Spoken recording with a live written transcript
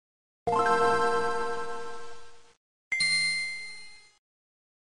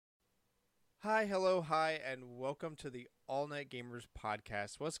Hi, hello, hi, and welcome to the All Night Gamers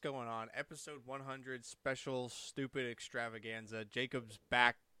podcast. What's going on? Episode 100, special stupid extravaganza. Jacob's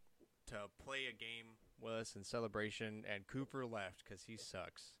back to play a game with us in celebration, and Cooper left because he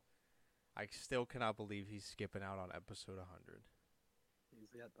sucks. I still cannot believe he's skipping out on episode 100. He's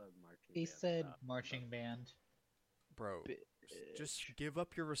got the marching He band said stuff, marching band. Bro, just give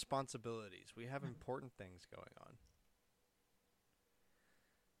up your responsibilities. We have important things going on.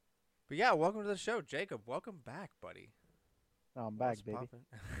 But yeah, welcome to the show, Jacob. Welcome back, buddy. I'm back, What's baby. poppin'?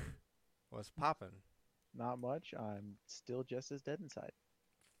 What's poppin'? Not much. I'm still just as dead inside.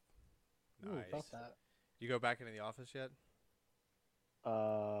 Ooh, Nice. felt that. You go back into the office yet?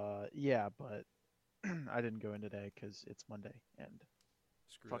 Yeah, but I didn't go in today because it's Monday, and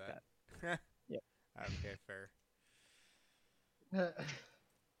Screw fuck that. Yep. Okay, fair.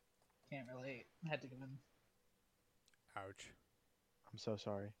 Can't relate. Had to go in. Ouch. I'm so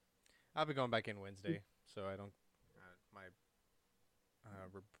sorry. I'll be going back in Wednesday, so I don't. My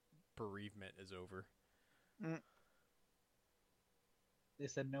bereavement is over. They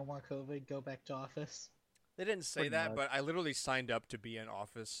said no more COVID. Go back to office. They didn't say Pretty that, much. but I literally signed up to be in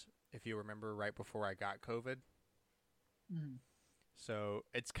office, if you remember, right before I got COVID. Mm. So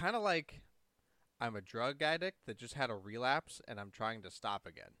it's kind of like I'm a drug addict that just had a relapse, and I'm trying to stop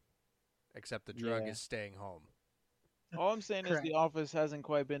again. Except the drug Yeah. is staying home. All I'm saying is Correct. the office hasn't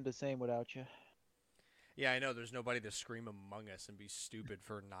quite been the same without you. Yeah, I know. There's nobody to scream Among Us and be stupid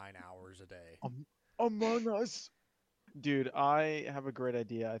for 9 hours a day. Among Us. Dude, I have a great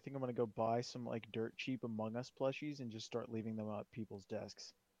idea. I think I'm gonna go buy some like dirt cheap Among Us plushies and just start leaving them at people's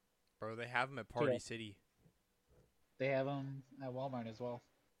desks. Bro, they have them at Party Yeah. City. They have them at Walmart as well.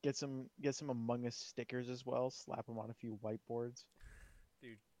 Get some Among Us stickers as well. Slap them on a few whiteboards.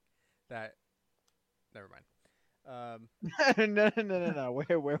 That. Never mind. No.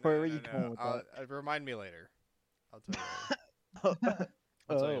 Where were you going with Remind me later. I'll tell you later. that?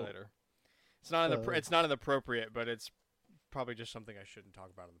 I'll tell you Oh. later. It's not it's not inappropriate, but it's probably just something I shouldn't talk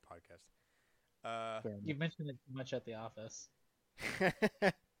about on the podcast. Fair enough. You mentioned it too much at the office.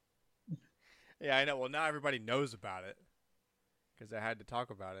 Yeah, I know. Well, now everybody knows about it because I had to talk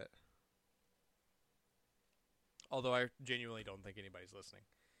about it. Although I genuinely don't think anybody's listening,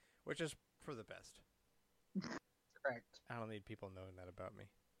 which is for the best. Correct. I don't need people knowing that about me.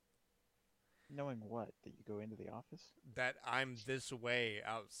 Knowing what? That you go into the office? That I'm this way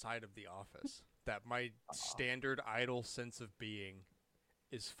outside of the office. That my standard idle sense of being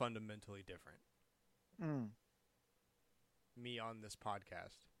is fundamentally different. Me on this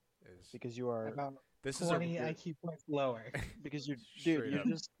podcast is Because you are About this is 20 a IQ points lower. because you're Straight dude, you're up.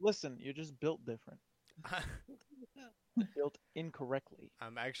 just listen, you're just built different. Built incorrectly.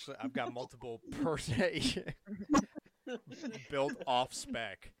 I've got multiple built off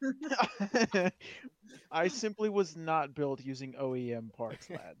spec. I simply was not built using OEM parts,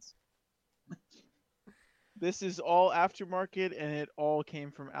 lads. This is all aftermarket and it all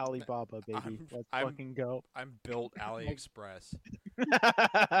came from Alibaba, baby. Let's I'm- fucking go. I'm built AliExpress.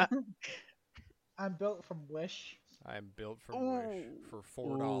 I'm built from Wish. I'm built from Wish for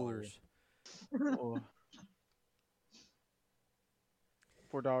 $4. Oh.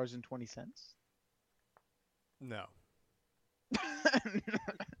 $4.20. No.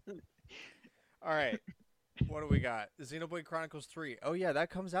 All right. What do we got? Xenoblade Chronicles 3. Oh yeah, that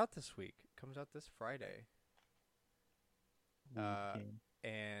comes out this week. Comes out this Friday.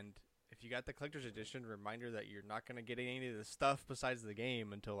 And if you got the collector's edition, reminder that you're not going to get any of the stuff besides the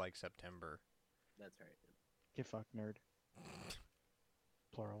game until like September. That's right. Get fucked, nerd.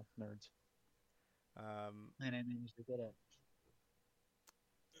 Plural, nerds. And I managed to get it.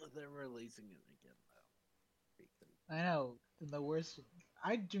 They're releasing it again, though. Freaking- I know. The worst.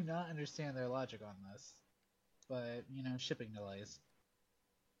 I do not understand their logic on this. But, shipping delays.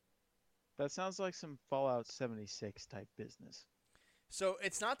 That sounds like some Fallout 76 type business. So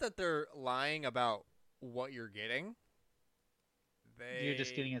it's not that they're lying about what you're getting. You're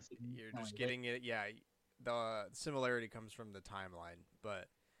just getting it. You're just getting it. Yeah, the similarity comes from the timeline, but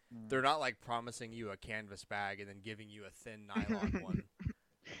Mm. they're not like promising you a canvas bag and then giving you a thin nylon one.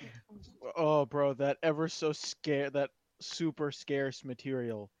 Oh, bro, that super scarce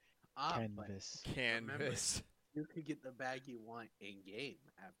material. But Canvas. Canvas. you could get the bag you want in game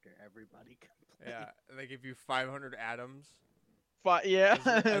after everybody complains. Yeah, and they give you 500 atoms Yeah,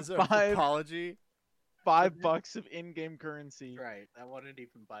 as a apology. $5 of in-game currency. Right. I wouldn't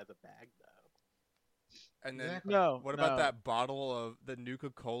even buy the bag though. And then Exactly. No. what about no. that bottle of the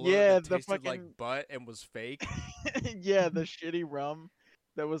Nuka Cola Yeah, that the tasted like fucking- butt and was fake? Yeah, the shitty rum.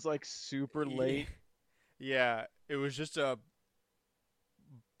 that was like super late. Yeah, it was just a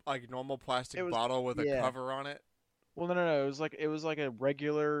like normal plastic It was bottle with a yeah. cover on it. Well, no. It was like a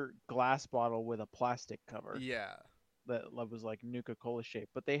regular glass bottle with a plastic cover Yeah. that was like Nuka Cola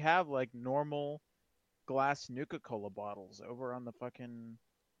shaped. But they have like normal glass Nuka Cola bottles over on the fucking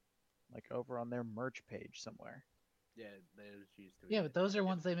like over on their merch page somewhere. Yeah, those used to be. Yeah, but those are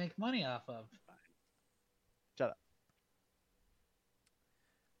ones they make money off of. Shut up.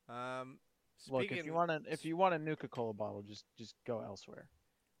 Look, Speaking, if you want a Nuka Cola bottle, just go elsewhere.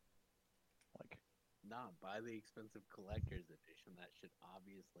 Like Nah, buy the expensive collector's edition. That should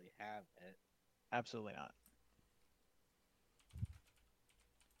obviously have it. absolutely not.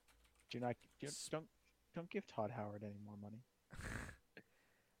 Don't give Todd Howard any more money.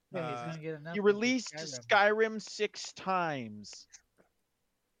 Yeah, he's gonna get enough. You to beat released Skyrim. Skyrim 6 times.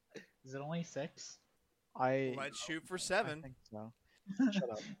 Is it only 6? let's shoot for 7. I think so. Shut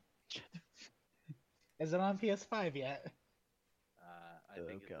up. Is it on PS5 yet? I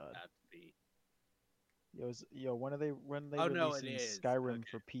think it's God. about to be. When are they Oh, no, releasing it is. Skyrim Okay.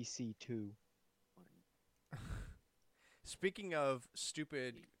 for PC 2? Speaking of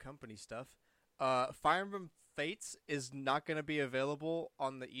stupid company stuff, Fire Emblem Fates is not going to be available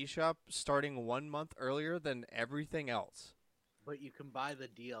on the eShop starting 1 month earlier than everything else. But you can buy the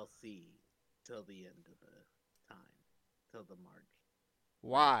DLC till the end of the time, till the March.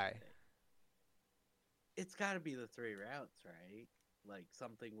 Why? It's got to be the 3 routes, right? Like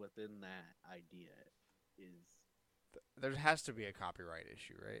something within that idea is. There has to be a copyright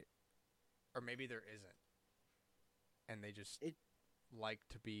issue, right? Or maybe there isn't. And they just like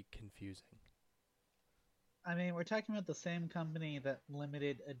to be confusing. I mean, we're talking about the same company that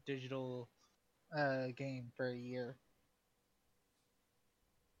limited a digital game for a year.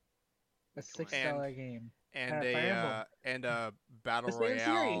 A $6 game. And Fire Emblem. and a battle The same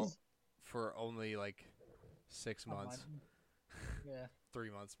royale series. for only like 6 months. Yeah.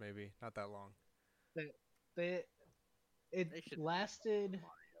 3 months maybe, not that long. It They should lasted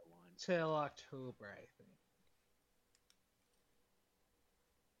Mario one. till October, I think.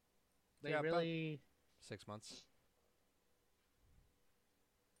 They Yeah, about- really 6 months.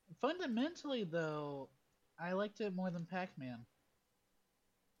 fundamentally though, I liked it more than Pac-Man.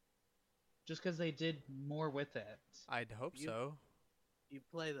 Just because they did more with it. I'd hope You- so. You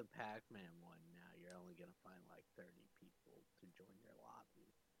play the Pac-Man one now, you're only gonna find like 30 people to join your lobby.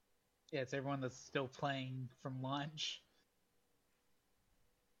 Yeah, it's everyone that's still playing from launch.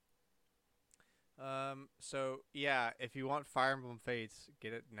 So yeah, if you want Fire Emblem Fates,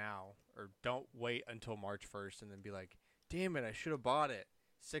 get it now, or don't wait until March 1st and then be like, "Damn it, I should have bought it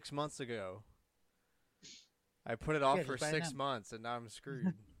 6 months ago. I put it off Yeah, for just buy it 6 now." months and now I'm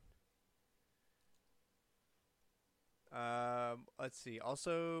screwed." Let's see.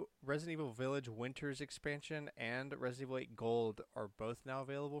 Also, Resident Evil Village Winter's expansion and Resident Evil 8 Gold are both now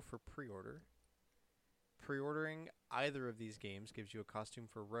available for pre-order. Pre-ordering either of these games gives you a costume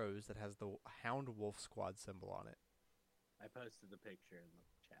for Rose that has the Hound Wolf Squad symbol on it. I posted the picture in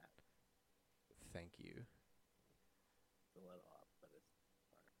the chat. Thank you. It's a little up, but it's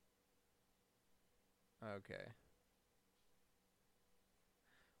Okay.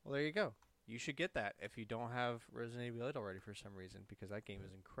 Well, there you go. You should get that if you don't have Resident Evil 8 already for some reason, because that game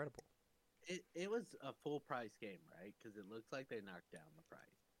is incredible. It was a full price game, right? Because it looks like they knocked down the price.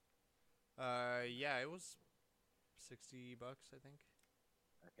 Yeah, it was $60, I think.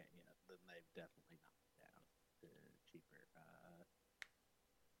 Okay, yeah, then they've definitely knocked it down to cheaper.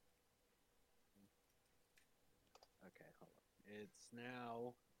 Okay, hold on. It's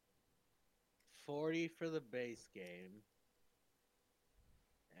now 40 for the base game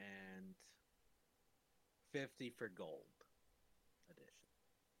and 50 for gold edition.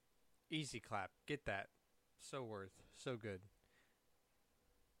 Easy clap. Get that. So worth. So good.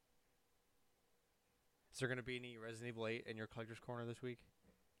 Is there going to be any Resident Evil 8 in your collector's corner this week?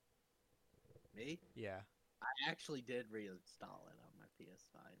 Me? Yeah. I actually did reinstall it on my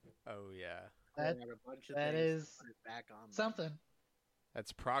PS5. Oh, yeah. That- Pulled out a bunch of that things, is put it back on there. Something.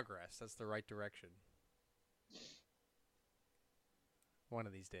 That's progress. That's the right direction. One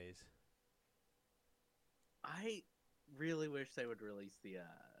of these days. I really wish they would release the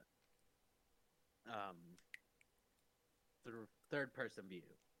third person view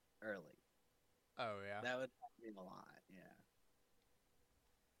early. Oh, yeah. That would help me a lot. Yeah.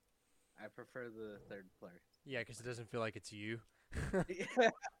 I prefer the third player. Yeah, because it doesn't feel like it's you. I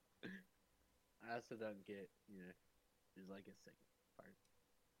also don't get, there's like a second part.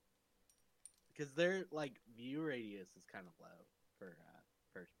 Because their like view radius is kind of low for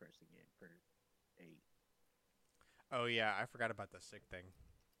first person game for 8. Oh yeah, I forgot about the sick thing.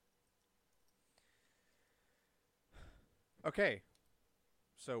 Okay,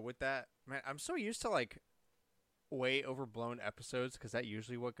 so with that, man, I'm so used to like way overblown episodes because that's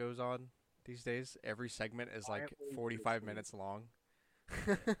usually what goes on these days. Every segment is like Quietly 45 this minutes long.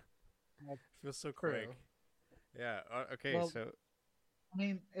 That's Feels so true. quick. Yeah. Okay. Well, So I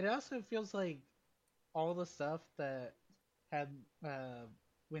mean, it also feels like all the stuff that had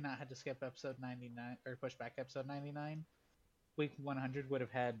we not had to skip episode 99 or push back episode 99, week 100 would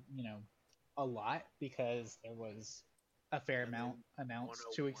have had, a lot because there was a fair And amount then announced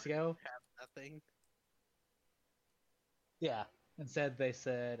 101 2 weeks ago. have nothing. Yeah. Instead, they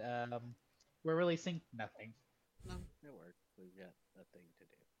said, we're releasing nothing. No, it worked. We've got a thing to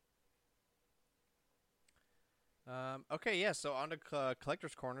do. Okay, yeah. So on to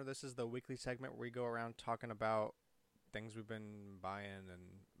Collector's Corner. This is the weekly segment where we go around talking about things we've been buying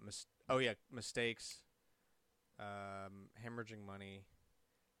and mistakes, hemorrhaging money,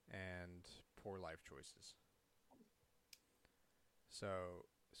 and poor life choices. So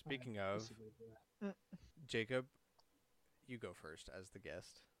speaking of Jacob, you go first as the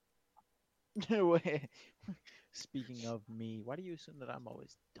guest. Wait. Speaking of me, why do you assume that I'm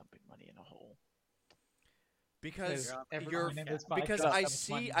always dumping money in a hole? Because everyone in this because podcast I dumps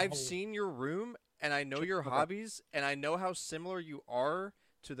money see in the I've hole. seen your room and I know Shut your the fuck up. hobbies and I know how similar you are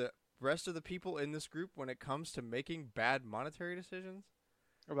to the rest of the people in this group when it comes to making bad monetary decisions.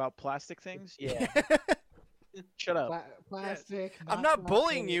 About plastic things? Yeah. Shut up. Plastic. I'm not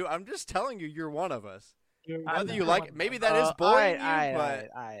bullying you. I'm just telling you you're one of us. Whether you like it, maybe that is Uh, bullying alright, you, but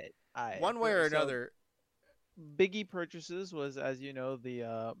alright. one way or So, another. Biggie purchases was, as you know, the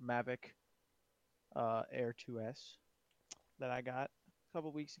Mavic Air 2S that I got a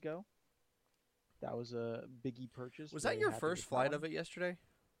couple weeks ago. That was a Biggie purchase. Was that Very your happy first with that flight one. of it yesterday?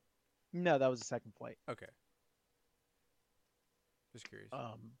 No, that was the second flight. Okay. Just curious.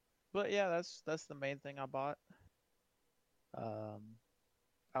 But yeah, that's the main thing I bought. I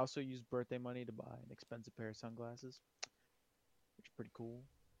also used birthday money to buy an expensive pair of sunglasses, which is pretty cool.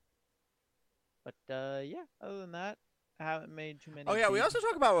 But yeah, other than that, I haven't made too many. Oh yeah, we big- also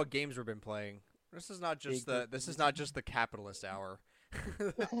talk about what games we've been playing. This is not just Big this is not just the capitalist hour.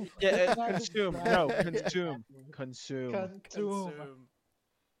 Yeah, Not consume. just No, that. consume. Consume.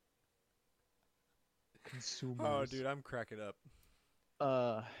 Consumers. Oh, dude, I'm cracking up.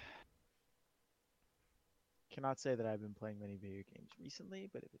 Cannot say that I've been playing many video games recently,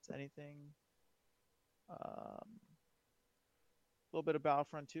 but if it's anything, a little bit of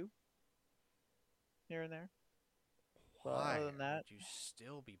Battlefront 2 here and there. But Why other than that, would you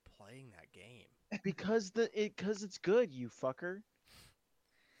still be playing that game? because it's good, you fucker.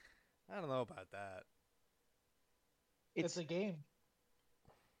 I don't know about that. It's a game.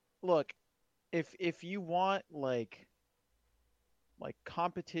 Look, if you want like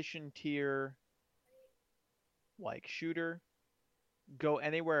competition tier like shooter, go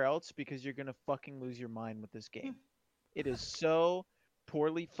anywhere else because you're gonna fucking lose your mind with this game. It is so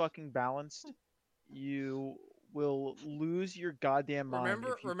poorly fucking balanced. You will lose your goddamn mind.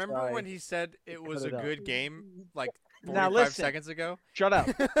 if you Remember try when he said it cut was it a up. good game like Now 45 listen. seconds ago? Shut up.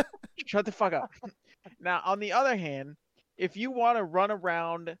 Shut the fuck up. Now, on the other hand, if you want to run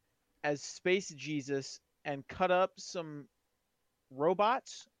around as Space Jesus and cut up some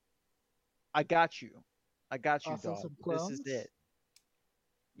robots, I got you. I got you, Also dog. some This is clones? it.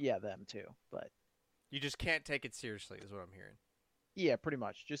 Yeah, them too. But You just can't take it seriously, is what I'm hearing. yeah, pretty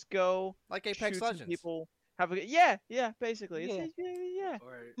much. Just go Like Apex shoot some Legends. people. Have a yeah, basically. Yeah. Yeah.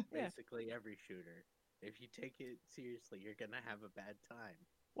 Or Yeah. basically every shooter. If you take it seriously, you're gonna have a bad time.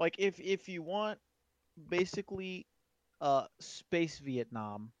 Like if you want basically space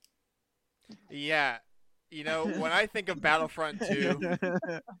Vietnam. Yeah. You know, when I think of Battlefront 2,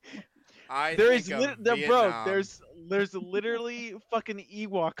 I There's think of bro, Vietnam. there's literally fucking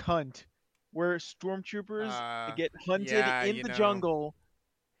Ewok hunt where stormtroopers get hunted yeah, in you the know. jungle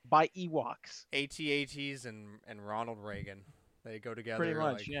by Ewoks. AT-ATs and Ronald Reagan. They go together Pretty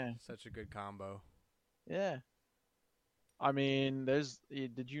much, like yeah. such a good combo. Yeah. I mean,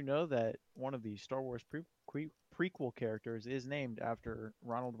 did you know that one of the Star Wars prequel characters is named after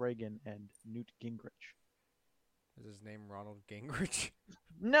Ronald Reagan and Newt Gingrich? Is his name Ronald Gingrich?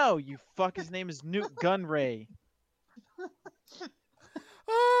 No, you fuck. His name is Newt Gunray.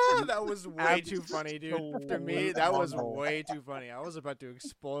 Ah, that was way too funny, dude. To me, Absolute that was bumble. way too funny. I was about to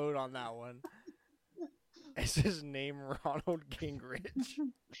explode on that one. Is his name Ronald Gingrich?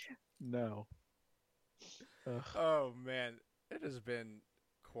 No. Ugh. Oh man, it has been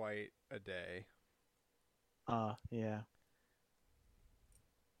quite a day. Yeah.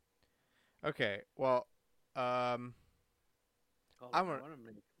 Okay, well, Um, Oh, I'm I gonna- want to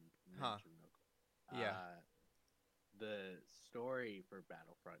mention Huh. real quick. Yeah. The story for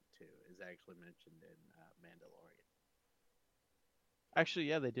Battlefront 2 is actually mentioned in Mandalorian. Actually,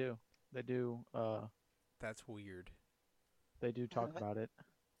 yeah, they do. They do. That's weird. They do talk about it.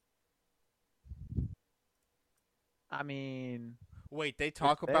 I mean, Wait, they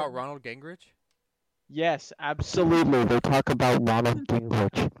talk there. about Ronald Gingrich? yes, absolutely. They talk about Ronald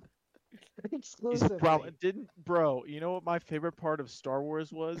Gingrich. He's Exclusively. bro, you know what my favorite part of Star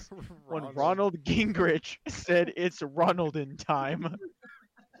Wars was? When Ronald. Ronald Gingrich said it's Ronald in time.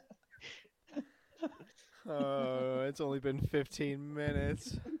 Oh, it's only been 15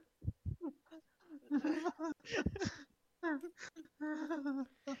 minutes.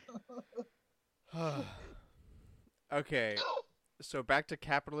 Okay, so back to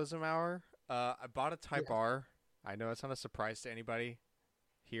capitalism hour. I bought a Type Yeah. R. I know it's not a surprise to anybody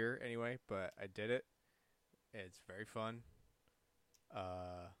here anyway, but I did it. It's very fun.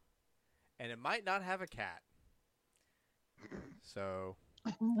 And it might not have a cat. So,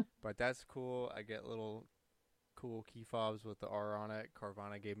 but that's cool. I get little cool key fobs with the R on it.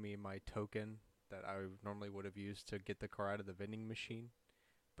 Carvana gave me my token that I normally would have used to get the car out of the vending machine.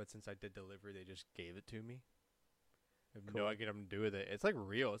 But since I did delivery, they just gave it to me. I have no Cool. idea what I'm gonna do with it. It's like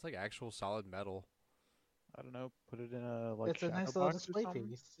real. It's like actual solid metal. I don't know, put it in a like It's a shadow nice little box or display something?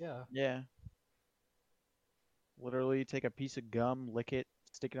 piece. Yeah. Yeah. Literally take a piece of gum, lick it,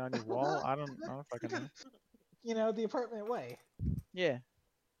 stick it on your wall. I don't fucking know. You know, the apartment way. Yeah.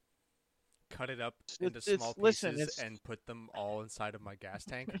 Cut it up It's- into it's- small listen, pieces it's- and put them all inside of my gas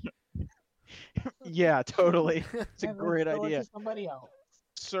tank. Yeah, totally. It's a And then great sell it idea. to somebody else.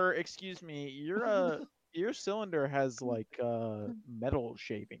 Sir, excuse me, your cylinder has like metal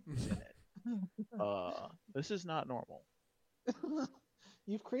shavings in it. This is not normal.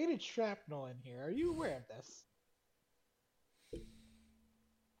 You've created shrapnel in here. Are you aware of this?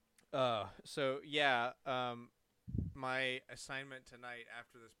 So yeah, my assignment tonight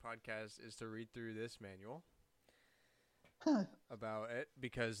after this podcast is to read through this manual about it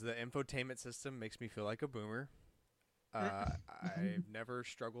because the infotainment system makes me feel like a boomer. I've never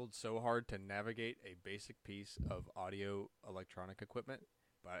struggled so hard to navigate a basic piece of audio electronic equipment,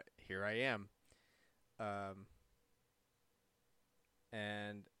 but here I am.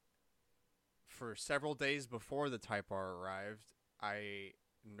 And for several days before the Type R arrived, I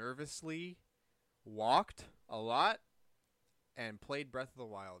nervously walked a lot and played Breath of the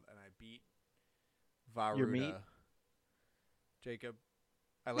Wild, and I beat Varuda. Your meat? Jacob,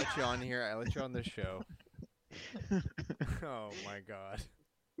 I let you on here. I let you on this show. Oh my god.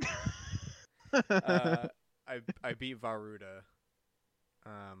 I beat Varuda,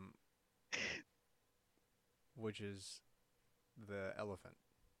 which is the elephant.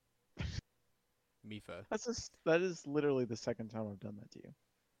 Mifa. That is literally the second time I've done that to you.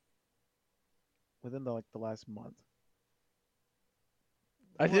 Within the last month.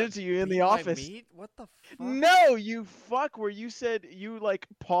 I did it to you in Beat the my office. meat? What the fuck? No, you fuck! Where you said you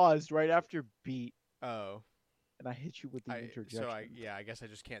paused right after beat, Oh. and I hit you with the interjection. I guess I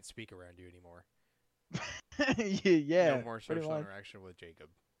just can't speak around you anymore. yeah, No more pretty social much. interaction with Jacob.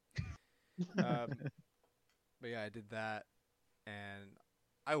 But yeah, I did that, and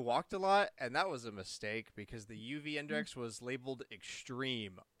I walked a lot, and that was a mistake because the UV index was labeled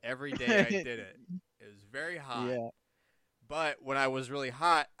extreme every day I did it. It was very hot. Yeah, But when I was really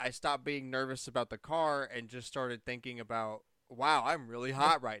hot, I stopped being nervous about the car and just started thinking about, wow, I'm really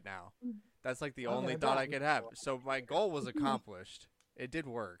hot right now. That's like the I'm only gonna thought I die. could have. So my goal was accomplished. It did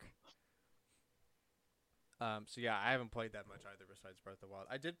work. So yeah, I haven't played that much either besides Breath of the Wild.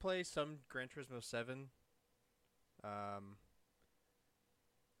 I did play some Gran Turismo 7.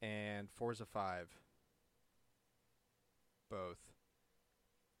 And Forza 5. Both.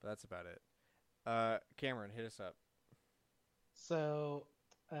 But that's about it. Cameron, hit us up. So,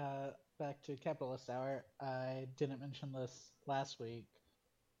 back to Capitalist Hour. I didn't mention this last week,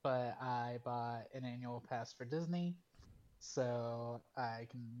 but I bought an annual pass for Disney, so I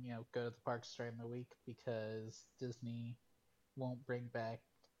can, go to the parks during the week because Disney won't bring back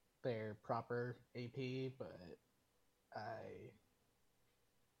their proper AP, but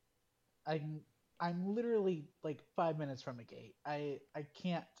I'm literally like 5 minutes from the gate. I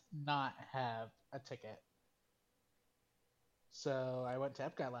can't not have a ticket. So I went to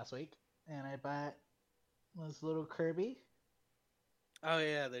Epcot last week and I bought this little Kirby. Oh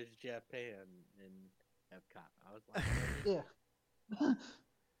yeah, there's Jeff Pan in Epcot. I was like, Yeah.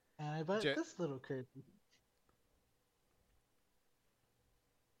 And I bought Je- this little Kirby.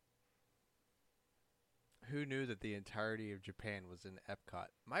 Who knew that the entirety of Japan was in Epcot?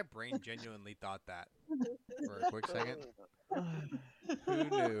 My brain genuinely thought that for a quick second. Who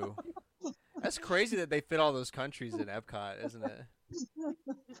knew? That's crazy that they fit all those countries in Epcot, isn't it?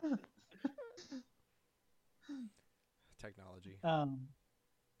 Technology.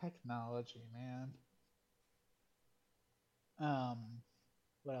 Technology, man.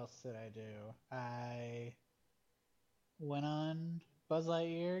 What else did I do? I went on Buzz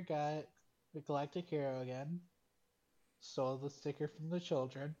Lightyear, got the Galactic Hero again, stole the sticker from the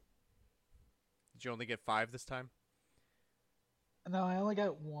children. Did you only get 5 this time? No, I only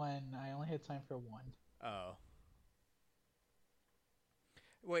got one. I only had time for one. Oh.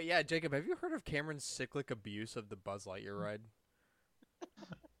 Wait, yeah, Jacob, have you heard of Cameron's cyclic abuse of the Buzz Lightyear ride?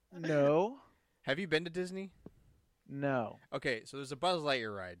 No. Have you been to Disney? No. Okay, so there's a Buzz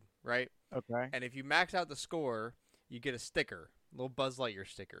Lightyear ride, right? Okay. And if you max out the score, you get a sticker, little Buzz Lightyear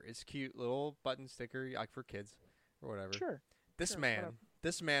sticker. It's cute, little button sticker, like for kids or whatever. Sure. This Sure, man, whatever.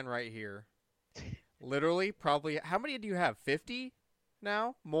 this man right here, literally, probably. How many do you have? 50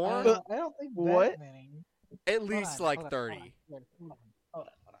 now? More? I don't think What? that many. At Hold least on, like hold on, 30. Hold on.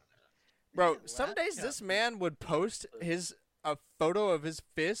 Bro, Man, some days laptop this man would post is- a photo of his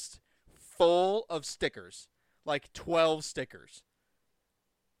fist full of stickers, like 12 stickers.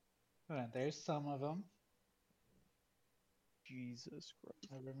 Hold on, there's some of them. Jesus Christ.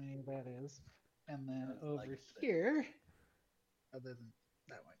 However many that is. And then Sounds over like that. here, other than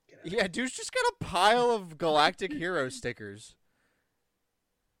that one, get out. Yeah, dude's just got a pile of Galactic Hero stickers.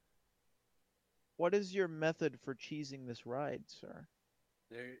 What is your method for cheesing this ride, sir?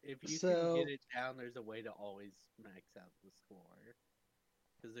 There, if you So- can get it down, there's a way to always max out the score.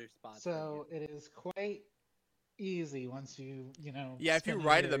 Because there's spots. where So you- it is quite easy once you know. Yeah, if you spend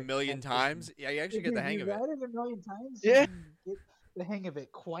ride it a your million attention. times, yeah, you actually If get the you hang of it. ride it a million times, Yeah. you can get the hang of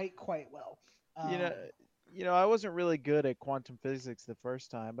it quite well. You know, I wasn't really good at quantum physics the first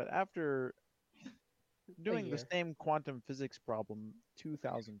time, but after doing the year. same quantum physics problem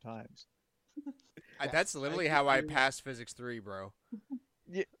 2,000 times. That's literally how I passed Physics 3, bro.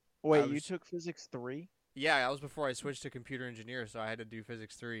 Wait, you was- took physics 3? Yeah, that was before I switched to computer engineer, so I had to do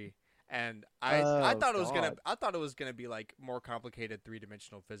Physics 3. And I Oh, thought God. I thought it was gonna be like more complicated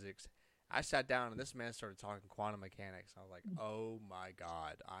 3-dimensional physics. I sat down and this man started talking quantum mechanics. I was like, oh my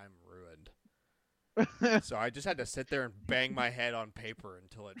god, I'm ruined. So I just had to sit there and bang my head on paper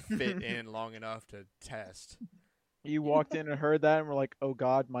until it fit in long enough to test. You walked in and heard that and were like, oh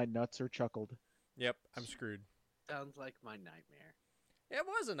God, my nuts are chuckled. Yep, I'm screwed. Sounds like my nightmare. It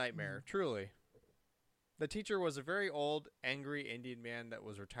was a nightmare, truly. The teacher was a very old, angry Indian man that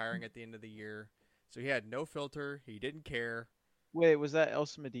was retiring at the end of the year. So he had no filter. He didn't care. Wait, was that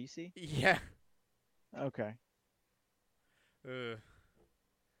Elsa Medici? Yeah. Okay. I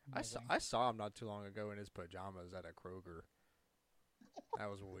Amazing. saw him not too long ago in his pajamas at a Kroger. That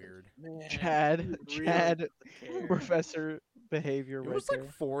was weird. Man, Chad, you really Chad, don't care. professor behavior It right was there.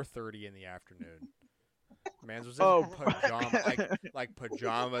 like 4:30 in the afternoon. Mans was in Oh. pajama, like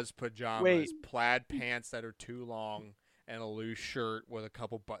pajamas, Wait. plaid pants that are too long, and a loose shirt with a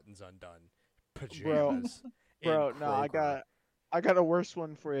couple buttons undone. Pajamas. in Bro, no, Kroger. I got a worse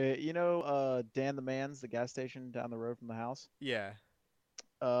one for you. You know, Dan the Man's, the gas station down the road from the house. Yeah.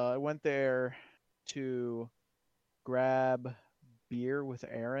 I went there to grab beer with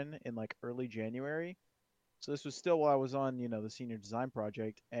Aaron in like early January. So this was still while I was on, the senior design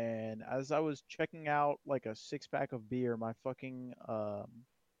project. And as I was checking out like a 6-pack of beer, my fucking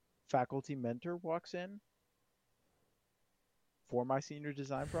faculty mentor walks in for my senior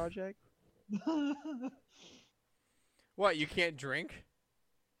design project. What? You can't drink?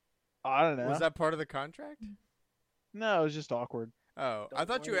 I don't know. Was that part of the contract? No, it was just awkward. Oh, I Don't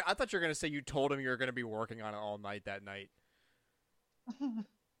thought worry. I thought you were gonna say you told him you were gonna be working on it all night that night.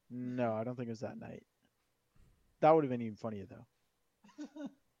 No, I don't think it was that night. That would have been even funnier though.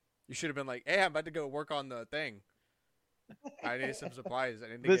 You should have been like, "Hey, I'm about to go work on the thing. I need some supplies. I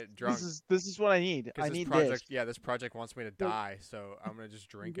need to This, get drunk." this is what I need. 'Cause I this need project, this. yeah, this project wants me to die, so I'm gonna just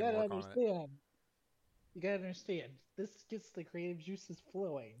drink you and gotta work on understand. You gotta understand. This gets the creative juices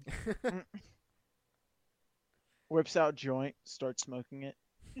flowing. it. Whips out joint, starts smoking it.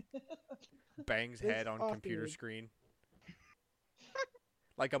 Bangs This head on computer coffee- screen.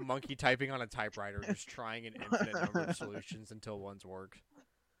 Like a monkey typing on a typewriter, just trying an infinite number of solutions until one's works.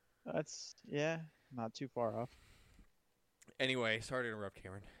 That's not too far off. Anyway, sorry to interrupt,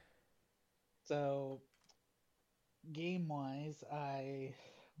 Cameron. So, game wise, I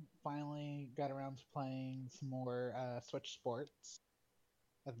finally got around to playing some more Switch Sports.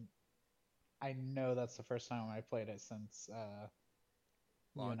 I know that's the first time I played it since you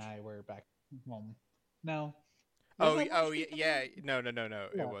Launch. and I were back home. No. Oh, Was that oh last yeah, week? yeah. No,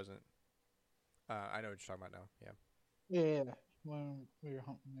 it Yeah. wasn't. I know what you're talking about now. Yeah. Yeah, when we were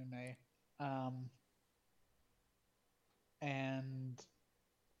home in May. And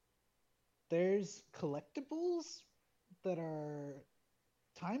there's collectibles that are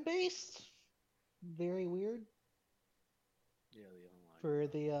time based. Very weird Yeah, the online for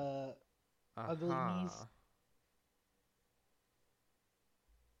stuff. the ugly knees. Uh-huh.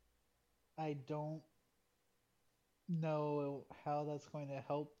 I don't know how that's going to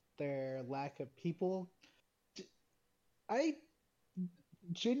help their lack of people. I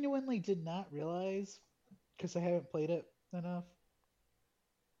genuinely did not realize, because I haven't played it enough,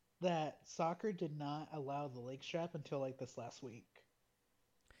 that soccer did not allow the leg strap until like this last week.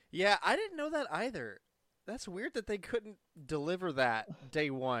 Yeah, I didn't know that either. That's weird that they couldn't deliver that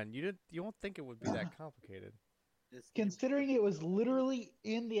day one. You don't think it would be that complicated. This game Considering it was literally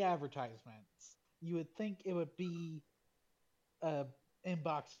in the advertisements, you would think it would be a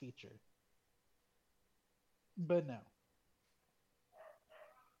inbox feature. But no.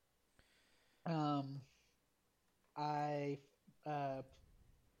 I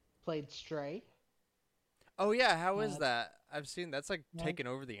played Stray. Oh yeah, how is Uh, that? I've seen that's like yeah. taken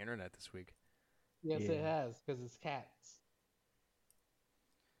over the internet this week. Yes, it Yeah. has, because it's cats.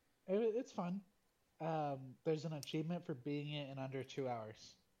 It's fun. There's an achievement for beating it in under 2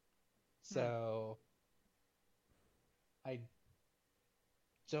 hours. So I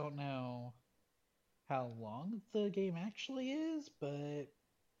don't know how long the game actually is, but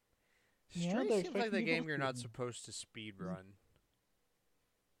Stray they're seems like expecting the people game to you're speed not run. supposed to speed run.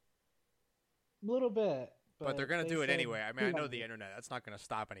 A little bit, But they're but gonna they do it said anyway. I mean, I 2 know hours. the internet. That's not gonna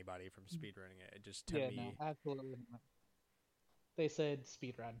stop anybody from speed running it. It just to Yeah, no, me. absolutely not. They said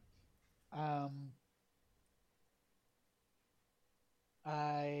speed run. Um,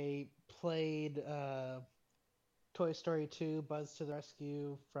 I played Toy Story 2: Buzz to the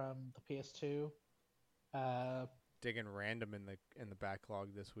Rescue from the PS2. Uh, Digging random in the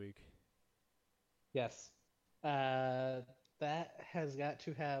backlog this week. yes. Uh, that has got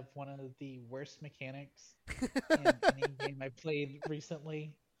to have one of the worst mechanics in any game I played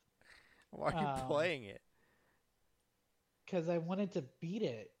recently. Why are you playing it? Because I wanted to beat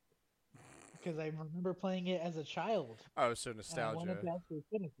it. Because I remember playing it as a child. Oh, so And I wanted nostalgia. to actually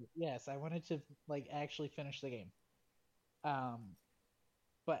finish it. Yes, I wanted to like actually finish the game.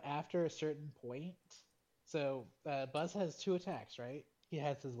 But after a certain point, so Buzz has two attacks, right? He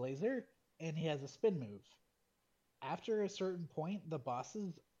has his laser and he has a spin move. After a certain point, the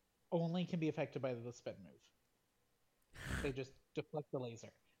bosses only can be affected by the spin move. They just deflect the laser.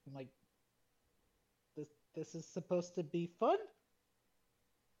 I'm like, this is supposed to be fun?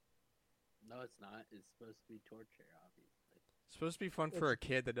 No, it's not. It's supposed to be torture, obviously. It's supposed to be fun for a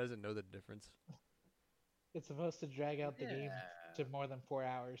kid that doesn't know the difference. It's supposed to drag out the game to more than 4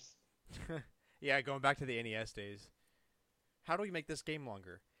 hours. Yeah, going back to the NES days. How do we make this game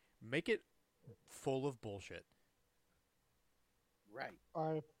longer? Make it full of bullshit. Right.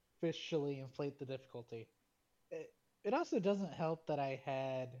 Artificially inflate the difficulty. It also doesn't help that I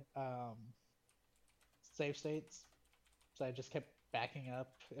had save states, so I just kept backing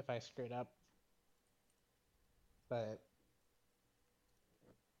up if I screwed up. But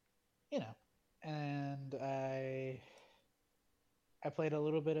and I played a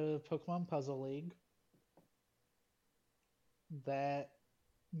little bit of Pokemon Puzzle League. That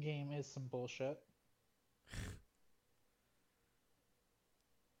game is some bullshit.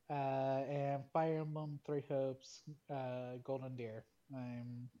 And Fire Emblem Three Hopes, Golden Deer.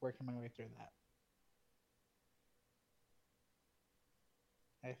 I'm working my way through that.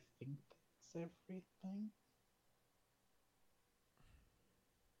 I think that's everything.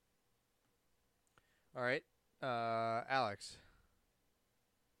 All right, Alex.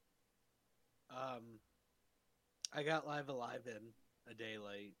 I got Live Alive in a day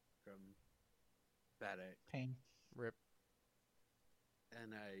late from FedEx. Pain. Rip.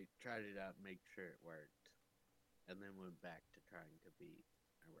 And I tried it out and make sure it worked. And then went back to trying to beat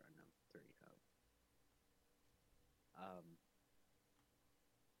a run of Three Hopes.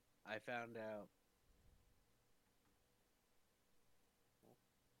 I found out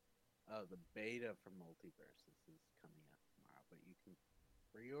the beta for Multiverses is coming out tomorrow, but you can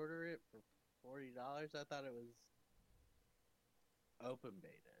pre-order it for $40. I thought it was open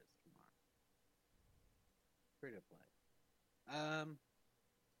beta is tomorrow. Free to play.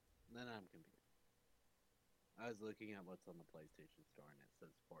 Then I'm confused. I was looking at what's on the PlayStation Store and it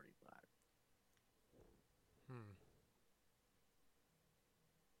says 45.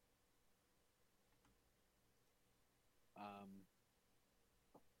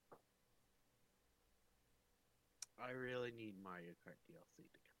 I really need Mario Kart DLC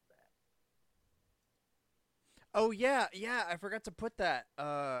to come back. Oh yeah, I forgot to put that.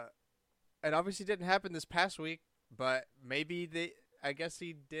 It obviously didn't happen this past week, but maybe I guess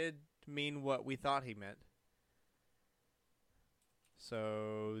he did mean what we thought he meant.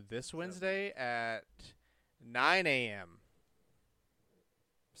 So this Wednesday at 9 a.m.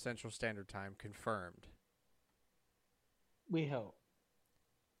 Central Standard Time, confirmed. We hope.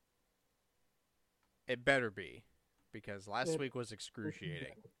 It better be, because last It- week was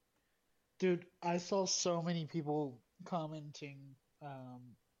excruciating. Dude, I saw so many people commenting,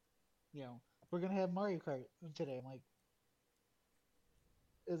 we're gonna have Mario Kart today. I'm like,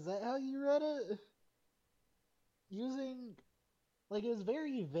 is that how you read it? Using, like, it was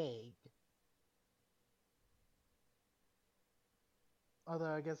very vague.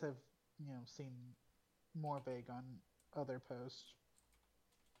 Although I guess I've, seen more vague on other posts.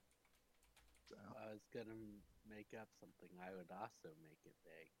 So, If I was gonna make up something, I would also make it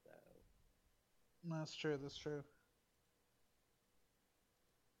big, though. that's true. That's true.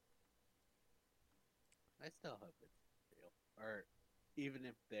 I still hope it's real. Or even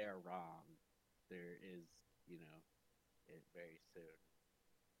if they're wrong, there is, it very soon.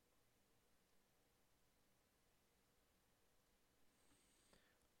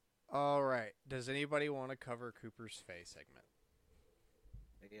 All right. Does anybody want to cover Cooper's Face segment?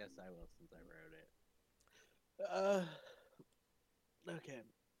 I guess I will since I wrote it. Okay.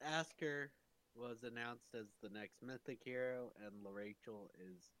 Asker was announced as the next Mythic hero, and LaRachel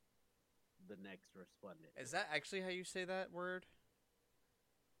is the next Resplendent. Is that actually how you say that word?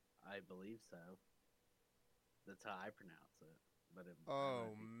 I believe so. That's how I pronounce it. But Oh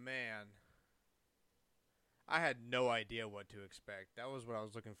man. I had no idea what to expect. That was what I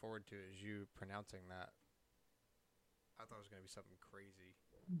was looking forward to, is you pronouncing that. I thought it was going to be something crazy.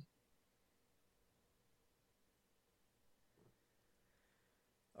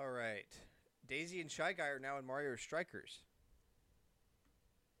 All right. Daisy and Shy Guy are now in Mario Strikers.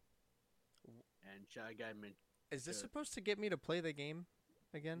 And Shy Guy mentioned. Is this Good. supposed to get me to play the game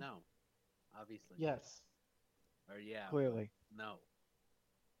again? No. Obviously. Yes. Or yeah. Clearly. No.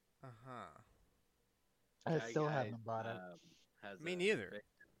 Uh-huh. I Shy still Guy, haven't bought it. Has Me a neither. vic-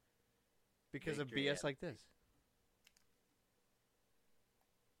 Because of Victory BS like this.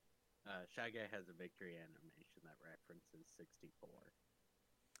 Shy Guy has a victory animation that references 64.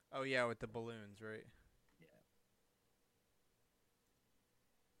 Oh yeah, with the balloons, right? Yeah.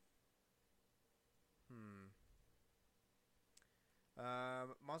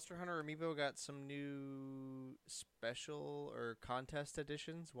 Monster Hunter Amiibo got some new special or contest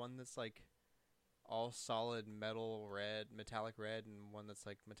editions. One that's like all solid metallic red, and one that's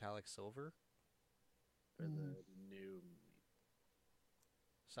like metallic silver. For the new.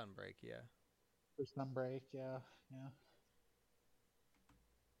 Sunbreak, yeah. For Sunbreak, yeah.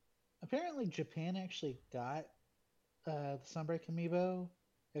 Apparently, Japan actually got the Sunbreak amiibo.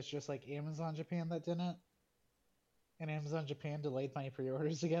 It's just like Amazon Japan that didn't. And Amazon Japan delayed my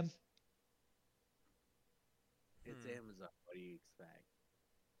pre-orders again. It's Amazon. What do you expect?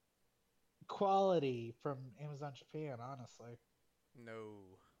 Quality from Amazon Japan, honestly.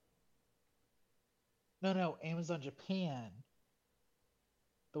 No. No, Amazon Japan.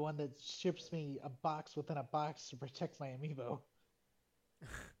 The one that ships me a box within a box to protect my amiibo.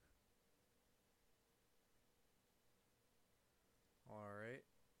 All right.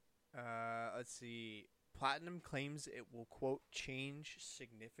 Let's see. Platinum claims it will, quote, change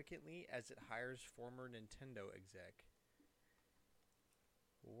significantly as it hires former Nintendo exec.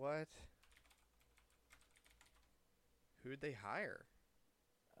 What? Who'd they hire?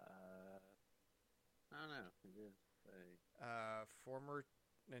 I don't know. It did say. Former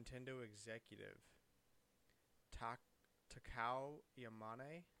Nintendo executive Takao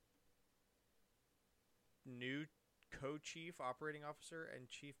Yamane, new co-chief operating officer and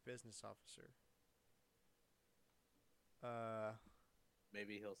chief business officer.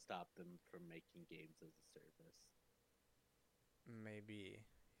 Maybe he'll stop them from making games as a service. Maybe.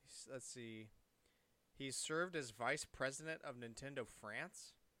 Let's see. He's served as vice president of Nintendo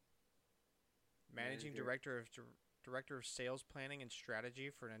France, managing Manager. director of sales planning and strategy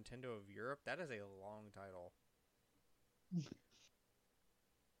for Nintendo of Europe. That is a long title.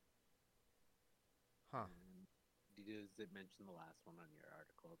 Huh. Does it mention the last one on your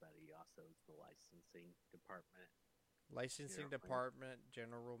article that he also is the licensing department? Licensing General department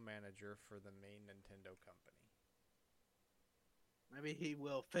general manager for the main Nintendo company. Maybe he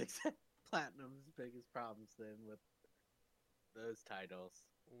will fix Platinum's biggest problems then with those titles.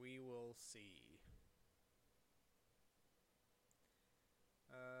 We will see.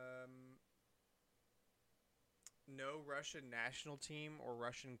 No Russian national team or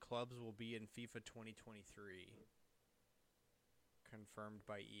Russian clubs will be in FIFA 2023. Confirmed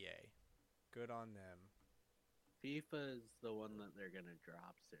by EA. Good on them. FIFA is the one that they're gonna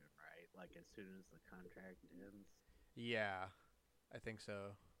drop soon, right? Like as soon as the contract ends. Yeah, I think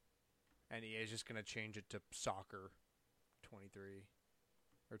so. And EA is just going to change it to soccer 23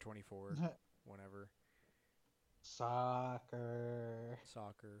 or 24, whenever. Soccer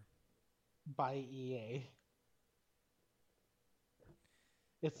Soccer. by EA.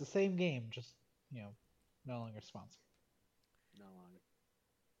 It's the same game, just no longer sponsored. No longer.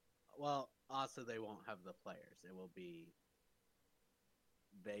 Well, also they won't have the players. It will be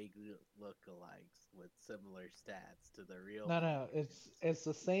vague lookalikes with similar stats to the real. No, games. it's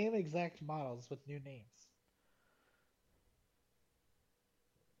the same exact models with new names.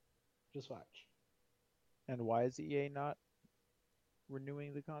 Just watch. And why is EA not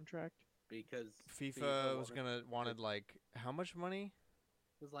renewing the contract? Because FIFA was wanted like how much money?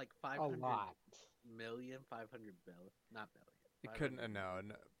 It was like A 500 lot. million, 500 billion, not billion. It couldn't. 500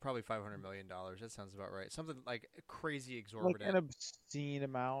 No, probably $500 million. That sounds about right. Something like crazy Like exorbitant. an obscene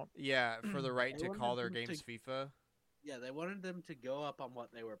amount. Yeah, for the right They to wanted call their them to- games FIFA. Yeah, they wanted them to go up on what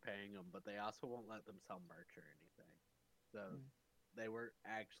they were paying them, but they also won't let them sell merch or anything. So they were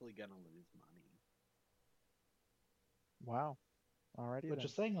actually gonna lose money. Wow. Alrighty Which then.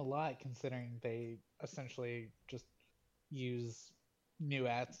 is saying a lot considering they essentially just use new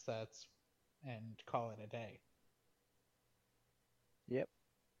assets and call it a day. Yep.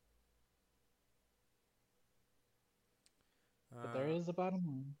 But there is a bottom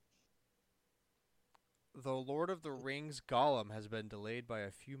line. The Lord of the Rings Gollum has been delayed by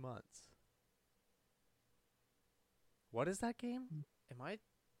a few months. What is that game? Am I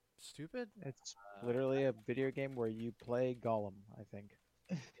stupid? It's literally a video game where you play Gollum, I think.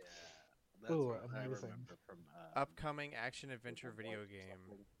 Yeah, that's Ooh, what I amazing. remember from Upcoming action adventure video game.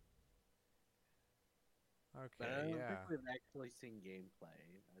 But I Okay, don't yeah. think we've actually seen gameplay.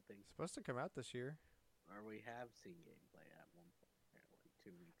 I think, It's supposed to come out this year. or we have seen gameplay at one point, apparently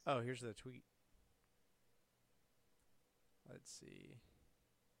 2 weeks. Oh, here's the tweet. Let's see.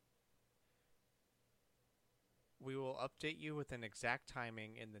 We will update you with an exact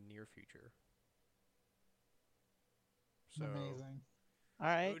timing in the near future. So, Amazing.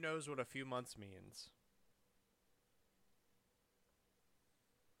 Alright. who knows what a few months means?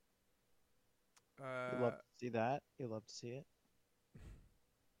 You love to see that. You love to see it.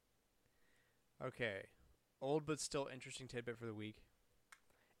 Okay. Old but still interesting tidbit for the week.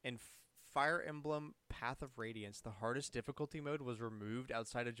 In Fire Emblem Path of Radiance, the hardest difficulty mode was removed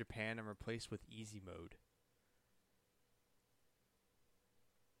outside of Japan and replaced with easy mode.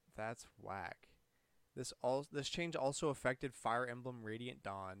 That's whack. This change also affected Fire Emblem Radiant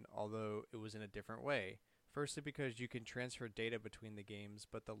Dawn, although it was in a different way. Firstly, because you can transfer data between the games,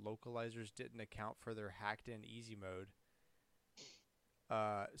 but the localizers didn't account for their hacked-in easy mode.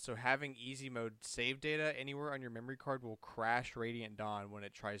 So having easy mode save data anywhere on your memory card will crash Radiant Dawn when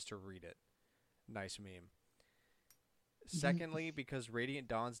it tries to read it. Nice meme. Secondly, because Radiant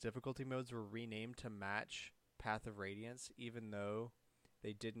Dawn's difficulty modes were renamed to match Path of Radiance, even though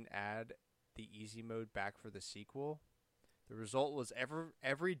they didn't add the easy mode back for the sequel. The result was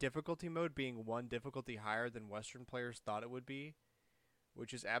every difficulty mode being one difficulty higher than Western players thought it would be,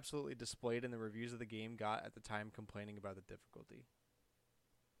 which is absolutely displayed in the reviews of the game got at the time complaining about the difficulty.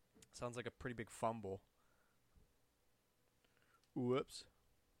 Sounds like a pretty big fumble. Whoops.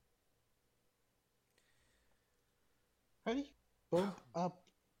 How do you bump up?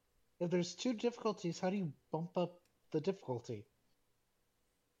 If there's two difficulties, how do you bump up the difficulty?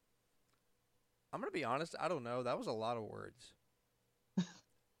 I'm going to be honest, I don't know. That was a lot of words.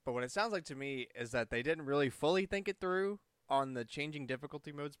 But what it sounds like to me is that they didn't really fully think it through on the changing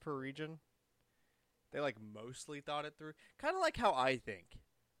difficulty modes per region. They like mostly thought it through. Kind of like how I think.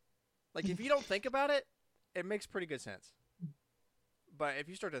 Like if you don't think about it, it makes pretty good sense. But if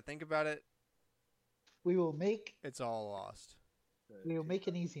you start to think about it, We will make it's all lost. we will make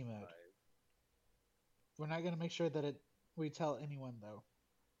an easy mode. We're not gonna make sure that we tell anyone though.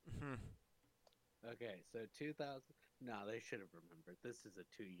 Okay, so 2000. No, they should have remembered. This is a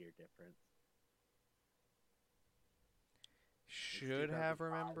 2-year difference. Should have 2005.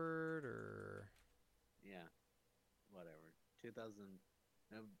 remembered or Yeah, whatever. 2000.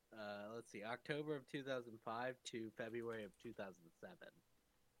 Let's see, October of 2005 to February of 2007.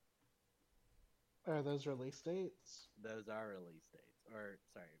 Are those release dates? Those are release dates. Or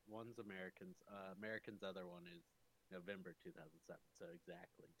sorry, one's Americans. Americans' other one is November 2007. So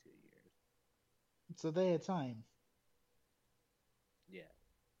exactly 2 years. So they had time. Yeah.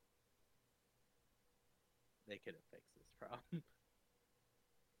 They could have fixed this problem.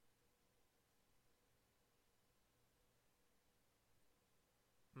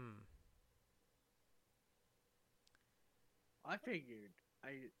 Hmm. I figured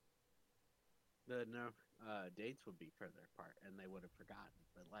the dates would be further apart and they would have forgotten.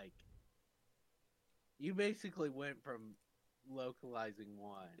 But like, you basically went from localizing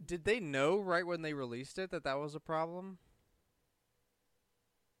one. Did they know right when they released it that that was a problem?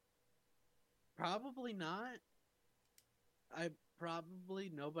 Probably not.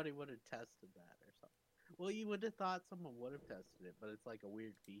 Nobody would have tested that or something. Well, you would have thought someone would have tested it, but it's like a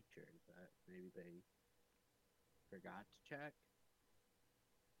weird feature that maybe they forgot to check.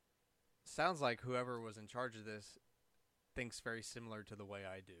 Sounds like whoever was in charge of this thinks very similar to the way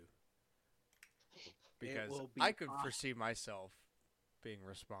I do. Because will be I could fine. foresee myself being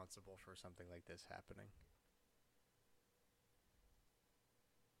responsible for something like this happening.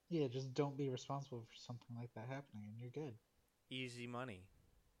 Yeah, just don't be responsible for something like that happening, and you're good. Easy money.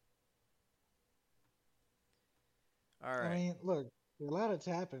 All right. I mean, look, you allowed it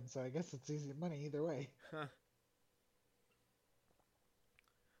to happen, so I guess it's easy money either way. Huh.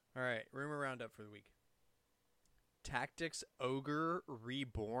 All right, rumor roundup for the week. Tactics Ogre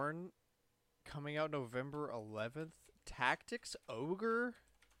Reborn coming out November 11th. Tactics Ogre?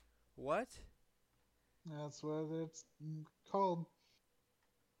 What? That's what it's called.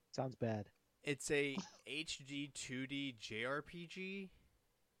 Sounds bad. It's a HD 2D JRPG?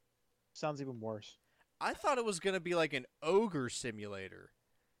 Sounds even worse. I thought it was going to be like an ogre simulator.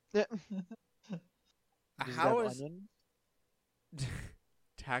 Does it How have is onion?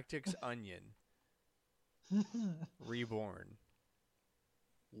 Tactics Onion Reborn?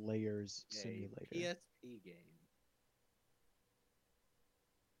 Layers A simulator. PSP game.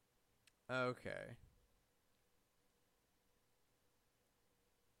 Okay.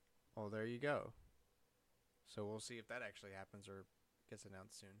 Well, there you go. So we'll see if that actually happens or gets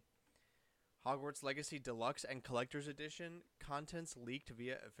announced soon. Hogwarts Legacy Deluxe and Collector's Edition. Contents leaked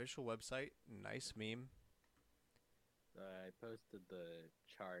via official website. Nice meme. I posted the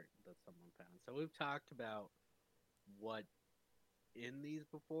chart that someone found. So we've talked about what in these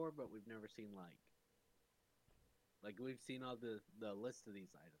before, but we've never seen like we've seen all the list of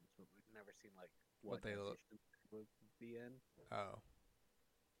these items, but we've never seen like What what they look- edition they would be in. Oh.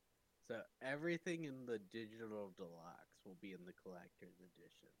 So everything in the digital deluxe will be in the collector's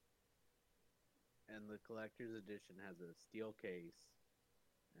edition. And the collector's edition has a steel case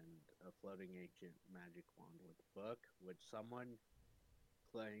and a floating ancient magic wand with a book, which someone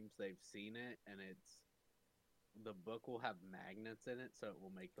claims they've seen it, and the book will have magnets in it, so it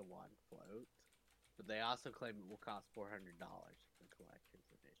will make the wand float. But they also claim it will cost $400 for the collector's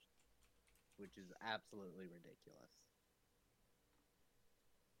edition, which is absolutely ridiculous.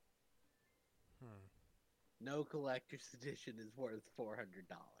 No collector's edition is worth $400.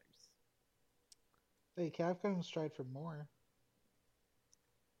 Hey, Capcom's tried for more.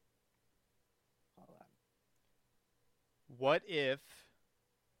 Hold on. What if...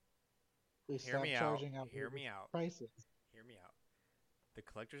 They Hear stopped me out. charging Hear outrageous me out. prices. Hear me out. The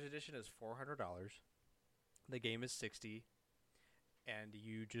collector's edition is $400. The game is $60, and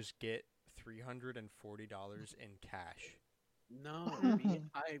you just get $340 in cash. No, be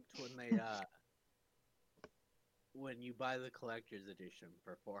hyped when you buy the collector's edition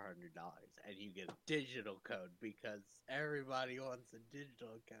for $400 and you get a digital code because everybody wants a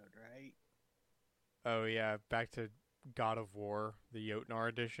digital code, right? Oh yeah, back to God of War, the Jotnar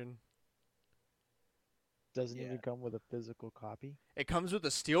edition. Doesn't Yeah. even come with a physical copy. It comes with a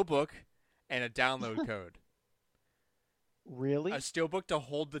steelbook and a download code. Really? A steelbook to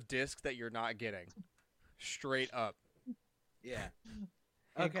hold the disc that you're not getting. Straight up. Yeah.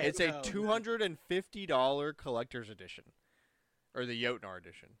 Okay, It's a $250 collector's edition. Or the Jotnar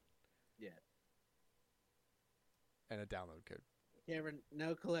edition. Yeah. And a download code. Cameron,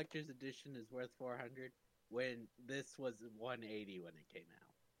 no collector's edition is worth $400 when this was $180 when it came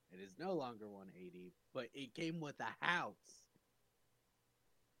out. It is no longer $180, but it came with a house.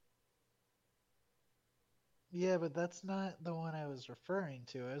 Yeah, but that's not the one I was referring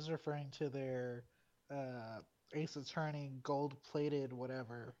to. I was referring to their Ace Attorney gold-plated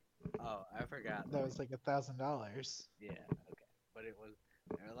whatever. Oh, I forgot. That was like $1,000. Yeah, okay. But it was,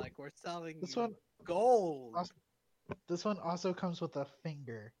 they're like, we're selling This you one- gold. This one also comes with a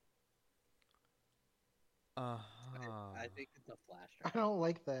finger. I think it's a flash I drive. don't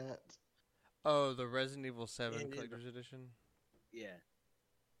like that. Oh, the Resident Evil 7 It is. collector's edition? Yeah.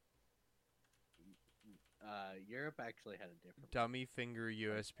 Europe actually had a different. Dummy finger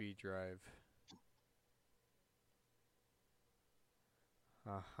USB drive.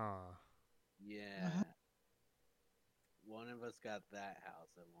 Uh-huh. Yeah. one of us got that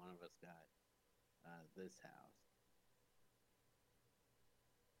house, and one of us got this house.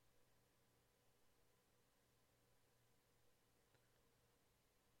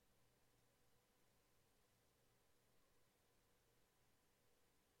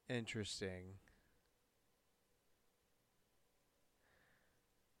 Interesting.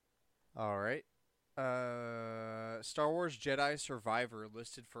 All right. Star Wars Jedi Survivor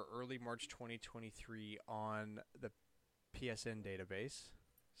listed for early March 2023 on the PSN database.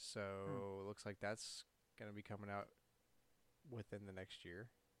 So it looks like that's going to be coming out within the next year.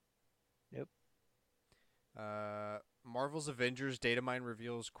 Yep. Marvel's Avengers datamine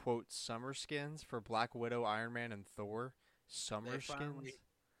reveals, quote, summer skins for Black Widow, Iron Man, and Thor. Summer They skins? finally-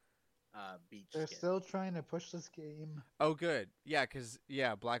 beach They're skin. still trying to push this game. Oh, good. Yeah, because,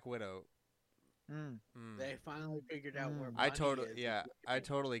 Black Widow. Mm. They finally figured out where I money totally, is. I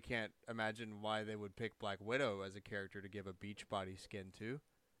totally can't imagine why they would pick Black Widow as a character to give a beach body skin to.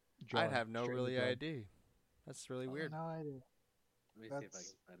 I'd Jar, have no straight really jar. idea. That's really weird. No idea. Let me see if I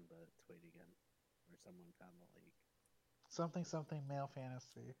That's- can find the tweet again, where someone found the leak. Something male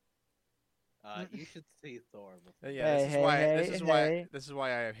fantasy. You should see Thor before. Yeah, this Hey, is hey, why. hey, This is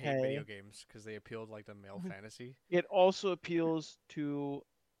why I hate hey. video games, because they appeal to like the male fantasy. It also appeals to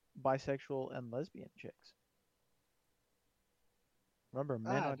bisexual and lesbian chicks. Remember,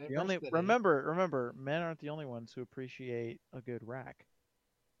 men aren't the only. diversity. Remember, men aren't the only ones who appreciate a good rack.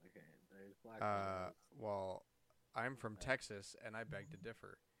 Okay, there's Black Widow. Well, I'm from Texas, and I beg to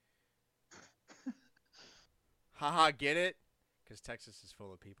differ. Haha, get it? Because Texas is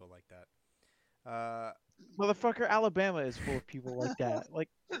full of people like that. Motherfucker, Alabama is full of people like that. Like,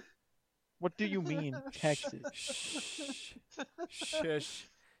 what do you mean, Texas? Shh, shush,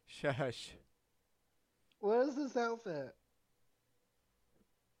 shush. What is this outfit?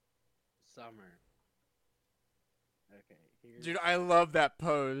 Summer. Okay, here's, Dude, I love that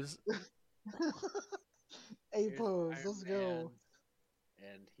pose. A here's pose. Iron Let's go. Man's,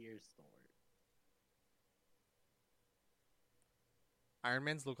 and here's Thor. Iron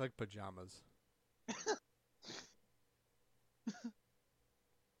Man's look like pajamas.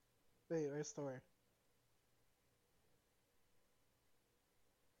 Wait, where's Thor?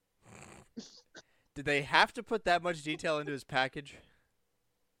 Did they have to put that much detail into his package?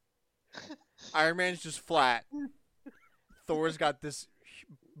 Iron Man's just flat. Thor's got this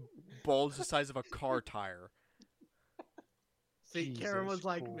bulge the size of a car tire. See, Karen was Jesus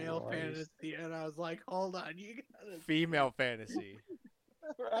like male Christ. fantasy, and I was like, hold on, you gotta Female fantasy.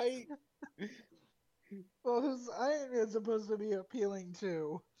 right. Well, who's Iron Man supposed to be appealing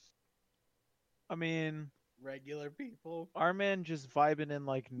to? I mean, Regular people. our man just vibing in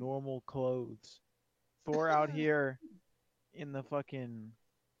like normal clothes. Thor out here in the fucking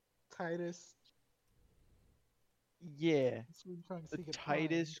Titus. yeah, Swim trunks the he could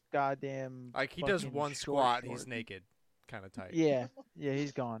tightest goddamn. Like, he does fucking one short squat, short. he's naked. Kind of tight. Yeah, yeah,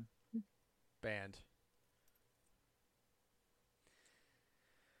 he's gone. Banned.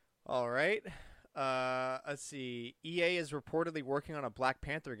 All right. Let's see. EA is reportedly working on a Black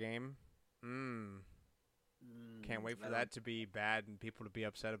Panther game. Can't wait for that to be bad and people to be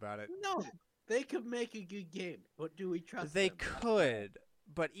upset about it. No, they could make a good game, but do we trust They them? could,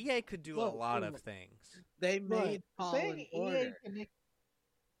 but EA could do a Look, lot look. of things. They play. made Look, saying Fallen EA Order. can make...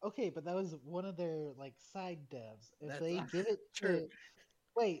 Okay, but that was one of their like side devs. If That's they not give it true. to...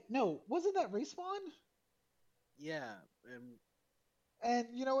 Wait, no, wasn't that Respawn? Yeah, And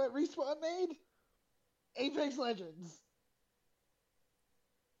you know what Respawn made? Apex Legends.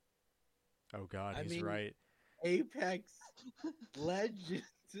 Oh God, I he's mean- right. Apex Legends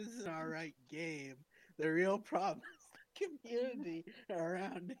is an alright game. The real problem is the community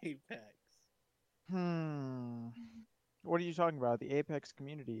around Apex. What are you talking about? The Apex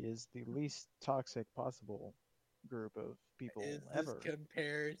community is the least toxic possible group of people Is ever. this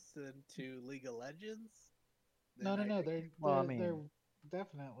comparison to League of Legends? No, Then no, I no. think- They're Well, I they're mean-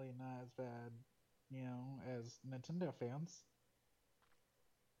 definitely not as bad, as Nintendo fans.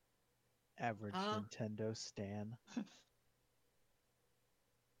 Average Huh? Nintendo stan.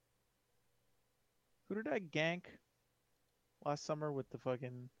 Who did I gank last summer with the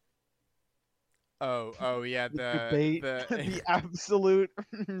fucking Oh yeah, the debate? The absolute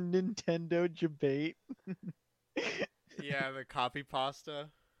Nintendo debate. yeah, the copy pasta.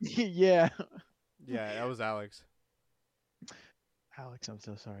 Yeah. Yeah, that was Alex. Alex, I'm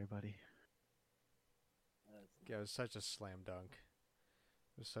so sorry, buddy. Yeah, it was such a slam dunk.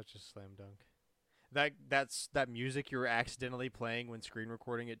 It was such a slam dunk. That music you were accidentally playing when screen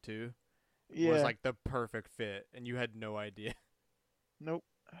recording it too Yeah. was like the perfect fit, and you had no idea. Nope.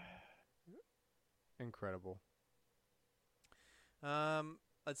 Incredible.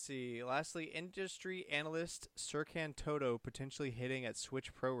 Let's see. Lastly, industry analyst Serkan Toto potentially hitting at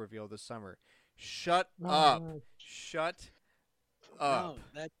Switch Pro reveal this summer. Shut up. Shut up. No,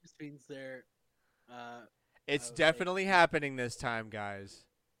 that just means they're. It's okay. definitely happening this time, guys.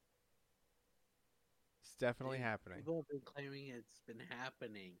 It's definitely Dude, happening. People have been claiming it's been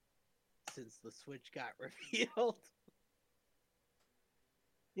happening since the Switch got revealed.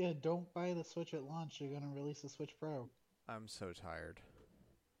 Yeah, don't buy the Switch at launch. They're gonna release the Switch Pro. I'm so tired.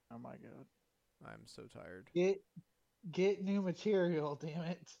 Oh my god. I'm so tired. Get new material, damn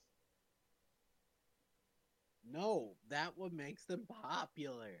it. No, that what makes them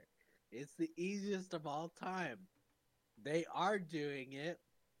popular. It's the easiest of all time. They are doing it,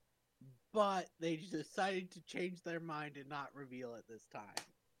 but they decided to change their mind and not reveal it this time.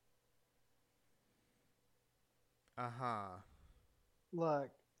 Uh-huh. Look,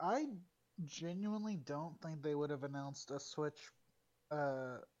 I genuinely don't think they would have announced a Switch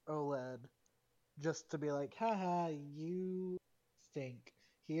OLED just to be like, haha, you stink.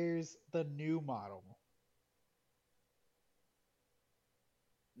 Here's the new model.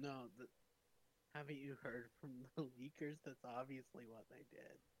 No, haven't you heard from the leakers? That's obviously what they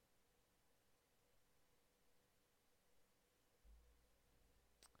did.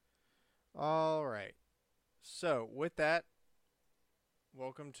 All right. So, with that,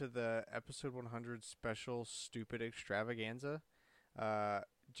 welcome to the episode 100 special stupid extravaganza.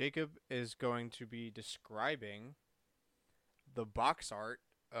 Jacob is going to be describing the box art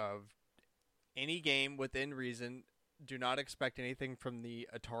of any game within reason. Do not expect anything from the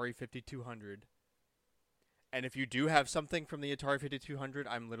Atari 5200. And if you do have something from the Atari 5200,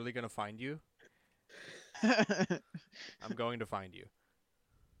 I'm literally going to find you. I'm going to find you.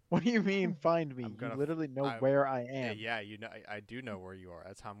 What do you mean find me? I'm You gonna literally know I- where I am. Yeah, you know, I do know where you are.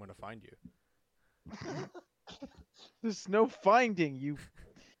 That's how I'm going to find you. There's no finding you.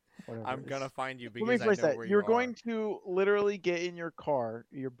 Whatever I'm it going to is. find you Let me because I phrase know that. where You're you going are. to literally get in your car,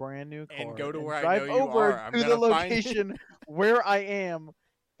 your brand new car, And go to where I drive know you over are. I'm to the gonna find- location where I am.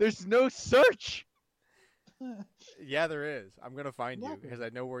 There's no search. Yeah, there is. I'm going to find you Nothing. because I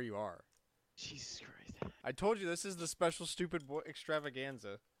know where you are. Jesus Christ. I told you this is the special stupid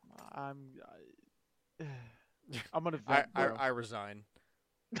extravaganza. I'm gonna I, vent, I, bro. I resign.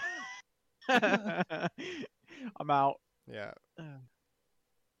 I'm out. Yeah.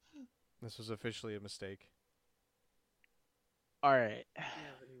 This was officially a mistake. All right. You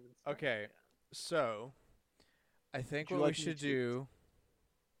haven't even started Okay. yet. So, I think Would you what we like me should to- do.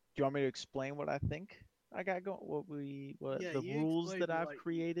 Do you want me to explain what I think I got going? Yeah, The you rules explain that I've what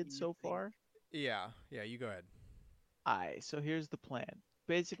created you so think. far? Yeah, you go ahead. Alright, so here's the plan.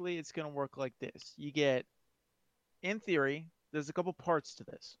 Basically, it's gonna work like this. You get, in theory, there's a couple parts to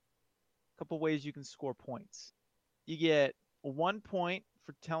this. A couple ways you can score points. You get 1 point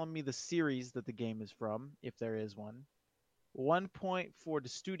for telling me the series that the game is from, if there is one. 1 point for the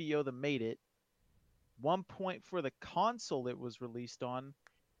studio that made it. 1 point for the console it was released on.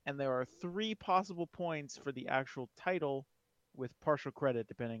 And there are 3 possible points for the actual title with partial credit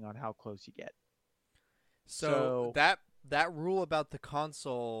depending on how close you get. So that rule about the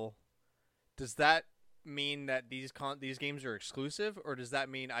console, does that mean that these games are exclusive, or does that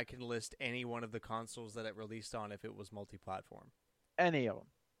mean I can list any one of the consoles that it released on if it was multi-platform? Any of them.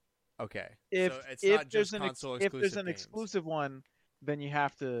 Okay. If so it's if not just there's console if there's an games. exclusive one, then you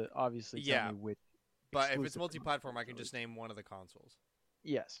have to obviously Yeah, tell me which. But if it's exclusive multi-platform, I console can just it is. name one of the consoles.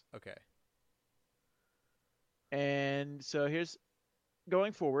 Yes. Okay. And so here's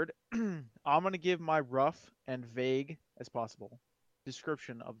going forward. I'm gonna give my rough and vague as possible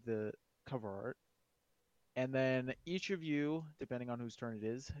description of the cover art, and then each of you, depending on whose turn it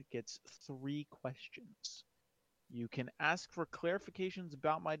is, gets 3 questions. You can ask for clarifications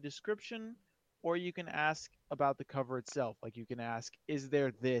about my description, or you can ask about the cover itself. Like you can ask, is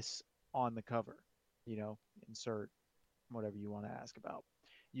there this on the cover? You know, insert whatever you want to ask about.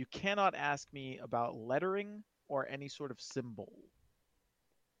 You cannot ask me about lettering or any sort of symbol.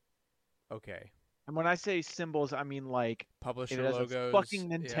 Okay. And when I say symbols, I mean like if Publisher it has logos. a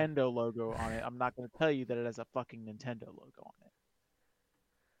fucking yeah. Nintendo logo on it, I'm not going to tell you that it has a fucking Nintendo logo on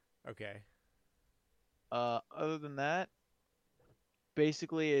it. Okay. Other than that,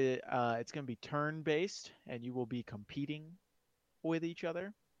 basically it's going to be turn based, and you will be competing with each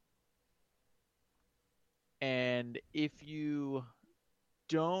other. And if you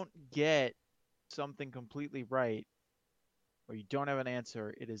don't get something completely right, or you don't have an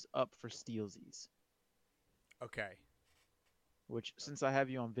answer, it is up for stealsies, Okay. which, since I have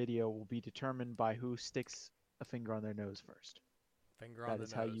you on video, will be determined by who sticks a finger on their nose first. Finger on That the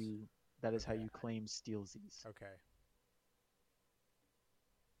is nose. how you. That is how Okay. you claim stealsies. Okay.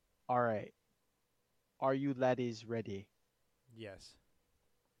 All right. Are you laddies ready? Yes.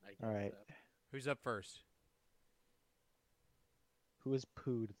 I guess All right. so. Who's up first? Who has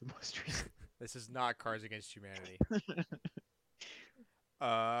pooed the most recently? This is not Cards Against Humanity.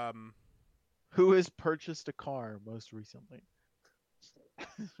 Um, Who has purchased a car most recently?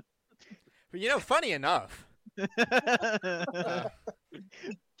 but funny enough. Uh,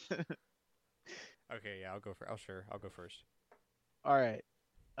 okay, yeah, I'll go first. I'll go first. All right.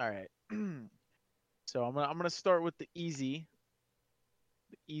 All right. So I'm gonna start with the easy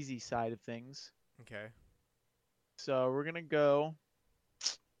side of things. Okay. So we're gonna go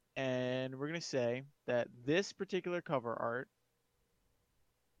and we're gonna say that this particular cover art,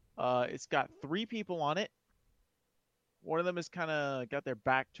 it's got 3 people on it. One of them is kind of got their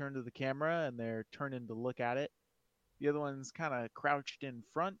back turned to the camera and they're turning to look at it. The other one's kind of crouched in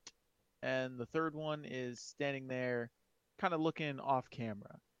front, and the third one is standing there, kind of looking off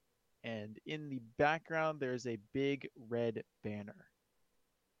camera. And in the background, there's a big red banner.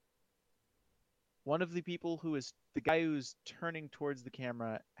 One of the people the guy who's turning towards the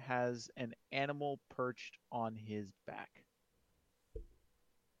camera has an animal perched on his back.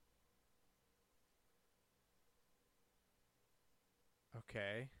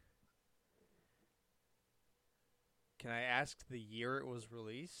 Okay. Can I ask the year it was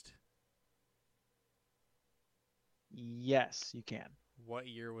released? Yes, you can. What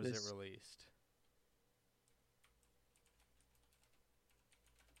year was This- it released?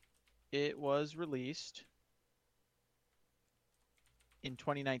 It was released in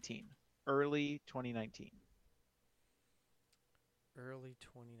 2019, early 2019. Early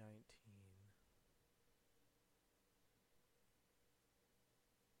 2019.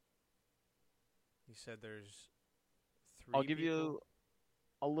 You said there's 3 I'll give people? you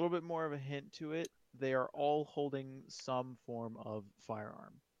a little bit more of a hint to it. They are all holding some form of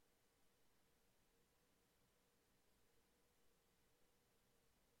firearm.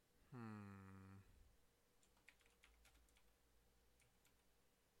 Hmm.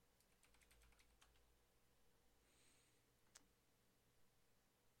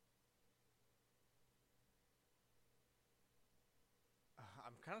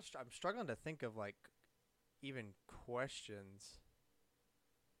 I'm struggling to think of like even questions.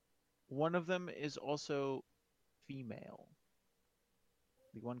 One of them is also female.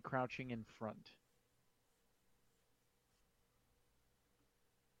 The one crouching in front.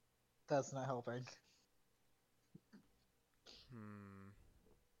 That's not helping. Hmm.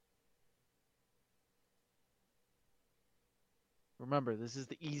 Remember, this is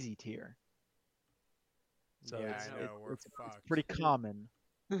the easy tier. So yeah, it's, I know it's, we're it's, fucked. it's pretty common.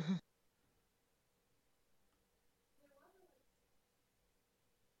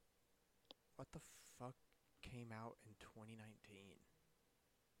 What the fuck came out in 2019?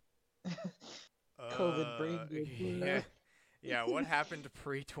 COVID brain dead, bro. Yeah, yeah. What happened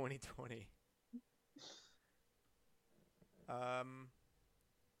pre 2020?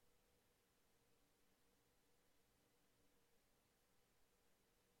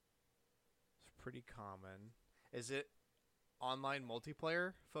 It's pretty common. Is it online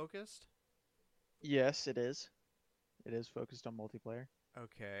multiplayer focused? Yes, it is. It is focused on multiplayer.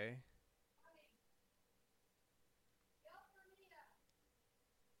 Okay.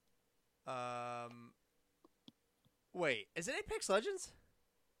 Um. Wait, is it Apex Legends?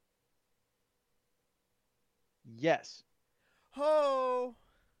 Yes. Oh.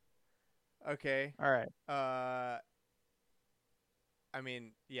 Okay. All right. I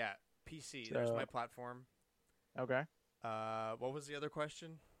mean, yeah, PC. There's my So- platform. Okay. What was the other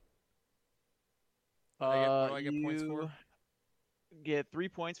question? What do I get points for? You get 3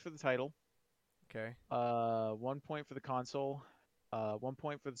 points for the title. Okay. 1 point for the console. 1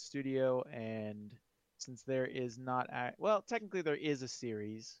 point for the studio, and since there is not well, technically there is a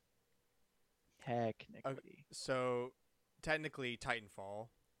series. Technically. So, technically, Titanfall.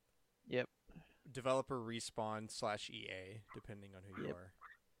 Yep. Developer Respawn / EA, depending on who you Yep. are.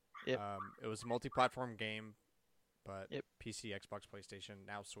 Yep. It was a multi-platform game, but Yep. PC, Xbox, PlayStation,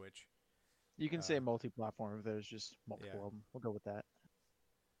 now Switch. You can say Uh, multi-platform if there's just multiple yeah. of them. We'll go with that.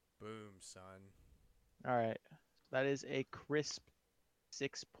 Boom, son. All right. That is a crisp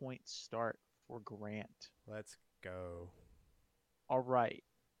 6-point start for Grant. Let's go. All right.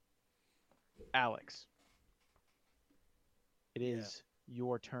 Alex. It Yeah. is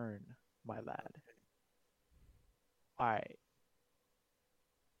your turn, my lad. All right.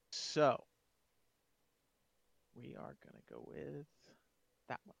 So, we are going to go with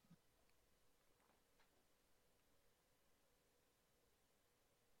that one.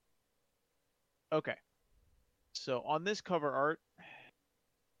 Okay. So, on this cover art,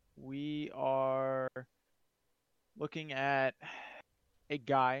 We are looking at a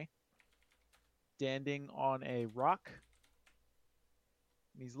guy standing on a rock.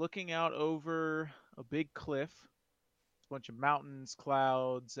 He's looking out over a big cliff. A bunch of mountains,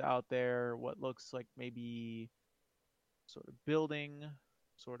 clouds out there. What looks like maybe sort of building,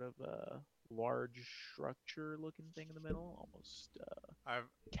 sort of a large structure-looking thing in the middle, almost I'm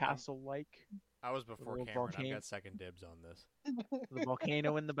castle-like. I was before little Cameron. I've volcano. got second dibs on this. The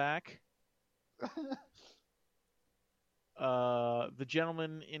volcano in the back. The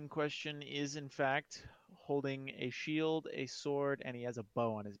gentleman in question is, in fact, holding a shield, a sword, and he has a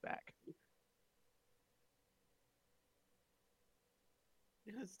bow on his back.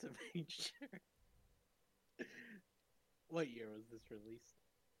 Just to make sure. What year was this released?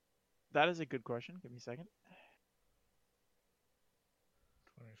 That is a good question. Give me a second.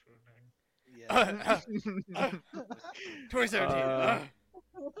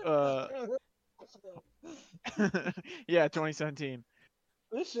 2017. Yeah, 2017.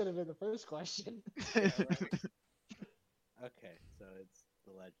 This should have been the first question. Yeah, right. Okay, so it's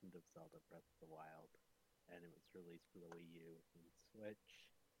The Legend of Zelda Breath of the Wild, and it was released for the Wii U and Switch,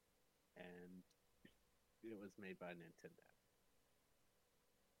 and it was made by Nintendo.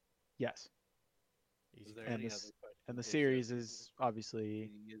 Yes. Is Easy. there And any this- other questions? And the It shows series you- is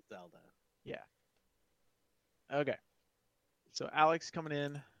obviously you use Zelda. okay. So Alex coming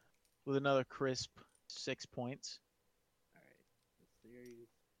in with another crisp 6 points. All right, the series.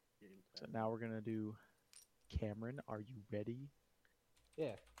 Gameplay. So now we're gonna do Cameron. Are you ready?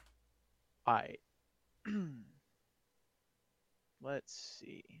 Yeah. All right. Let's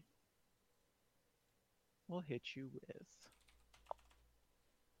see. We'll hit you with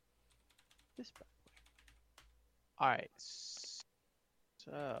this bad boy. All right.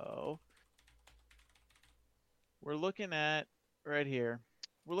 So we're looking at right here.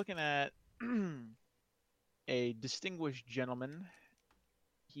 We're looking at a distinguished gentleman.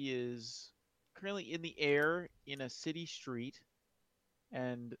 He is currently in the air in a city street,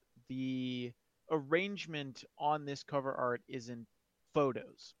 and the arrangement on this cover art is in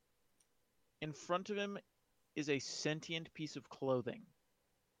photos. In front of him is a sentient piece of clothing.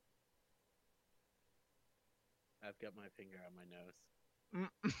 I've got my finger on my nose.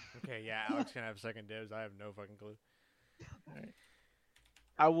 Okay, yeah, Alex can have second dibs. I have no fucking clue.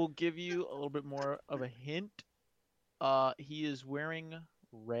 I will give you a little bit more of a hint. He is wearing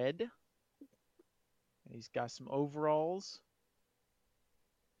red. And he's got some overalls.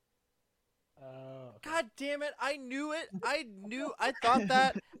 Oh. God damn it! I knew it. I thought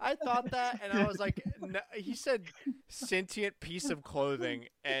that. And I was like, no, he said sentient piece of clothing,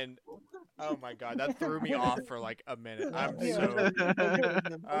 and oh my god, that threw me off for like a minute. I'm so.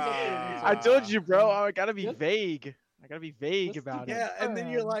 I told you, bro. I gotta be Just- vague. I gotta be vague just about it. Yeah, and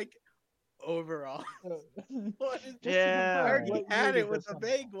then you're Um, like, overall. What is Just to Yeah. I confirm, already what had year it did with this a come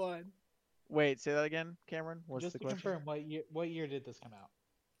vague out? one. Wait, say that again, Cameron. What's Just the to question? confirm, what year did this come out?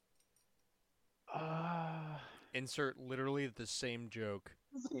 Insert literally the same joke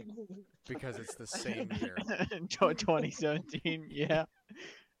because it's the same year. 2017. Yeah.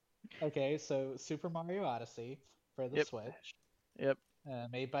 Okay, so Super Mario Odyssey for the Yep. Switch. Yep.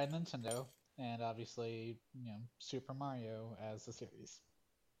 Made by Nintendo, and obviously, Super Mario as the series.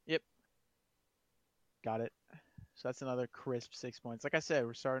 Got it. So that's another crisp 6 points. Like I said,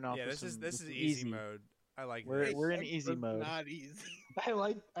 we're starting off. Yeah, with this some is easy mode. I like We're- this. we're in This easy was mode. Not easy. I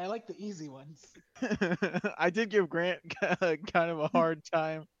like the easy ones. I did give Grant kind of a hard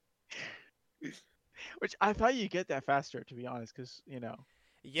time, which I thought you'd get that faster, to be honest, because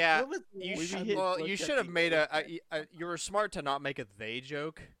Yeah, What was the you last should. time Well, looked you at should have the made old you were smart to not make a they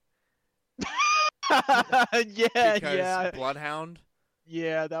joke yeah, because yeah, Bloodhound.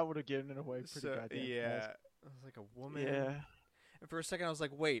 yeah, that would have given it away pretty So, goddamn yeah, fast. I was like a woman. Yeah, And for a second, I was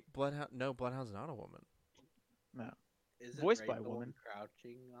like, wait, Bloodhound? No, Bloodhound's not a woman. Is Voiced it by a Ray the one woman.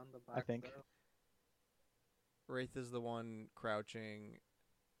 crouching on the box? think. though? Wraith is the one crouching,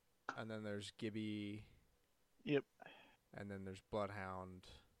 and then there's Gibby. Yep. And then there's Bloodhound.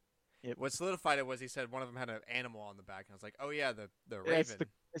 Yep. What solidified it was he said one of them had an animal on the back, and I was like, oh yeah, the Yeah, raven.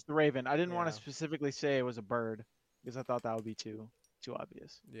 it's the Raven. I didn't want Yeah. to specifically say it was a bird because I thought that would be too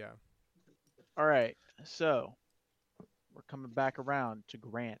obvious. Yeah. All right, so we're coming back around to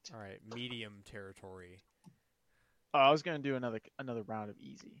Grant. All right, medium territory. Oh, I was gonna do another round of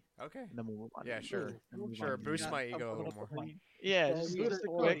easy, Okay. and then we'll move on. to Yeah, easy, sure. and move Sure. on to Boost easy. my Yeah, ego a I'm little gonna more. put Yeah, Yeah, just you a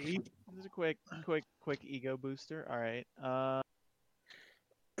quick ego booster. All right.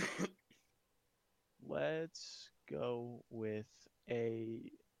 Let's go with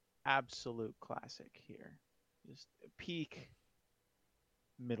a absolute classic here. Just peak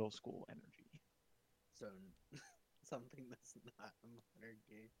middle school energy. So something that's not a modern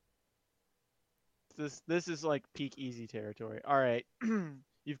game. This is like peak easy territory. All right.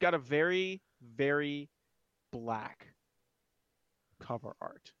 You've got a very, very black cover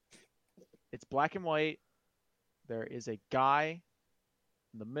art. It's black and white. There is a guy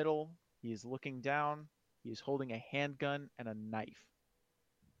in the middle. He is looking down. He is holding a handgun and a knife.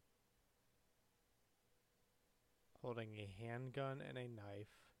 Holding a handgun and a knife.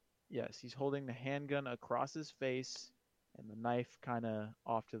 Yes, he's holding the handgun across his face and the knife kind of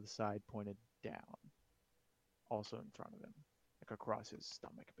off to the side, pointed down. Also in front of him, like across his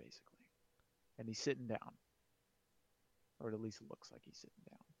stomach, basically. And he's sitting down. Or it at least looks like he's sitting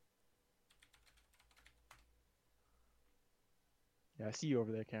down. Yeah, I see you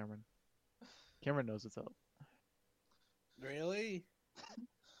over there, Cameron. Cameron knows what's up. Really?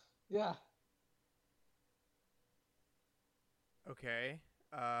 Yeah. Okay.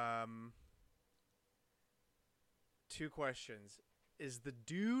 Two questions. Is the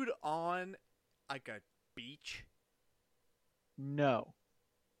dude on like a beach? No.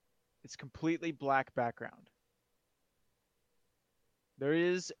 It's completely black background. There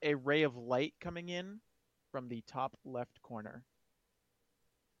is a ray of light coming in from the top left corner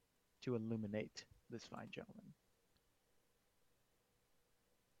to illuminate this fine gentleman.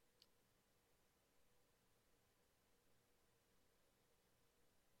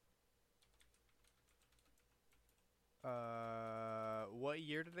 What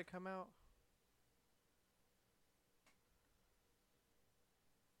year did it come out?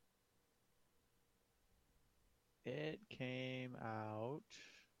 It came out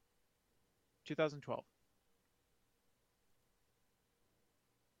 2012.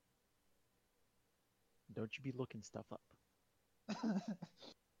 Don't you be looking stuff up.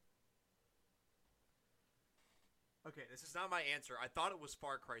 Okay, this is not my answer. I thought it was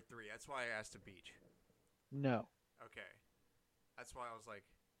Far Cry 3. That's why I asked a beach. No. Okay. That's why I was like,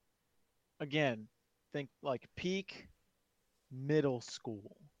 Again, think like peak middle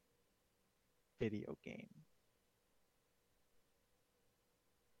school video game.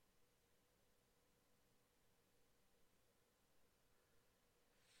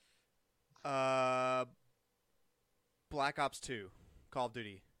 Black Ops 2, Call of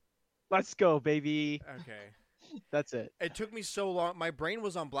Duty. Let's go, baby. Okay. That's it. It took me so long. My brain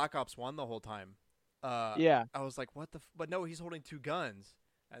was on Black Ops 1 the whole time. Yeah. I was like, what the but no, he's holding two guns.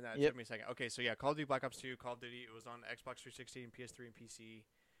 And that Yep. took me a second. Okay, so yeah, Call of Duty Black Ops 2, Call of Duty, it was on Xbox 360 and PS3 and PC,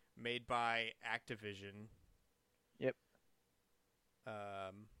 made by Activision. Yep.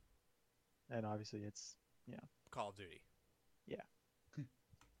 Um, And obviously it's Call of Duty.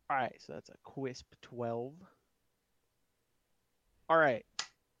 all right, so that's a Quisp 12. All right.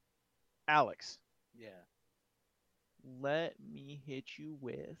 Alex, Yeah. let me hit you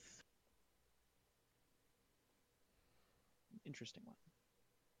with an interesting one.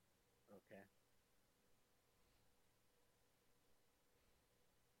 Okay.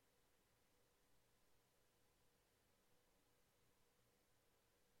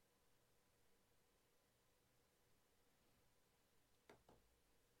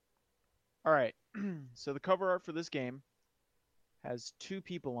 All right. So the cover art for this game has two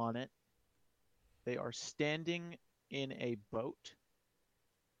people on it. They are standing in a boat,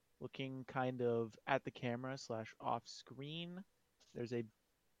 looking kind of at the camera / off screen.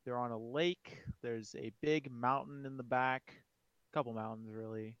 They're on a lake. There's a big mountain in the back, a couple mountains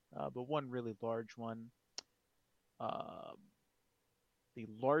really, but one really large one. Uh, the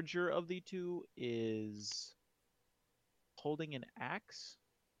larger of the two is holding an axe,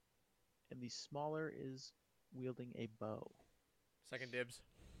 and the smaller is wielding a bow. Second dibs.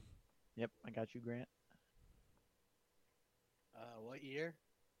 Yep, I got you, Grant. What year?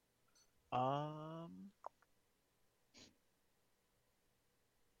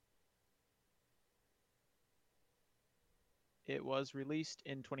 It was released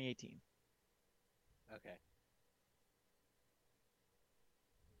in 2018. Okay.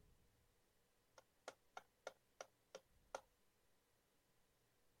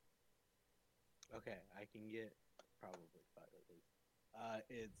 Okay, I can get probably 5 of these.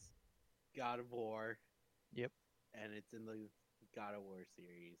 It's God of War. Yep. And it's in the God of War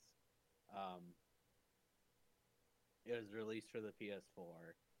series. It was released for the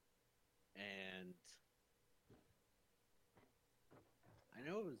PS4, and I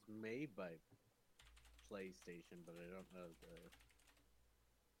know it was made by PlayStation, but I don't know the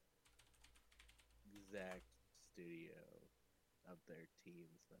exact studio of their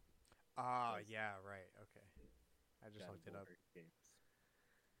teams. That Ah, Yes. yeah, right. Okay. I just God looked of it up. War games.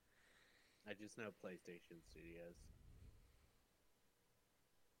 I just know PlayStation Studios.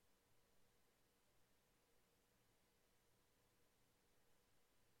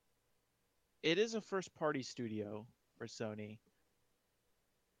 It is a first party studio for Sony.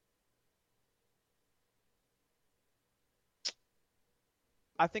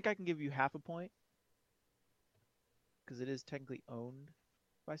 I think I can give you half a point because it is technically owned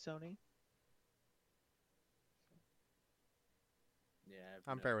by Sony. Yeah, I have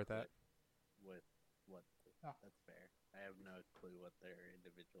I'm no fair with clue that. With what? Oh. That's fair. I have no clue what their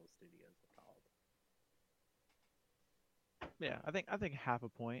individual studios are called. Yeah, I think half a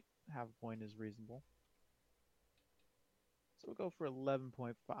point. Half a point is reasonable. So we'll go for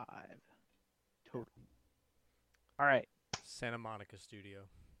 11.5 total. All right. Santa Monica Studio.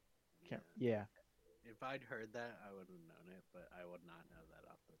 Yeah. If I'd heard that, I would have known it, but I would not know that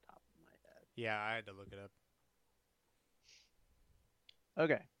off the top of my head. Yeah, I had to look it up.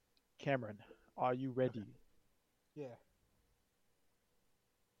 Okay. Cameron, are you ready? Yeah.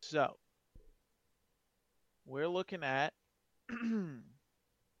 So, we're looking at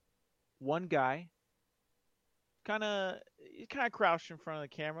one guy he's kind of crouched in front of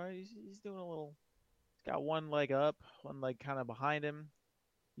the camera. He's doing a little. He's got one leg up, one leg kind of behind him.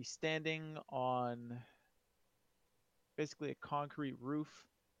 He's standing on basically a concrete roof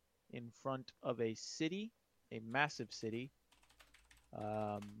in front of a city, a massive city.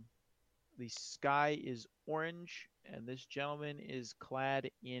 The sky is orange, and this gentleman is clad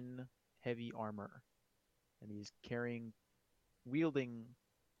in heavy armor, and he's wielding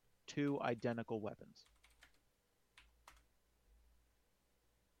two identical weapons.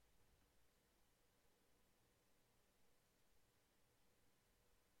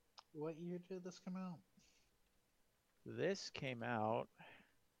 What year did this come out? This came out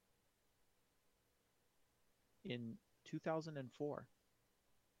in 2004.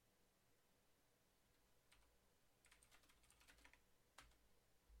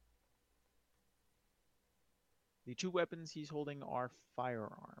 The two weapons he's holding are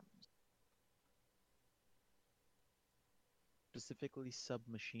firearms, specifically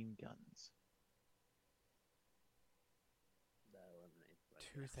submachine guns. That eliminates my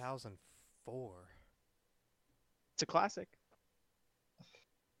guess. 2004. It's a classic.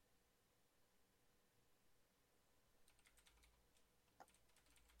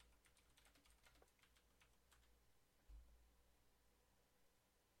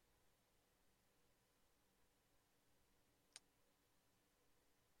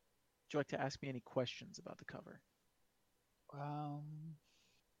 Would you like to ask me any questions about the cover? Trying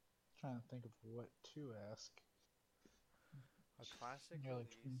to think of what to ask. A classic Nearly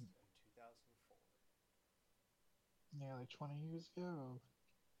released in 2004. Nearly 20 years ago.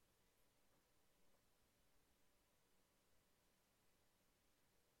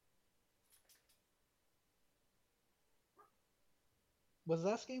 Was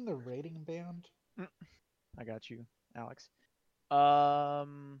asking the rating band? I got you, Alex.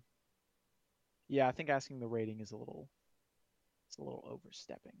 Yeah, I think asking the rating is it's a little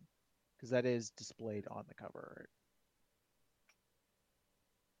overstepping because that is displayed on the cover.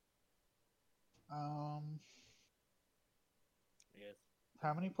 Yes.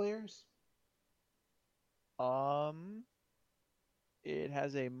 How many players? It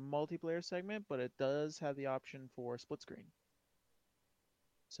has a multiplayer segment, but it does have the option for split screen.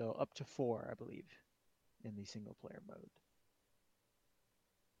 So up to 4, I believe, in the single player mode.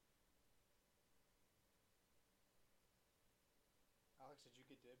 Alex, did you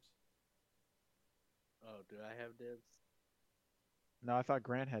get dibs? Oh, do I have dibs? No, I thought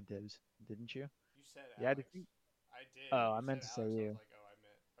Grant had dibs, didn't you? You said Yeah, I Alex. did. I did. Oh, You I meant said to say Alex. I you. was like, oh, I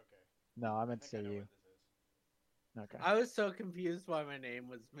meant. Okay. No, I meant to think I say know you. what this is. Okay. I was so confused why my name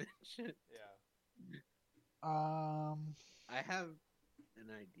was mentioned. Yeah. I have an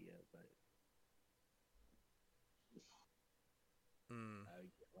idea, but Hmm. I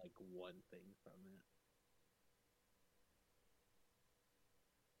would get like one thing from it.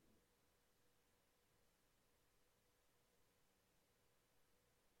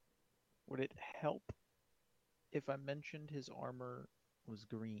 Would it help if I mentioned his armor was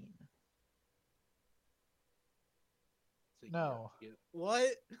green? So you No. have to get-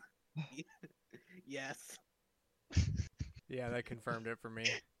 What? Yes. Yeah, that confirmed it for me.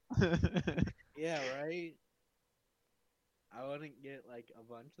 Yeah, right? I wouldn't get like a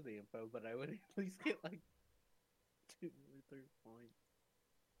bunch of the info, but I would at least get like 2 or 3 points.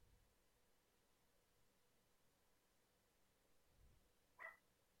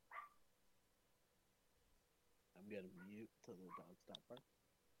 I'm gonna mute till the dog stop barking.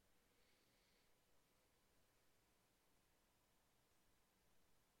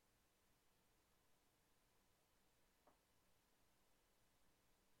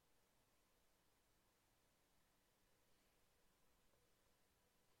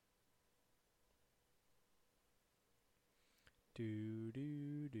 Do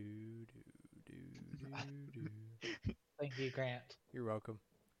do do do do do. Thank you, Grant. You're welcome.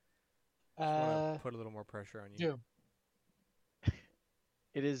 Just want Uh, to put a little more pressure on you. Doom.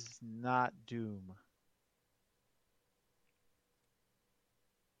 It is not Doom.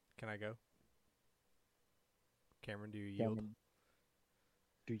 Can I go? Cameron, do you yield? Cameron,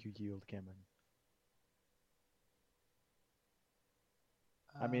 do you yield, Cameron?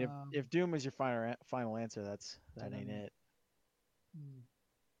 I mean, if Doom is your final answer, that ain't it.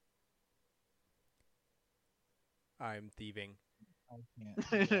 I'm thieving. I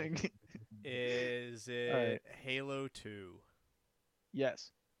can't. Is it Alright. Halo 2?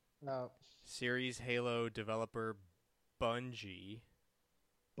 Yes. No. Series Halo developer Bungie.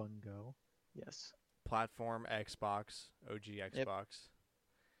 Bungo. Yes. Platform Xbox, OG Xbox.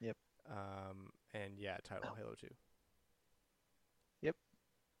 Yep. And yeah, title Halo 2.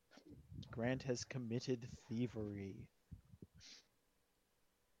 Grant has committed thievery.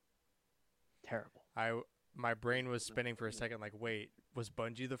 Terrible. My brain was spinning for a second. Like, wait, was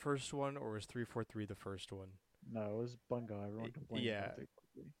Bungie the first one, or was 343 the first one? No, it was Bungo. Everyone complained yeah. about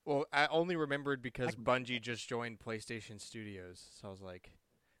 343. Well, I only remembered because can- Bungie just joined PlayStation Studios, so I was like,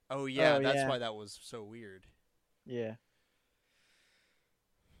 oh yeah, that's yeah. why that was so weird. Yeah.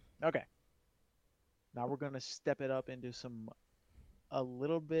 Okay. Now we're gonna step it up into a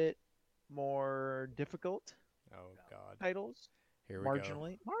little bit more difficult Oh god. titles. Here we go.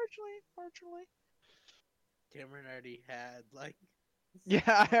 Marginally. Cameron already had like. Yeah,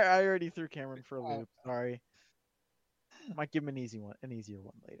 I already threw Cameron for a loop. Sorry. Might give him an easier one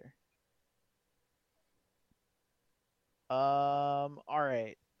later. All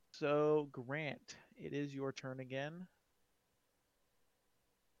right. So Grant, it is your turn again.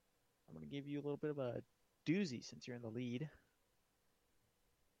 I'm gonna give you a little bit of a doozy since you're in the lead.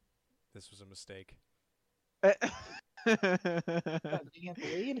 This was a mistake. Being at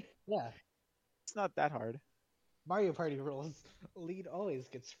the lead? Yeah. It's not that hard. Mario Party rules. Lead always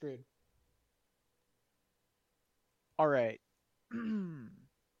gets screwed. All right.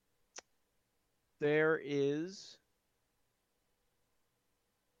 There is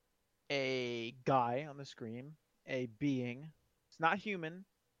a guy on the screen, a being. It's not human.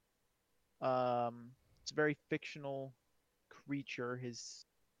 It's a very fictional creature. His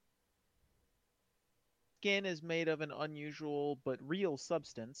skin is made of an unusual but real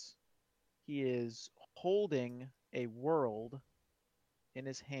substance. He is holding a world in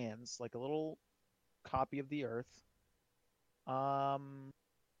his hands, like a little copy of the Earth.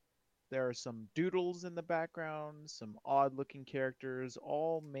 There are some doodles in the background, some odd-looking characters,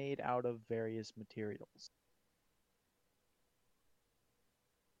 all made out of various materials.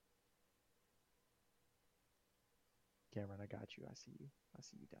 Cameron, I got you. I see you. I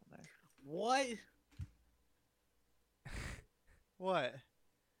see you down there. What? What?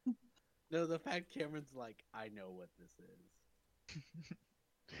 No, the fact Cameron's like, I know what this is.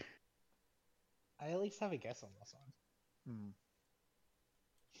 I at least have a guess on this one.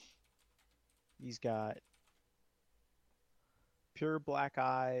 He's got pure black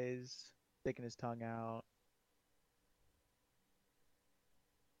eyes, sticking his tongue out.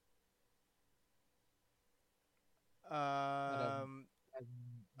 I have no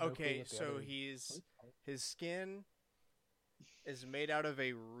clue Okay, what the so other his skin is made out of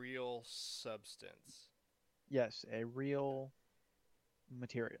a real substance. Yes, a real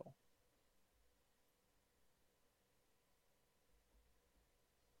material.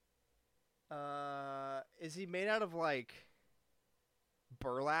 Is he made out of like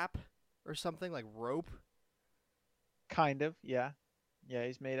burlap or something, like rope? Kind of, yeah. Yeah,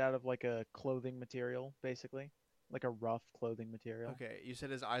 he's made out of like a clothing material, basically. Like a rough clothing material. Okay, you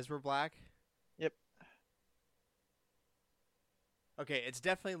said his eyes were black? Yep. Okay, it's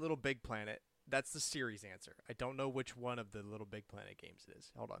definitely Little Big Planet. That's the series answer. I don't know which one of the Little Big Planet games it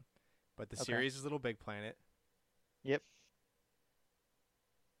is. Hold on. But the Okay. series is Little Big Planet. Yep.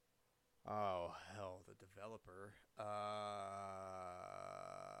 Oh, hell, the developer.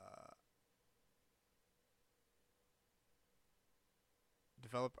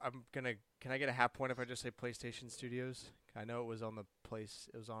 Can I get a half point if I just say PlayStation Studios? I know it was on a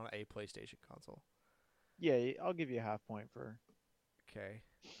PlayStation console. Yeah, I'll give you a half point for. Okay,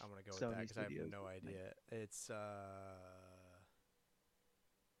 I'm gonna go with Sony that because I have Studios. no idea. It's God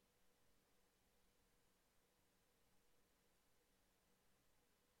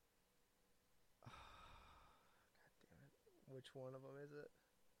damn it. Which one of them is it?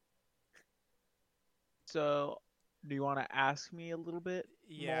 So, do you want to ask me a little bit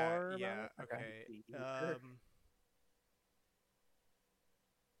more? Yeah, about it? okay.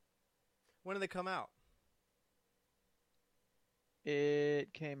 When did they come out?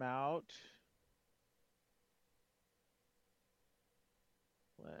 It came out.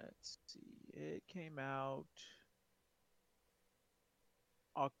 Let's see. It came out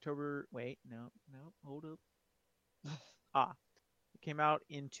October. Wait, no, hold up. It came out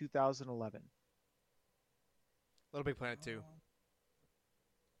in 2011. Little Big Planet 2.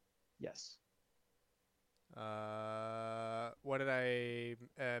 Yes. What did I?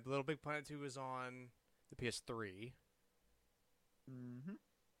 Little Big Planet 2 was on the PS3. Mm-hmm.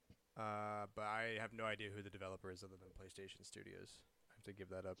 But I have no idea who the developer is other than PlayStation Studios. I have to give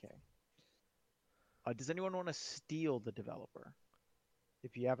that up. Okay. Does anyone want to steal the developer?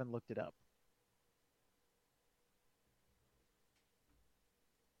 If you haven't looked it up.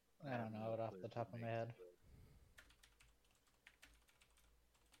 I don't know it off the top of my head.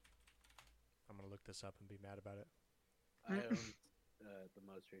 I'm gonna look this up and be mad about it. I owned the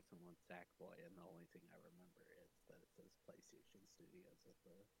most recent one, Sackboy, and the only thing I remember is that it says PlayStation Studios at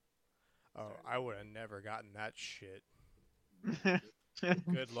the. Oh, Sorry. I would have never gotten that shit. Yeah,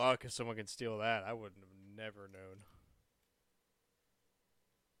 Good luck if someone can steal that. I wouldn't have never known.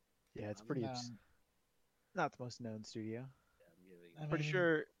 it's pretty. No, Not the most known studio. I'm giving. I Pretty mean,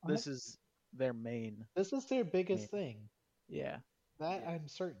 sure I'm this is their main. this is their biggest Yeah. thing. Yeah. That Yeah. I'm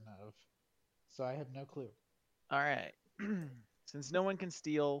certain of. So I have no clue. All right. Since no one can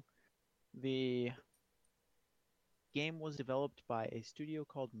steal, the game was developed by a studio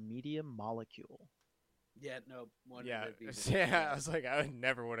called Media Molecule. Yeah, no. One Yeah, of the yeah. I was like, I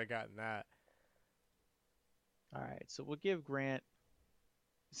never would have gotten that. All right, so we'll give Grant,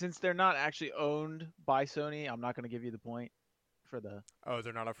 since they're not actually owned by Sony, I'm not going to give you the point for the Oh,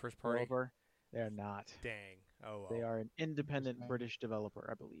 they're not a first party. developer. They're not. Dang. Oh well. They are an independent Interesting. British developer,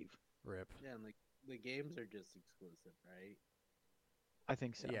 I believe. Rip. Yeah, and the games are just exclusive, right? I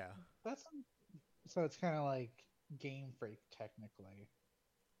think so. Yeah. That's so it's kind of like Game Freak technically.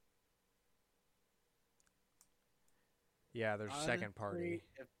 Yeah. There's second party. Honestly,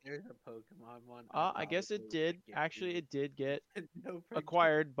 If there's a Pokemon one, I guess probably it did. would get Actually, it did get no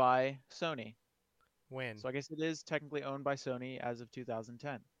acquired by Sony. When? So I guess it is technically owned by Sony as of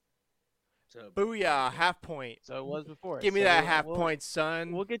 2010. So, Booyah! Half point. So it was before. Give me So that we'll- half we'll- point,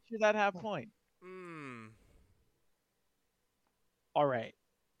 son. We'll get you that half point. All right.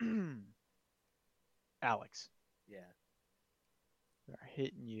 Alex, yeah. we are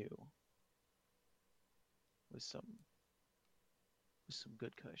hitting you with some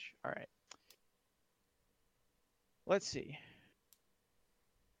good kush. All right. Let's see.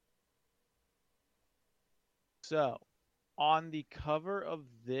 So, on the cover of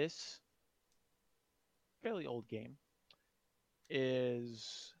this fairly old game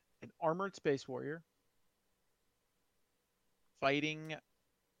is an armored space warrior fighting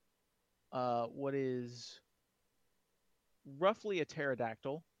what is roughly a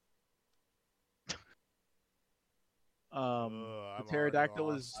pterodactyl. I'm The pterodactyl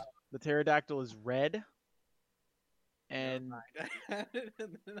already is red, and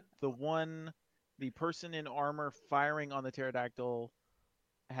Never mind. the person in armor firing on the pterodactyl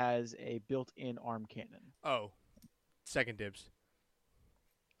has a built-in arm cannon. Oh, second dibs.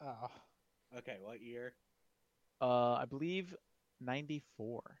 Oh, Okay, what year? I believe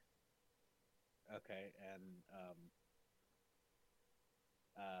 94. Okay, and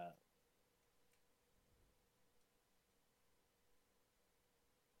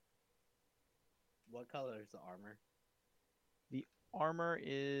what color is the armor? The armor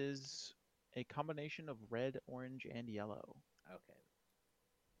is a combination of red, orange, and yellow. Okay.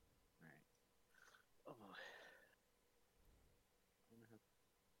 Alright. Oh.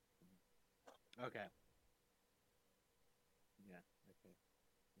 Okay. Yeah, okay.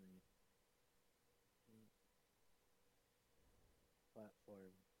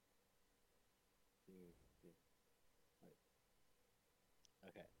 Platform.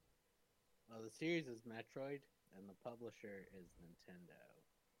 Okay. Well, the series is Metroid, and the publisher is Nintendo.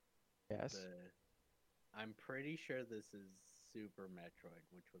 Yes. I'm pretty sure this is Super Metroid,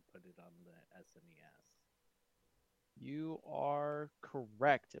 which would put it on the SNES. You are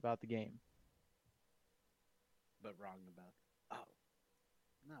correct about the game. But wrong about. Oh.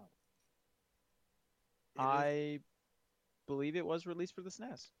 No. I believe it was released for the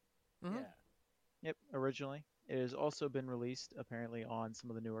SNES. Mhm. Yeah. Yep, originally. It has also been released apparently on some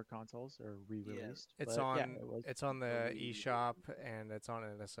of the newer consoles or re-released. It's but on. yeah, it was. It's on the Wii. eShop and it's on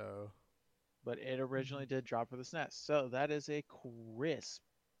NSO. But it originally did drop for the SNES. So that is a crisp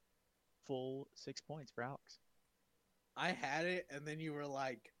full 6 points for Alex. I had it, and then you were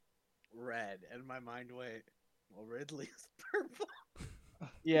like, red, and my mind went, well, Ridley's purple.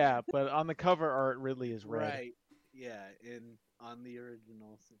 Yeah, but on the cover art, Ridley is red. Right. Yeah, on the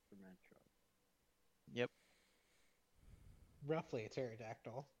original Super Metroid. Yep. Roughly a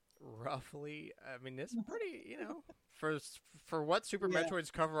pterodactyl. Roughly, I mean, it's pretty, for what Super Yeah. Metroid's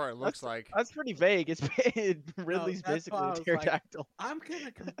cover art looks like. That's pretty vague. Ridley's that's basically why a I was like, pterodactyl. I'm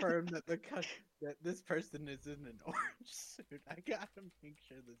gonna confirm that that this person is in an orange suit. I gotta make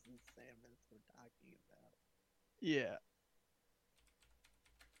sure this is Samus we're talking about. Yeah.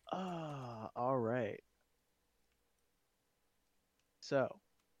 All right. So,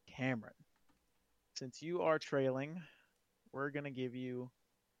 Cameron, since you are trailing, we're gonna give you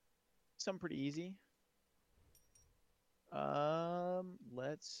some pretty easy.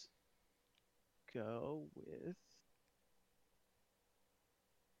 Let's go with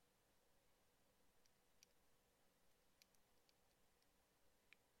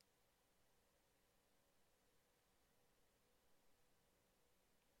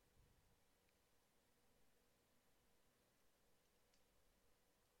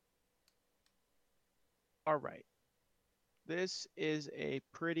all right. This is a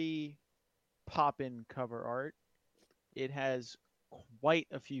pretty poppin' cover art. It has quite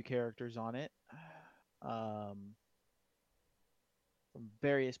a few characters on it. Um, from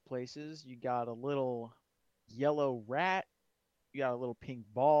various places. You got a little yellow rat. You got a little pink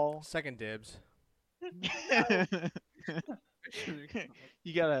ball. Second dibs.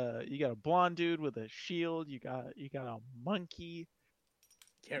 you got a blonde dude with a shield. You got a monkey.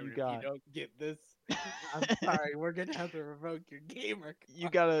 Cameron, got- if you don't get this, I'm sorry. We're gonna have to revoke your gamer. You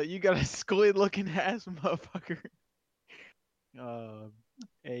got a squid looking ass motherfucker. A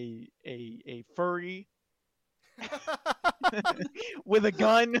furry with a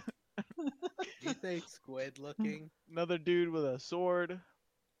gun. You say squid looking? Another dude with a sword.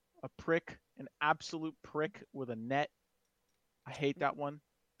 A prick, an absolute prick with a net. I hate that one.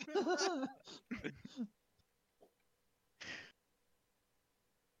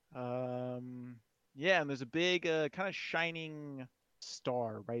 Yeah, and there's a big kind of shining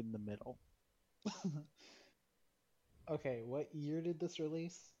star right in the middle. Okay, what year did this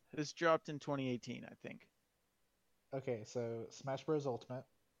release? This dropped in 2018, I think. Okay, so Smash Bros. Ultimate,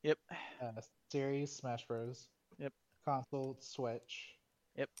 Yep. series Smash Bros. Yep. Console Switch.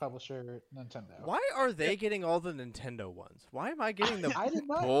 Yep. Publisher Nintendo. Why are they getting all the Nintendo ones? Why am I getting the I did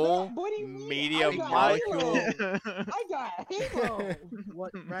not. Bull What do you mean? Media I got Molecule? Halo. I got Halo.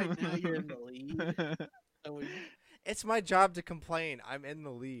 What? Right now you're in the lead. So It's my job to complain. I'm in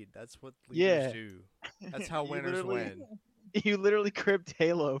the lead. That's what leaders Yeah. do. That's how You winners literally- win. You literally cribbed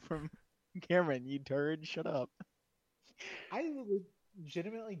Halo from Cameron. You turd. Shut up. I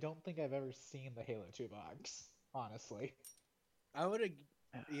legitimately don't think I've ever seen the Halo 2 box. Honestly. I would have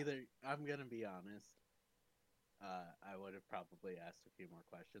either. I'm gonna be honest. I would have probably asked a few more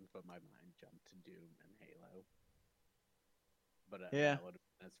questions, but my mind jumped to Doom and Halo. But Yeah. that would have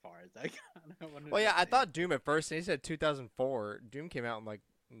been as far as I got. Well, yeah, I thought Doom at first, and he said 2004. Doom came out in like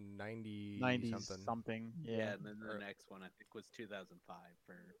 90 90s something. something. Yeah, Yeah. and then Or- the next one I think was 2005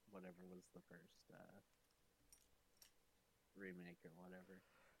 for whatever was the first remake or whatever.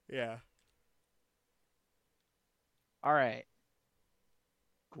 Yeah. All right.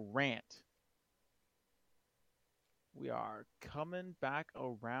 Grant. We are coming back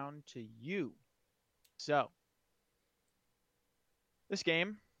around to you. So, this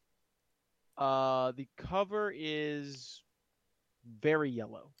game, the cover is very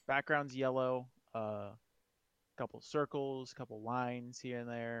yellow. Background's yellow. Couple circles, couple lines here and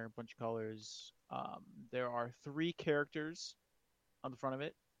there, a bunch of colors. There are 3 characters on the front of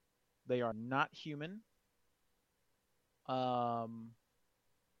it. They are not human.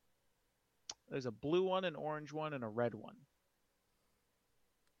 There's a blue one, an orange one, and a red one.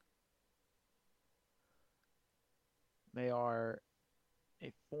 They are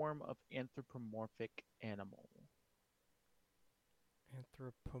a form of anthropomorphic animal.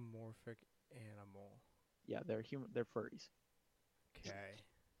 Anthropomorphic animal. Yeah, they're human. They're furries. Okay.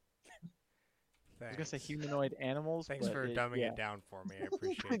 I was gonna say Thanks. humanoid animals. Thanks but for dumbing yeah. it down for me. I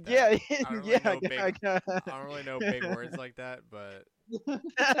appreciate that. Yeah, I don't really yeah. know big- I got- I don't really know big words like that, but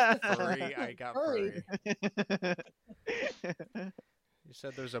furry, I got Furry. furry. You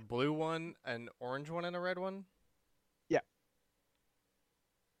said there's a blue one, an orange one, and a red one? Yeah.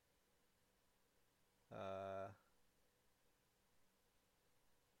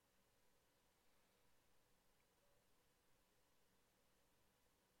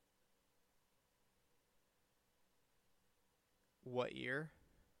 What year?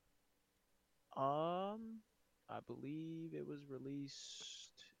 I believe it was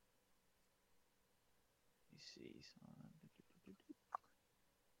released. Let me see.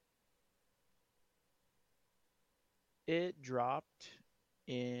 It dropped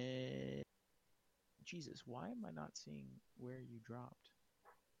in. Jesus, why am I not seeing where you dropped?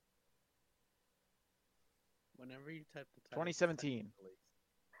 Whenever you type the title, 2017.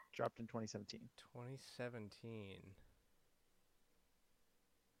 Dropped in 2017. 2017.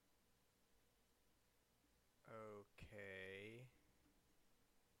 Okay.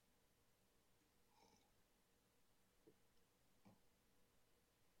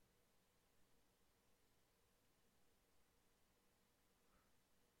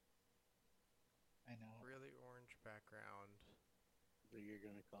 I know. Really orange background. So you're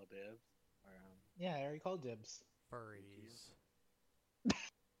gonna call dibs? Or, Yeah, I already called dibs. Furries.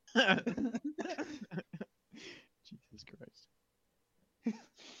 Jesus Christ.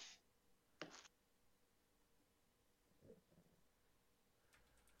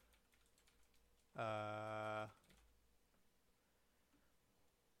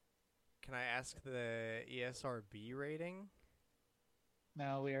 Can I ask the ESRB rating?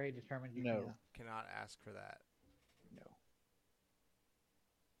 No, we already determined you No. can't. Cannot ask for that. No.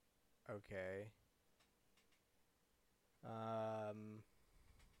 Okay.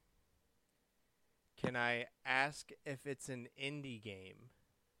 Can I ask if it's an indie game?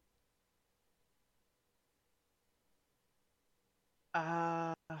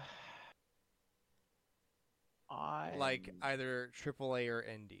 Like either AAA or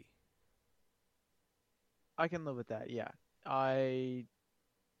indie? I can live with that. Yeah. I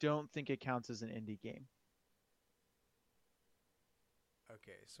don't think it counts as an indie game.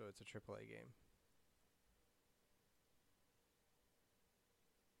 Okay, so it's a AAA game.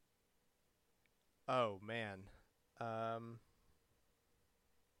 Oh man.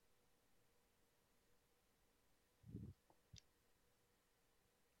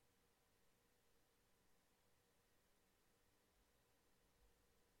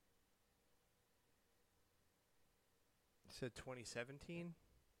 You said 2017?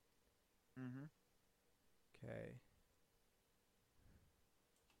 Mm-hmm. Okay.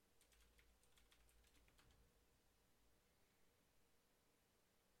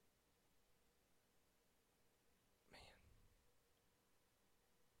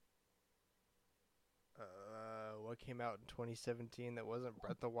 What came out in 2017 that wasn't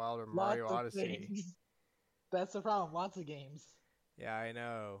Breath of the Wild or Mario Lots of Odyssey? games. That's the problem. Lots of games. Yeah, I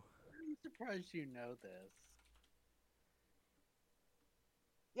know. I'm surprised you know this.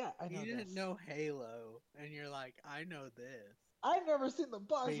 Yeah, I know You didn't this. know Halo, and you're like, I know this. I've never seen the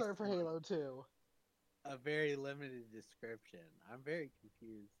boss Based art for on- Halo 2. A very limited description. I'm very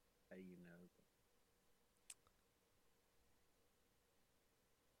confused how you know this.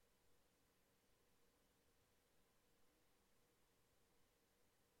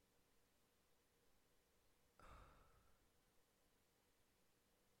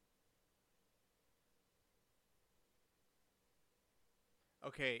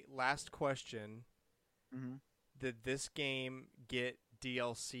 Okay, last question. Mm-hmm. Did this game get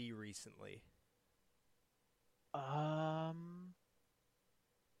DLC recently?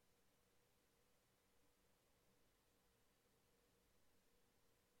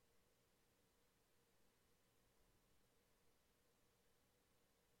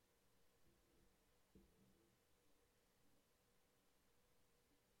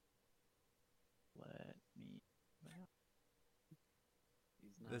 Let me.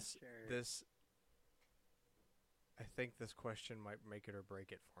 He's not This sure. this I think this question might make it or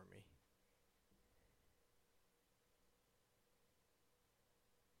break it for me.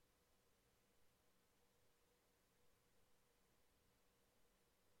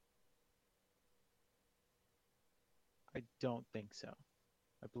 I don't think so.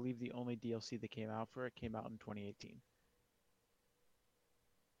 I believe the only DLC that came out for it came out in 2018.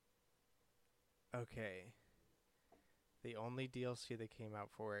 Okay. The only DLC that came out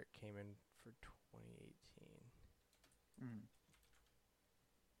for it came in for 2018.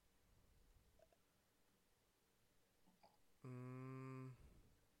 Mm.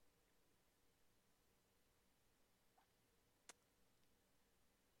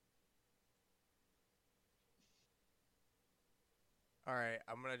 All right,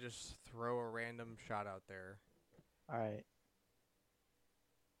 I'm going to just throw a random shot out there. All right.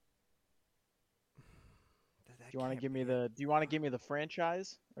 That Do you want to can't give me be it. the? Do you want to give me the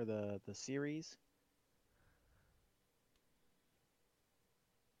franchise or the series?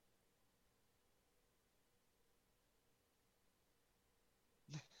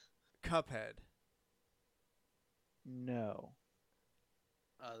 Cuphead. No.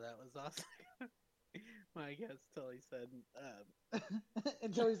 Oh, that was awesome. My guess till he said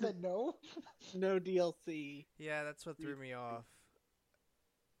Until he said no. no DLC. Yeah, that's what threw me off.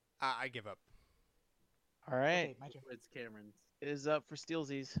 I give up. All right. Okay, my turn. It's Cameron's. It is up for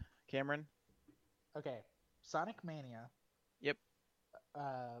Steelsies. Cameron. Okay, Sonic Mania. Yep.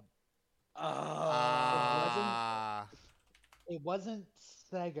 Uh, Ah. it wasn't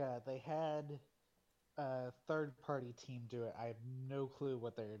Sega. They had a third-party team do it. I have no clue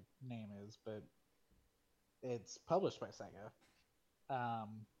what their name is, but it's published by Sega.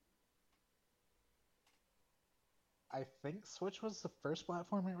 I think Switch was the first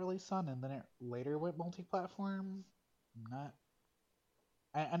platform it released on, and then it later went multi-platform. I'm not.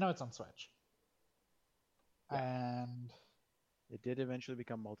 I know it's on Switch. Yeah. And It did eventually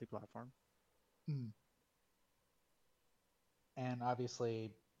become multi-platform. and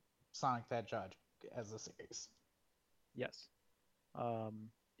obviously Sonic the Hedgehog as a series. Yes.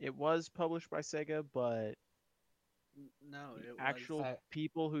 It was published by Sega, but No, the it actual was-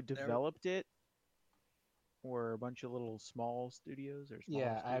 people who developed it were a bunch of little small studios or smaller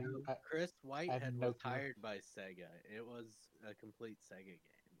Yeah, studios. Chris Whitehead no was clue. hired by Sega. It was a complete Sega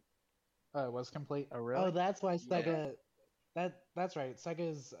game. Oh, it was complete. Oh, really? Oh, that's why Yeah. Sega. That's right.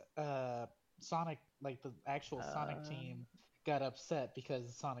 Sega's Sonic, like the actual Sonic team, got upset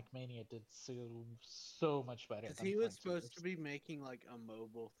because Sonic Mania did so much better. Because than he was Frontiers. supposed to be making like a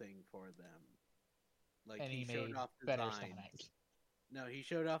mobile thing for them. Like And he he showed made off better designs. Sonic. No, he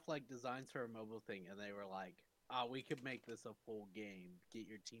showed off like designs for a mobile thing, and they were like, "Ah, we could make this a full game. Get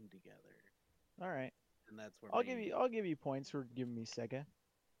your team together." All right. And that's where I'll give you points for giving me Sega,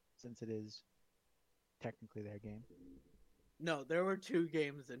 since it is technically their game. No, there were two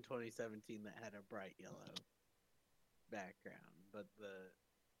games in 2017 that had a bright yellow background, but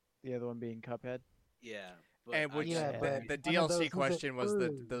The other one being Cuphead. yeah. But And which Yeah, but the one of those DLC wasn't question was furry.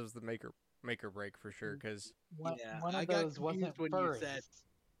 the make or break for sure because One I of got those wasn't confused when you furries. said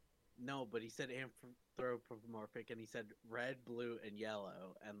no, but he said anthropomorphic, and he said red, blue, and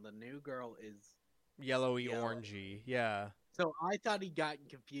yellow, and the new girl is. yellowy Yellow. orangey. Yeah. So I thought he got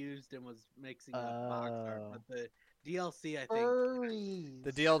confused and was mixing up box art, Oh. but the DLC I think Furries.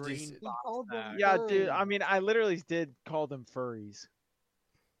 The DLC green He box called them art. Yeah, dude. furries. I mean, I literally did call them furries.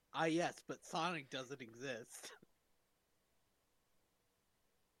 Yes, but Sonic doesn't exist.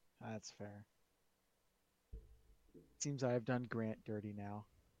 That's fair. Seems I have done Grant dirty now.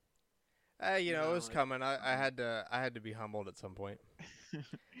 you know, No, it was it's coming. I fine. had to be humbled at some point.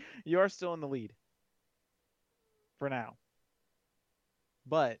 You are still in the lead. For now.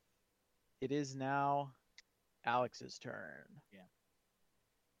 But it is now Alex's turn. Yeah.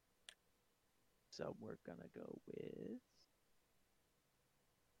 So we're gonna go with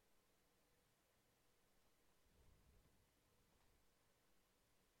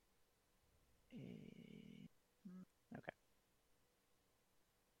okay.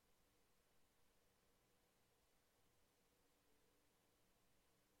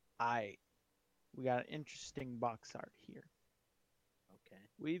 We got an interesting box art here. Okay.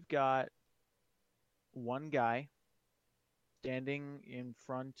 We've got one guy standing in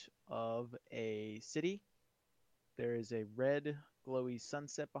front of a city. There is a red, glowy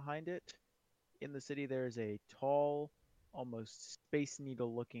sunset behind it. In the city, there is a tall, almost Space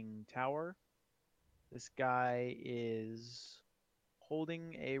Needle looking tower. This guy is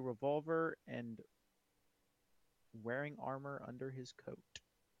holding a revolver and wearing armor under his coat.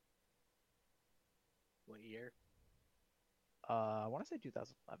 What year? I want to say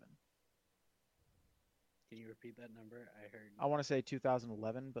 2011. Can you repeat that number? I heard. I want to say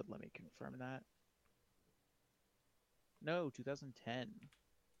 2011, but let me confirm that. No, 2010.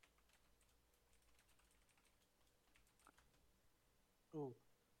 Ooh.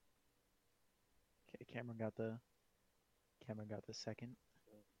 Okay, Cameron got the second.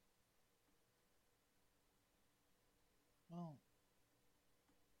 Well,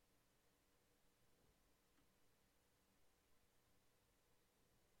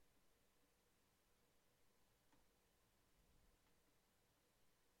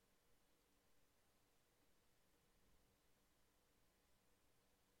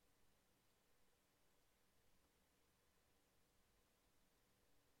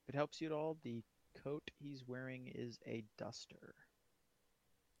 If it helps you at all, the coat he's wearing is a duster.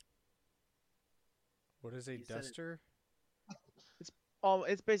 What is a You said it- duster?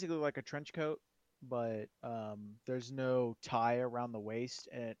 It's basically like a trench coat, but there's no tie around the waist,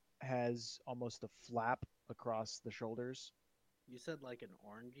 and it has almost a flap across the shoulders. You said like an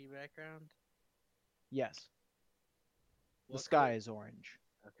orangey background. Yes, the What sky color- is orange.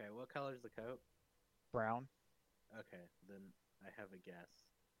 Okay, what color's the coat? Brown. Okay, then I have a guess.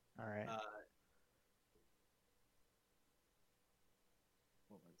 All right.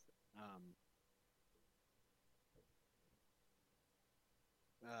 What was it?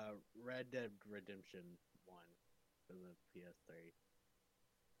 Red Dead Redemption 1. one for the PS3.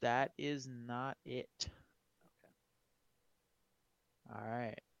 That is not it. Okay. All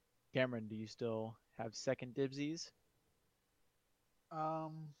right. Cameron, do you still have second dibsies?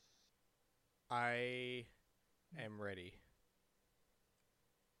 I am ready.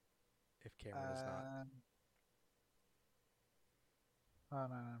 If Cameron is not. Oh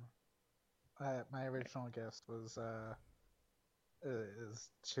no. My original guess was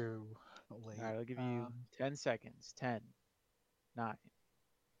is too late. All right, I'll give you 10 seconds. 10, 9,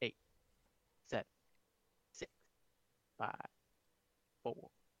 8, 7, 6, 5,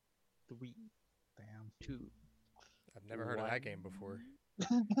 4, 3, Damn. 2. I've never heard of that game before.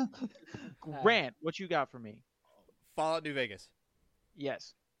 Grant, what you got for me? Fallout New Vegas.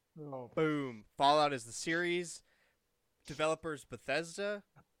 Yes. Oh, Boom. Fallout is the series. Developers Bethesda.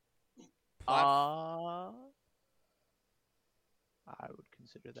 I would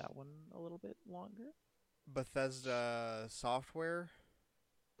consider that one a little bit longer. Bethesda Software.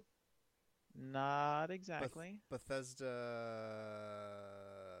 Not exactly. Bethesda.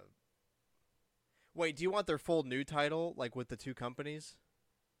 Wait, do you want their full new title, like with the two companies?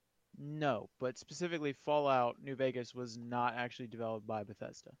 No, but specifically Fallout New Vegas was not actually developed by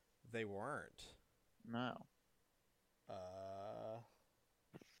Bethesda. They weren't. No.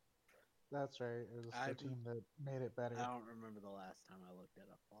 that's right. It was the team that made it better. I don't remember the last time I looked at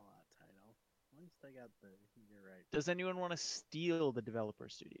a Fallout title. At least I got the. You're right. Does anyone want to steal the developer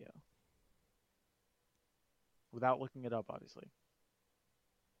studio? Without looking it up, obviously.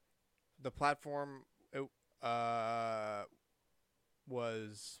 The platform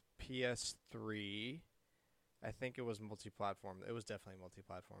was PS3. I think it was multi-platform. It was definitely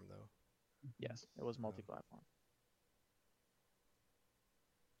multi-platform though. Yes, it was multi-platform.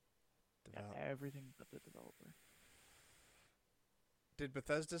 Everything but the developer. Did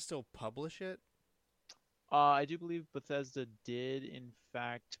Bethesda still publish it? I do believe Bethesda did, in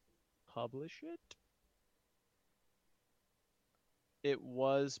fact, publish it. It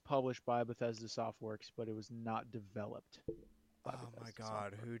was published by Bethesda Softworks, but it was not developed by Oh my Bethesda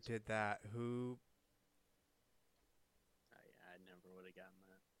god, who Softworks. did that? Who? I never would have gotten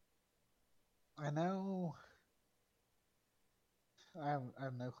that. I know. I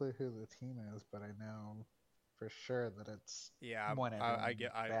have no clue who the team is, but I know for sure that it's Yeah, one I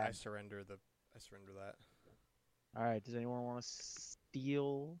bad. surrender that. All right, does anyone want to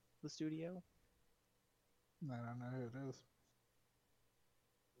steal the studio? I don't know who it is.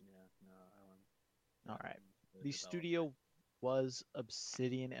 Yeah, no, I want. All right. developer. The studio was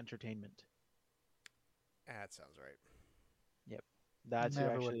Obsidian Entertainment. That sounds right. That's who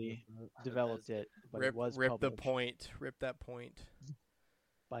Never would've actually guessed that. developed it, but Rip, it was rip the published point. Rip that point.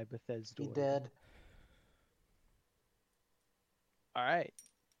 by Bethesda. He did. All right.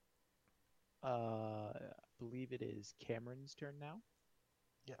 I believe it is Cameron's turn now.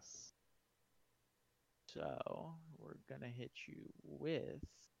 Yes. So we're gonna hit you with.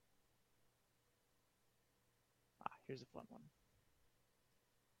 Here's a fun one.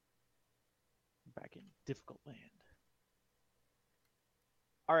 Back in difficult land.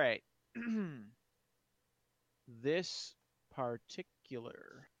 All right. This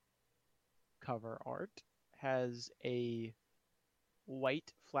particular cover art has a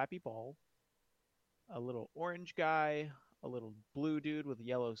white flappy ball, a little orange guy, a little blue dude with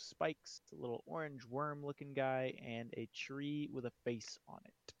yellow spikes, a little orange worm looking guy, and a tree with a face on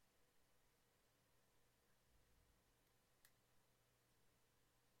it.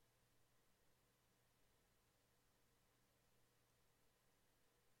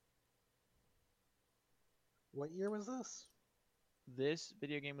 What year was this? This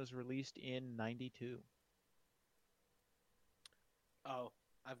video game was released in 92. Oh,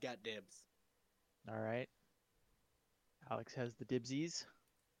 I've got dibs. All right. Alex has the dibsies.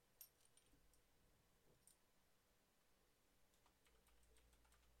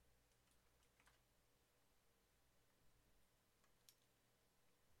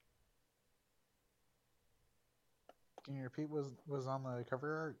 Can you repeat was on the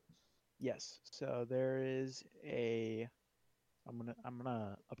cover art? Yes. So there is a. I'm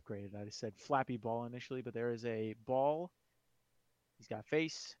gonna upgrade it. I just said flappy ball initially, but there is a ball. He's got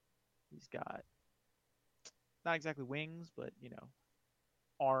face. He's got not exactly wings, but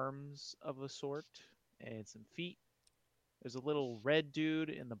arms of a sort, and some feet. There's a little red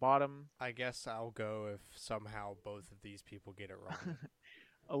dude in the bottom. I guess I'll go if somehow both of these people get it wrong.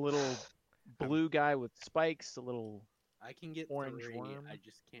 A little blue guy with spikes. A little I can get orange 3. worm. I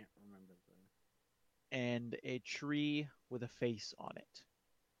just can't remember the. And a tree with a face on it.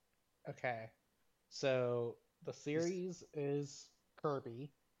 Okay. So the series is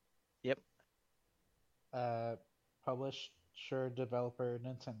Kirby. Yep. Uh, Publisher, developer,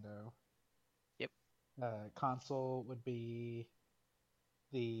 Nintendo. Yep. Console would be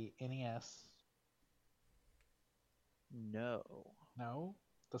the NES. No, No,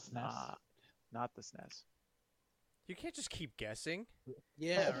 the SNES. not the SNES. You can't just keep guessing.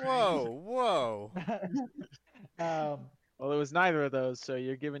 Yeah, right. Whoa. Well, it was neither of those, so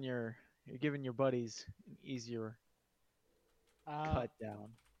you're giving your buddies an easier cut down.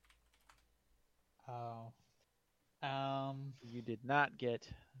 Oh. You did not get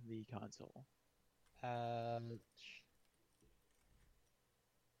the console.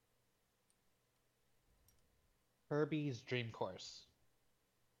 Kirby's Dream Course.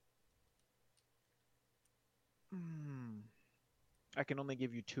 I can only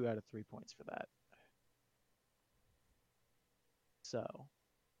give you 2 out of 3 points for that. So,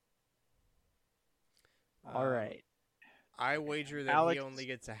 all right. I wager that Alex, he only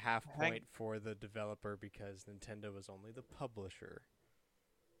gets a half hang- point for the developer because Nintendo was only the publisher.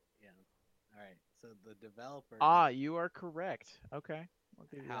 Yeah. All right. So the developer. You are correct. Okay. I'll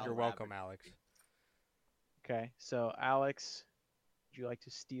give you that. Hal You're welcome, Laboratory. Alex. Okay. So, Alex, would you like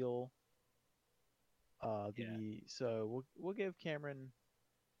to steal Yeah. So we'll give Cameron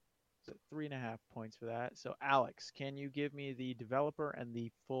 3.5 points for that. So, Alex, can you give me the developer and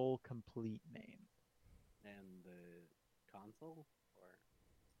the full complete name? And the console, or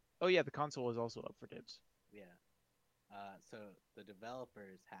Oh yeah, the console is also up for dibs. yeah. So the developer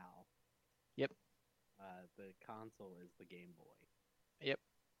is HAL. Yep. The console is the Game Boy. Yep.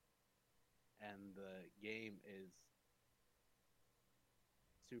 And the game is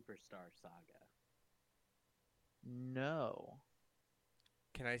Superstar Saga. No.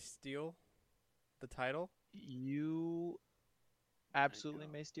 Can I steal the title? You absolutely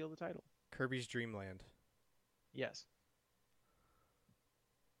know. may steal the title. Kirby's Dream Land. Yes.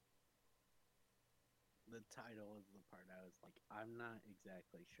 The title is the part I was like, I'm not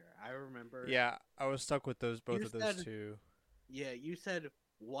exactly sure. I remember. Yeah, I was stuck with both You of those said- two. Yeah, you said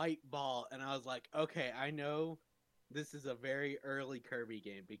white ball, and I was like, okay, I know this is a very early Kirby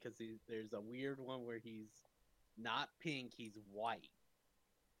game because there's a weird one where he's not pink, he's white.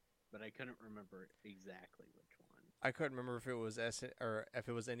 But I couldn't remember exactly which one. I couldn't remember if it was or if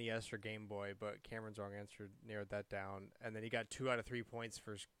it was NES or Game Boy, but Cameron's wrong answer narrowed that down. And then he got 2 out of 3 points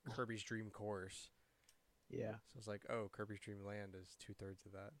for Kirby's Dream Course. Yeah. So it's like, oh, Kirby's Dream Land is 2/3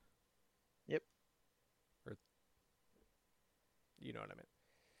 of that. Yep. Or, you know what I meant.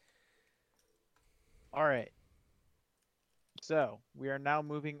 All right. So we are now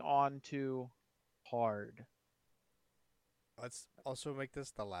moving on to hard. Let's also make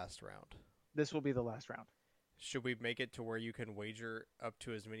this the last round. This will be the last round. Should we make it to where you can wager up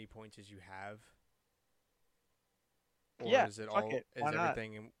to as many points as you have? Or Yeah, is it fuck all it. is Why not?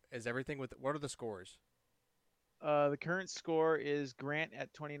 everything with what are the scores? The current score is Grant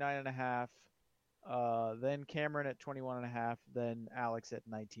at 29.5, then Cameron at 21.5, then Alex at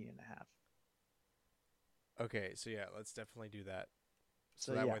 19.5. Okay, so yeah, let's definitely do that.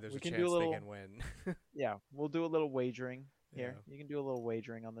 So So that yeah, way there's we a can chance do a little- they can win. Yeah, we'll do a little wagering here. Yeah. You can do a little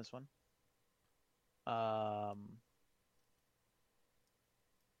wagering on this one.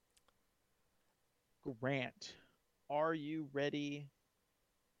 Grant, are you ready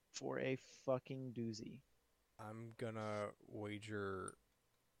for a fucking doozy? I'm gonna wager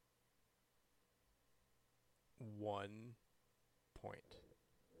 1 point.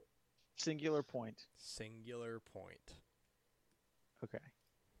 Singular point. Singular point. Okay.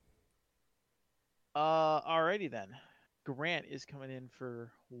 Alrighty then. Grant is coming in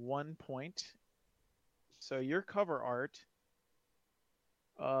for 1 point. So your cover art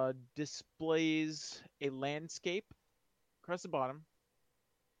displays a landscape across the bottom.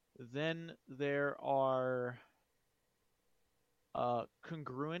 Then there are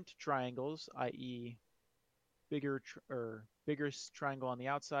congruent triangles, i.e., bigger triangle on the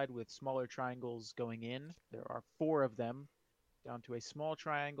outside with smaller triangles going in. There are 4 of them, down to a small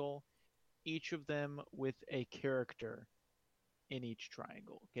triangle, each of them with a character in each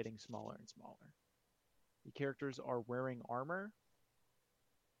triangle, getting smaller and smaller. The characters are wearing armor.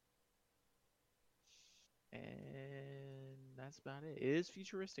 And that's about it. It is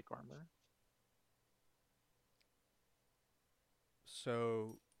futuristic armor.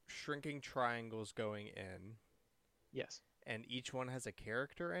 So shrinking triangles going in, Yes. and each one has a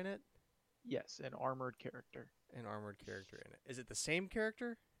character in it, Yes, an armored character. an armored character in it. Is it the same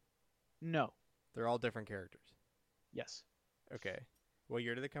character? No. They're all different characters. Yes. Okay. What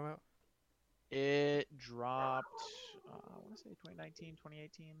year did it come out? It dropped, I want to say 2019,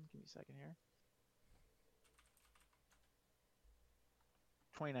 2018. Give me a second here.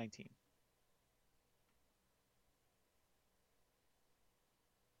 2019.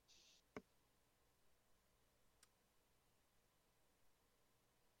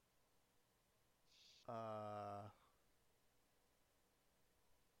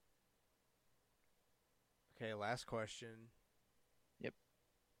 Okay, last question. Yep.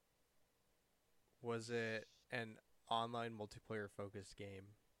 Was it an online multiplayer focused game?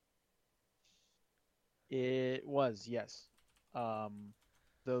 It was, yes.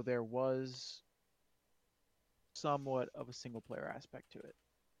 Though there was somewhat of a single player aspect to it,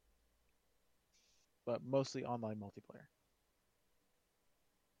 but mostly online multiplayer.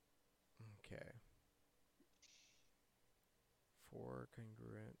 Okay. 4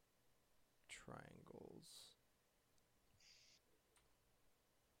 congruent triangles.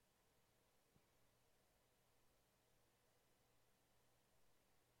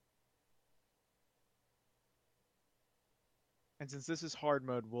 And since this is hard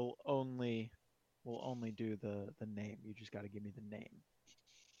mode, we'll only do the name. You just got to give me the name.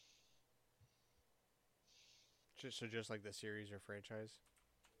 Just like the series or franchise?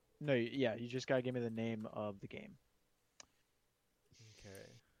 No, yeah, you just got to give me the name of the game.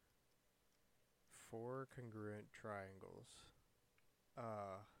 Okay. 4 congruent triangles.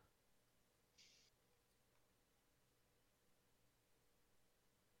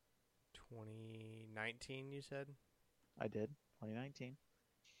 2019, you said? I did 2019.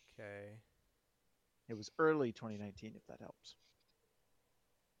 Okay. It was early 2019, if that helps.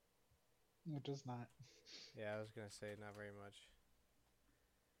 It does not. Yeah, I was gonna say not very much.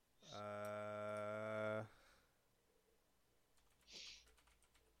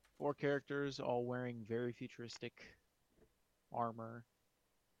 4 characters, all wearing very futuristic armor.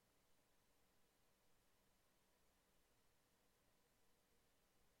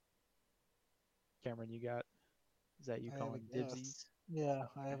 Cameron, you got? Is that you I have a calling dibsies? guess. Yeah,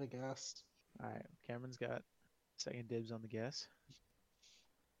 I have a guess. All right, Cameron's got second dibs on the guess.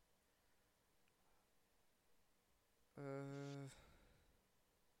 uh,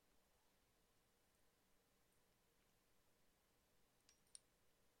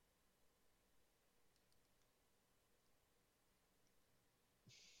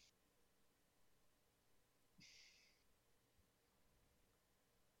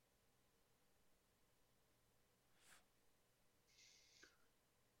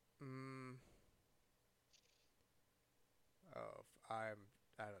 mm, I'm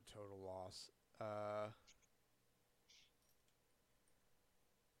at a total loss.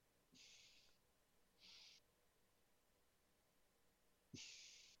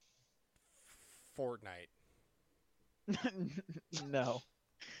 Fortnite. No,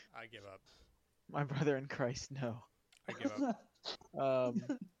 I give up. my brother in Christ, no. I give up.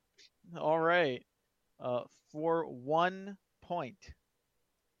 All right. For 1 point.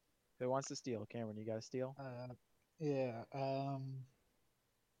 Who wants to steal? Cameron, you got to steal? Yeah.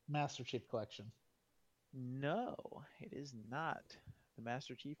 Master Chief Collection. No, it is not the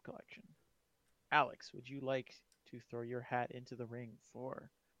Master Chief Collection. Alex, would you like to throw your hat into the ring for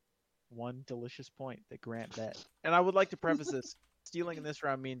 1 delicious point that Grant bet? And I would like to preface this: stealing in this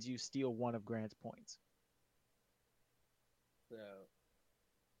round means you steal 1 of Grant's points. So,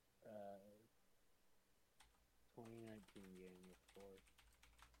 2019 game, of course.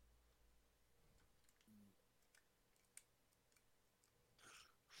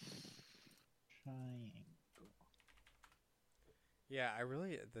 Triangle. Yeah,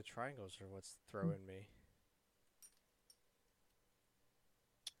 the triangles are what's throwing me.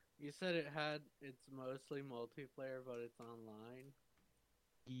 You said it's mostly multiplayer, but it's online.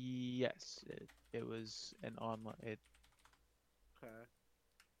 Yes, it was an online. Okay.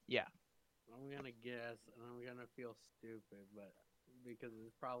 Yeah. I'm gonna guess, and I'm gonna feel stupid, but because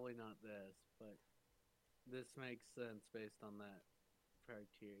it's probably not this, but this makes sense based on that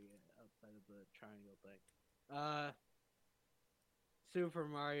criteria outside of the triangle thing. Super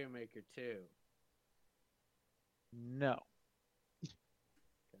Mario Maker 2. No.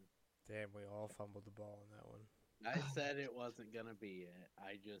 Damn, we all fumbled the ball on that one. I said it wasn't gonna be it.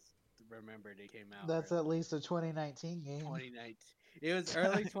 I just remembered it came out. That's early at least a 2019 game. 2019. It was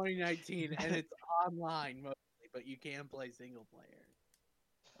early 2019, and it's online mostly, but you can play single player.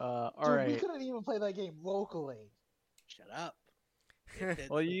 All Dude, right. we couldn't even play that game locally. Shut up.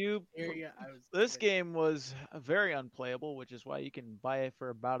 Well, this game was very unplayable, which is why you can buy it for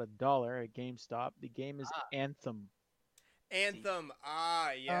about $1 at GameStop. The game is Anthem. Anthem.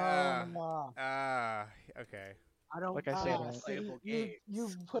 Yeah. Okay. I don't Like I said, playable you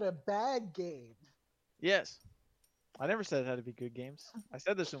games. put a bad game. Yes. I never said it had to be good games. I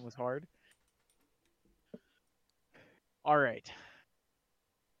said this one was hard. All right.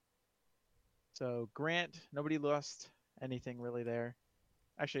 So Grant, nobody lost anything really there.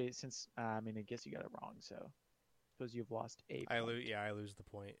 Actually, since I guess you got it wrong, so suppose you've lost a point. I lose the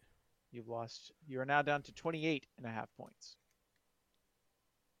point. You are now down to 28.5 points.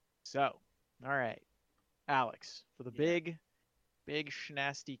 So, all right. Alex, for the Yeah. big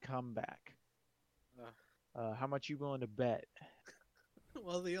schnasty comeback. Uh, How much you willing to bet?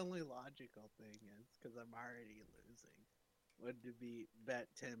 well, the only logical thing is because I'm already losing, would to be bet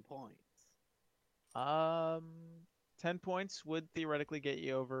 10 points. Um, 10 points would theoretically get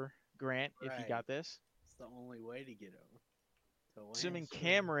you over Grant if you Right. got this. It's the only way to get over. To win. Assuming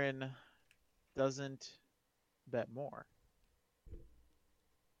Cameron doesn't bet more.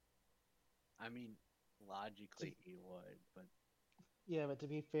 I mean, logically he would, but Yeah, but to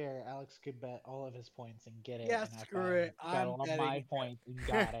be fair, Alex could bet all of his points and get it. Yeah, and I screw finally it. bet I'm all of betting my it. points and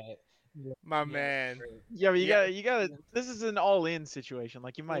got it. My yeah, man. screw it. Yeah, but Yeah. you gotta. This is an all-in situation.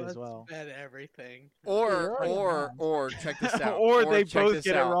 Like you might as Let's well. bet everything. Or you're already on. or check this out. Or they check both this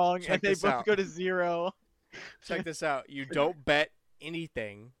get out. it wrong Check and they this both out. go to 0. Check this out. You don't bet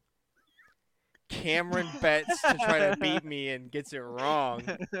anything. Cameron bets to try to beat me and gets it wrong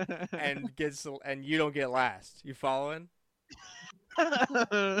and you don't get last. You following?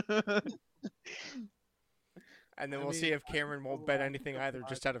 And then I we'll see mean, if Cameron won't bet anything either,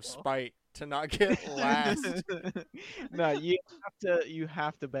 just out of logical. spite to not get last. No, you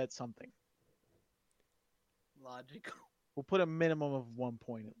have to bet something. Logical. We'll put a minimum of 1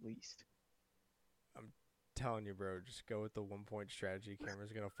 point at least. Telling you, bro, just go with the 1 point strategy.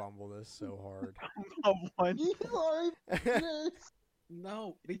 Cameron's gonna fumble this so hard. A 1 You are this.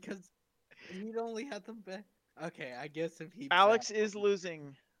 No, because he'd only have to bet. Okay, I guess if he. Alex bet is one,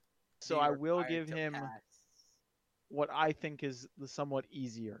 losing, so be I will required give to him pass. what I think is the somewhat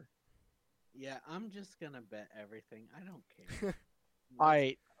easier. Yeah, I'm just gonna bet everything. I don't care.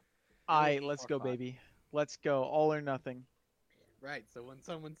 Alright, It'll be let's more go, fun. baby. Let's go. All or nothing. Right. So when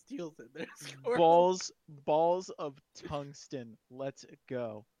someone steals it, they're scoring. Balls of tungsten. Let's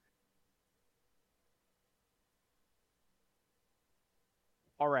go.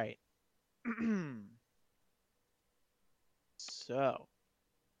 All right. So,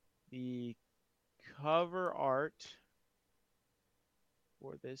 the cover art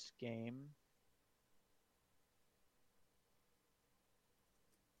for this game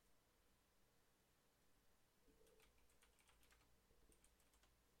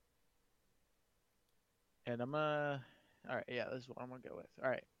and I'm gonna. All right, yeah, this is what I'm gonna go with. All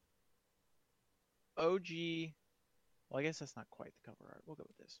right. OG. Well, I guess that's not quite the cover art. We'll go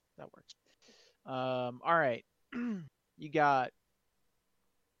with this. That works. All right. You got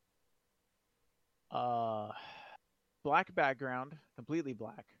black background, completely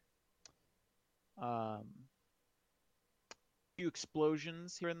black. Few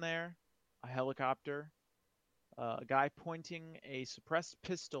explosions here and there, a helicopter, a guy pointing a suppressed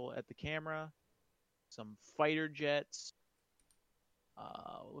pistol at the camera, some fighter jets,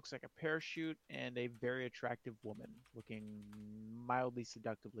 looks like a parachute, and a very attractive woman looking mildly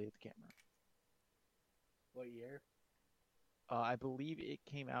seductively at the camera. What year? I believe it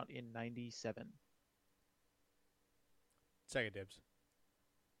came out in '97. Second dibs.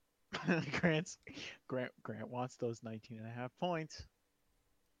 Grant wants those 19.5 points.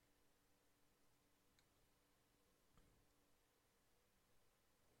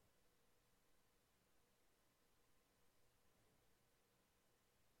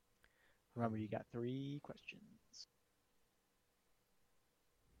 Remember, you got 3 questions.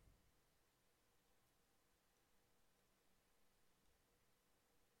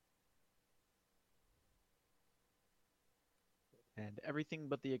 And everything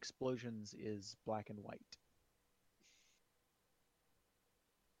but the explosions is black and white.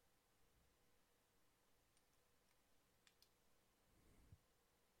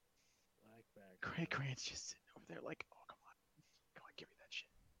 Black background. Grant's just sitting over there like, oh, come on. Come on, give me that shit.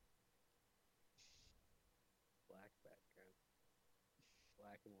 Black background.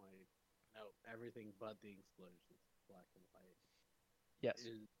 Black and white. No, everything but the explosions. Black and white. Yes.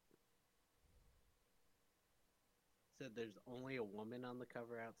 Said there's only a woman on the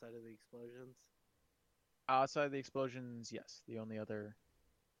cover outside of the explosions. Outside of the explosions, yes. The only other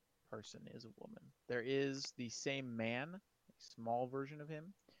person is a woman. There is the same man, a small version of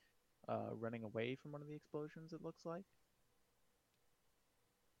him, running away from one of the explosions, it looks like.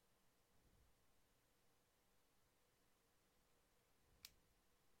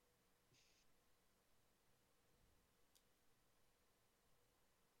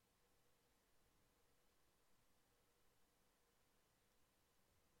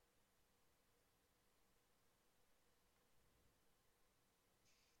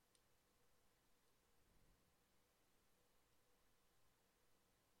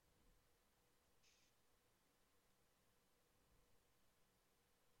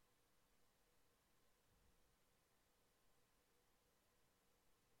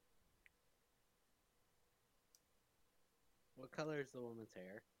 What color is the woman's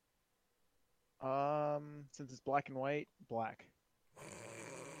hair? Since it's black and white, black.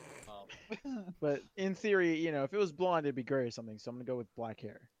 Oh, But in theory, you know, if it was blonde, it'd be gray or something. So I'm gonna go with black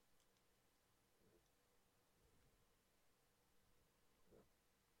hair.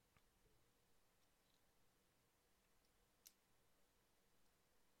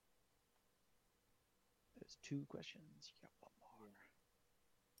 There's 2 questions. You got 1 more.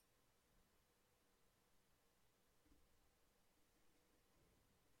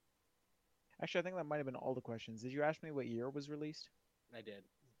 Actually, I think that might have been all the questions. Did you ask me what year it was released? I did.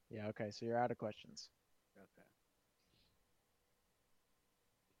 Yeah, okay, so you're out of questions. Okay.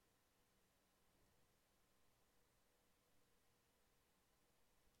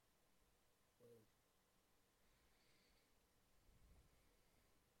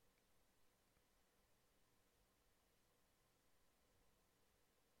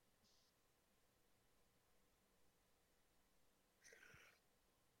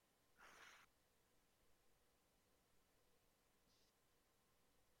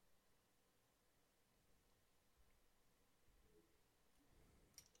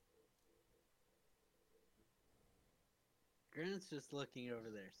 Grant's just looking over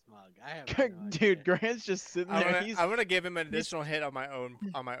there, smug. I have no Dude, idea. Grant's just sitting there. I'm gonna give him an additional hit on my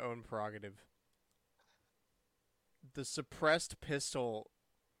own prerogative. The suppressed pistol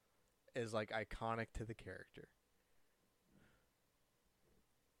is like iconic to the character.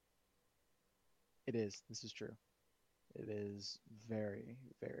 It is. This is true. It is very,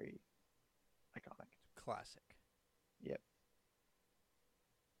 very iconic. Classic. Yep.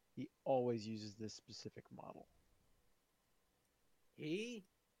 He always uses this specific model. He?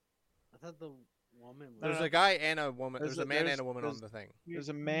 I thought the woman was. There's no. a guy and a woman. There's There's a- a man there's- and a woman there's- on the thing. There's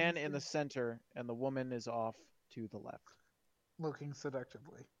a man in the center, and the woman is off to the left. Looking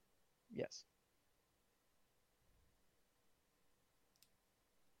seductively. Yes.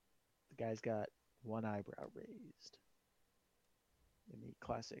 The guy's got one eyebrow raised. In the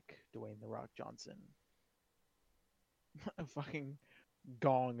classic Dwayne The Rock Johnson. A fucking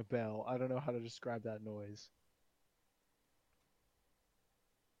gong bell. I don't know how to describe that noise.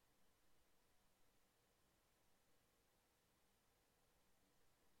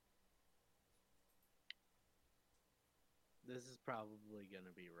 This is probably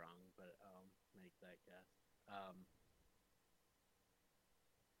gonna be wrong, but I'll make that guess.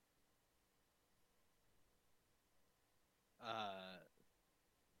 Uh,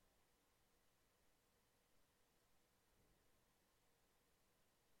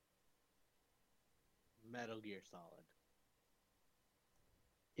 Metal Gear Solid.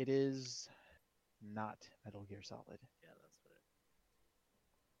 It is not Metal Gear Solid. Yeah, that's what it.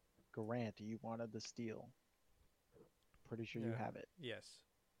 Grant, you wanted the steal. Pretty sure you Yeah. have it. Yes.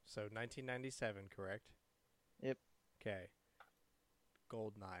 So 1997, correct? Yep. Okay.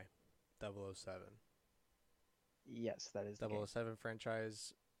 GoldenEye, 007. Yes, that is the game. 007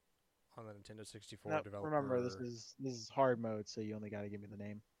 franchise on the Nintendo 64 Now, developer. remember, this is hard mode, so you only got to give me the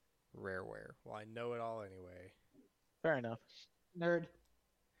name. Rareware. Well, I know it all anyway. Fair enough. Nerd.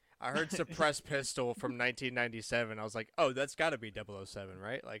 I heard suppressed pistol from 1997. I was like, oh, that's got to be 007,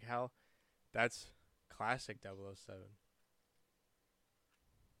 right? Like how? That's classic 007.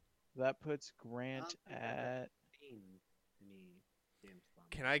 That puts Grant I don't think I've at. Seen any James Bond?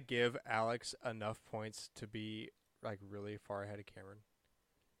 Can I give Alex enough points to be like really far ahead of Cameron?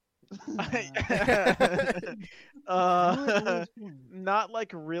 Not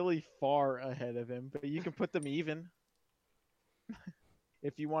like really far ahead of him, but you can put them even.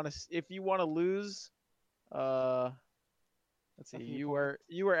 If you want to lose, let's see. A few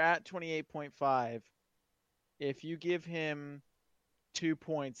You were at 28.5. If you give him 2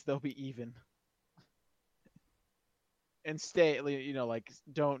 points, they'll be even. And stay, like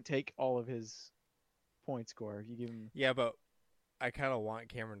don't take all of his point score. If you give him Yeah, but I kind of want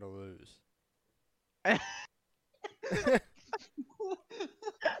Cameron to lose.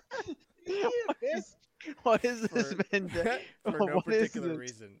 what is this For- vendetta? For no What is particular this?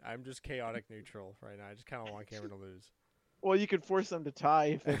 reason. I'm just chaotic neutral right now. I just kind of want Cameron to lose. Well, you could force them to tie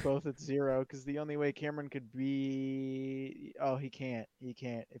if they're both at 0, because the only way Cameron could be. Oh, he can't. He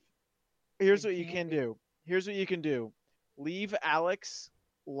can't. Here's He what you can't can be- do. Here's what you can do. Leave Alex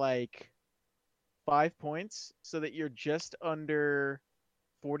like 5 points so that you're just under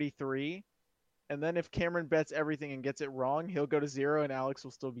 43. And then if Cameron bets everything and gets it wrong, he'll go to 0 and Alex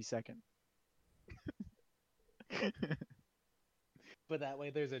will still be second. But that way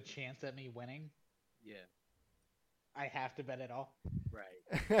there's a chance at me winning. Yeah, I have to bet it all.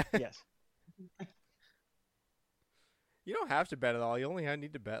 right. Yes. You don't have to bet at all. You only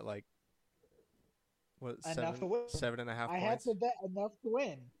need to bet like What, Enough to win. 7.5 I had points? to bet enough to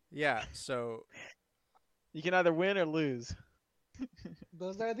win. Yeah, so You can either win or lose.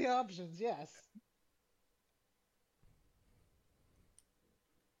 Those are the options. Yes.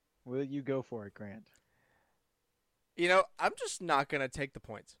 Will you go for it, Grant? I'm just not gonna take the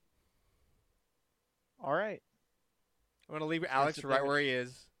points. All right. I'm gonna leave That's Alex it right there. where he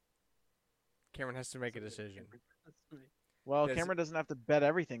is. Cameron has to make a decision. Well, Does- Cameron doesn't have to bet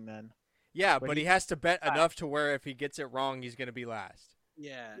everything then. Yeah, But but he he- has to bet enough to where if he gets it wrong, he's gonna be last.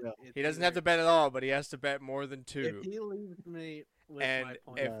 Yeah. Yeah. it's He doesn't have to either- bet at all, but he has to bet more than If 2. he leaves me with And my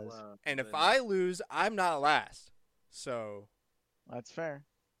point if- low, And if then I lose, I'm not last. So That's fair.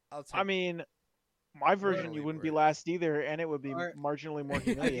 I'll take. I mean, my version, Literally you wouldn't be worse. last either, and it would be Or- marginally more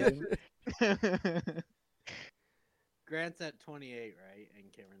humiliating. Grant's at 28, right?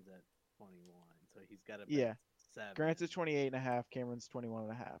 And Cameron's at 21, so he's got to bet Yeah. 7. Grant's is 28.5, Cameron's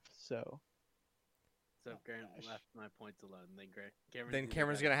 21.5. So So if Grant gosh. left my points alone, then Cameron's then either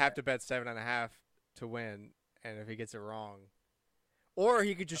Cameron's gotta gonna have bet- to bet 7.5 to win, and if he gets it wrong, or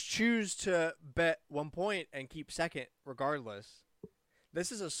he could just choose to bet 1 point and keep second regardless.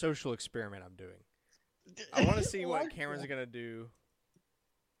 This is a social experiment I'm doing. I want to see what like Cameron's that. gonna do.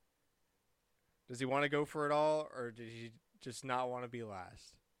 Does he want to go for it all, or does he just not want to be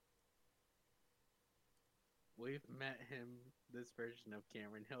last? We've met him, this version of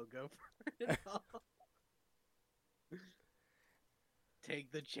Cameron. He'll go for it all.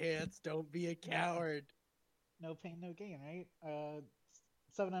 Take the chance. Don't be a coward. No pain, no gain, right?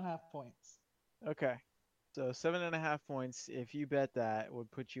 7.5 points. okay. So 7.5 points. If you bet that, would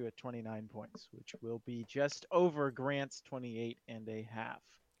put you at 29 points, which will be just over Grant's 28.5.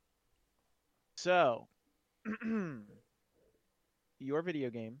 So, your video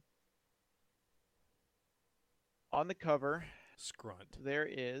game. On the cover, Scrunt. there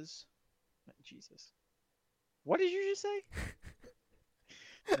is. Jesus. What did you just say?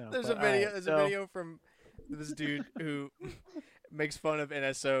 No, There's but a video. alright, There's so- a video from this dude who makes fun of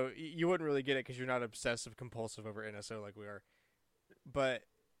NSO. You wouldn't really get it because you're not obsessive compulsive over NSO like we are. But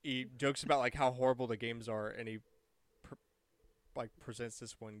he jokes about like how horrible the games are, and he presents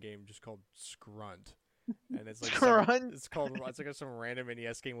this one game just called Scrunt, and it's like Scrunt? it's like some random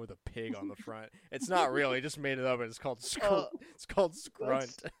NES game with a pig on the front. It's not real. He just made it up, and it's called it's called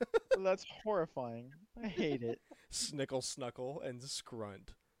Scrunt. That's horrifying. I hate it. Snickle Snuckle and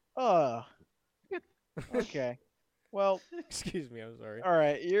Scrunt. Ugh. Okay. Well, Excuse me. I'm sorry. all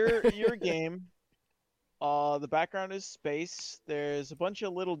right. Your game. The background is space. There's a bunch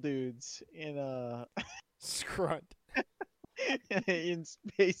of little dudes in Scrunt. in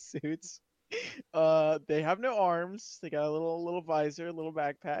spacesuits. They have no arms. They got a little visor, a little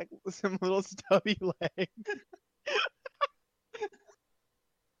backpack, some little stubby legs.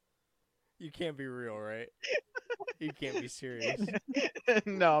 You can't be real, right? You can't be serious.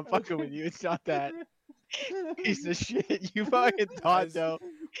 No, I'm fucking with you. It's not that. Piece of shit. You fucking thought was- though.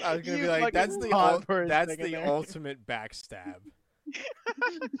 I was gonna You be like, fucking thought for a that's second the there. ultimate backstab.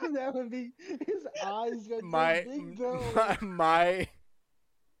 That would be his eyes got My so big though. my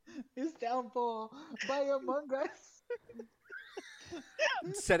His downfall by Among Us.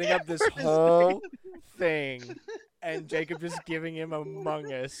 setting up this whole thing, and Jacob just giving him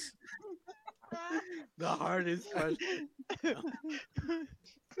Among Us. The hardest question.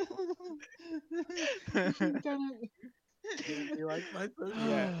 You like my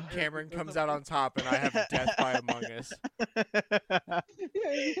Yeah, Cameron comes out on top, and I have Death by Among Us. Yeah,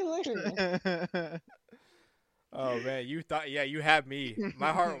 it's hilarious. Oh man, you had me.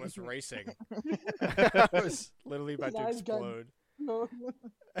 My heart was racing. I was literally about to Nice gun. explode. No,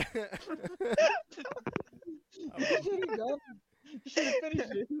 you should have done. You should have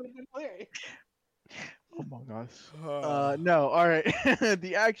finished it. It would have been hilarious. Among Us. Oh. No, all right.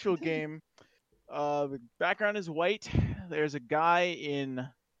 The actual game. The background is white. There's a guy in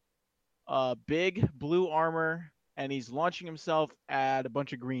big blue armor, and he's launching himself at a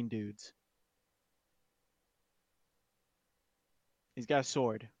bunch of green dudes. He's got a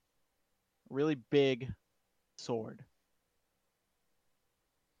sword. A really big sword.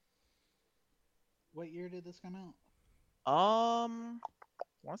 What year did this come out? I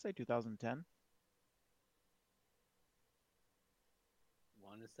want to say 2010.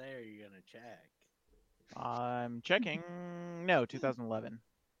 Want to say, or are you gonna check? I'm checking. No, 2011.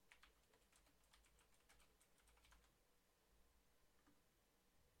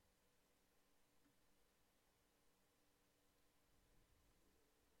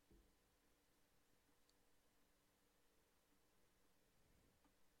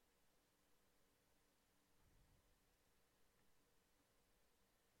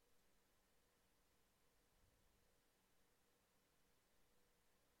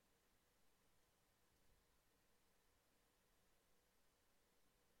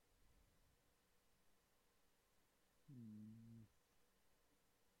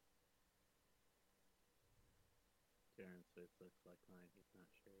 turn suits look like mine. He's not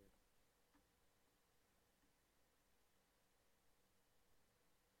sure.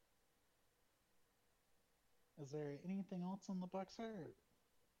 Is there anything else on the box art?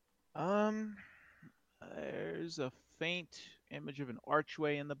 There's a faint image of an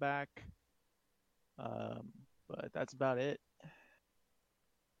archway in the back. But that's about it.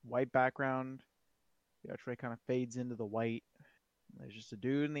 White background. The archway kind of fades into the white. There's just a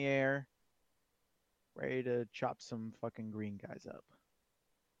dude in the air, ready to chop some fucking green guys up.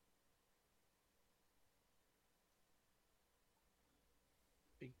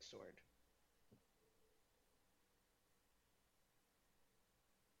 Big sword.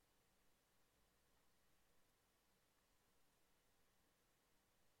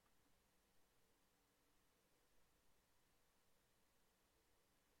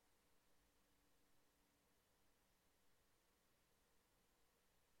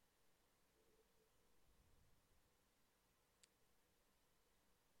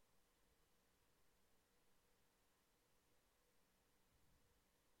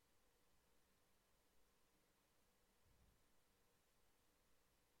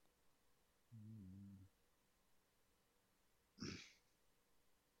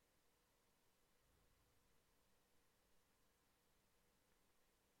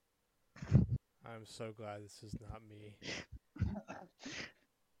 I'm so glad this is not me.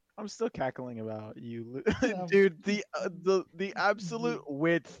 I'm still cackling about you, Yeah. dude. The absolute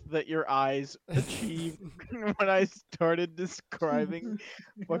width that your eyes achieved when I started describing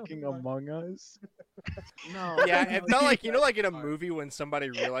fucking Among Us. No. Yeah, it felt like like in a Part. movie when somebody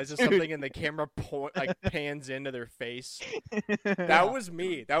realizes Dude. something and the camera pans into their face. That That was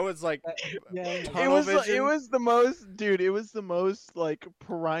me. That was like Yeah. tunnel it vision. was the most, dude. It was the most like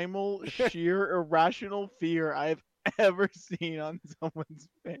primal, sheer, irrational fear I've ever seen on someone's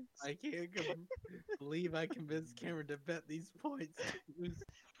face. I can't believe I convinced Cameron to bet these points to lose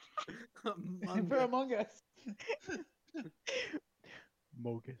Among For Us. Among Us.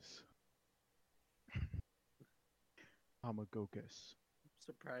 Mogus. Amagogus. I'm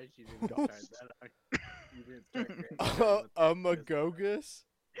surprised you didn't start that. You didn't start Grand Theft Amagogus?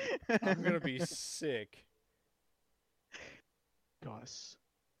 I'm gonna be sick. Gus.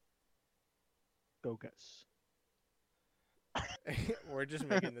 Gogus. We're just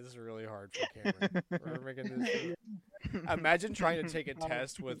making this really hard for Cameron. We're making this. Imagine trying to take a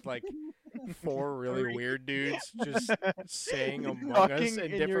test with like 4 really weird dudes just saying Among Us Talking in in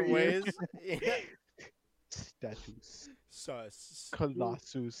your different ear. ways. Yeah. Status. Sus.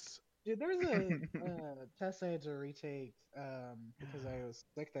 Colossus. Dude, there was a test I had to retake because I was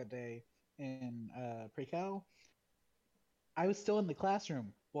sick that day in pre-cal. I was still in the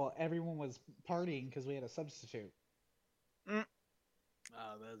classroom while everyone was partying because we had a substitute.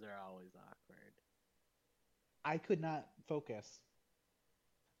 Oh, those are always awkward. I could not focus.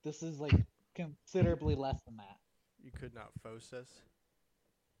 This is like considerably less than that. You could not focus.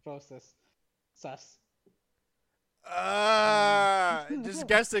 Focus. Sus. Just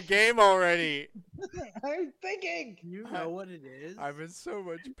guess the game already. I'm thinking! You know what it is? I'm in so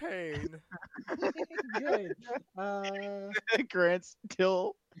much pain. Good. Grant's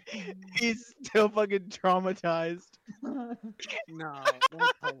still, he's still fucking traumatized. No,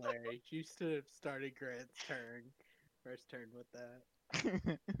 that's hilarious. You should have started Grant's first turn with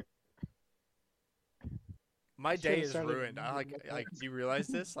that. My Should've day is started ruined. I moving with like. Do you realize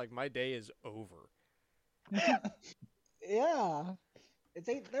this? Like my day is over. Yeah. It's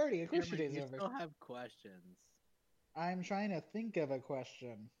 8:30. Of course your Cameron, day's you over. still have questions. I'm trying to think of a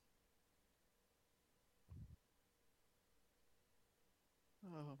question.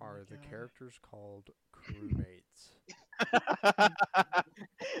 Oh my Are the God. characters called crewmates?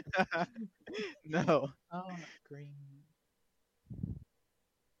 No. Oh, green.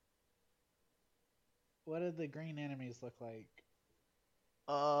 What did the green enemies look like?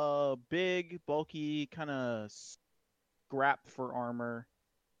 Big, bulky, kind of scrap for armor.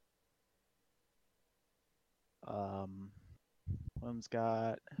 One's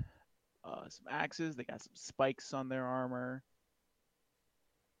got some axes. They got some spikes on their armor.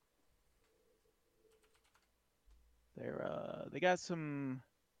 They got some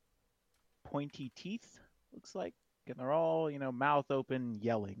pointy teeth. Looks like, and they're all mouth open,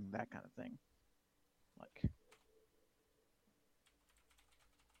 yelling, that kind of thing. Like.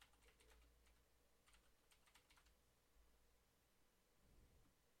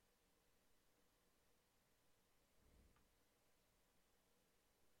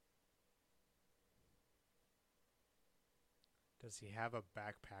 Does he have a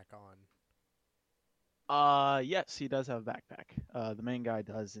backpack on? Yes, he does have a backpack. The main guy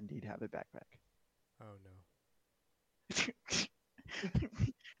does indeed have a backpack. Oh no.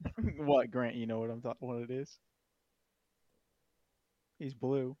 What, Grant? You know what I'm talking? What it is? He's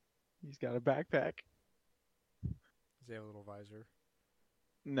blue. He's got a backpack. Does he have a little visor?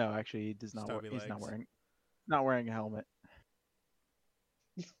 No, actually, he does not. Stubby He's not legs. wearing a helmet.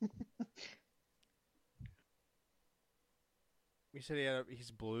 You said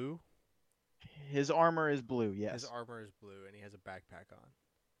he's blue. His armor is blue. Yes. His armor is blue, and he has a backpack on.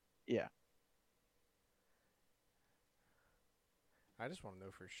 Yeah. I just want to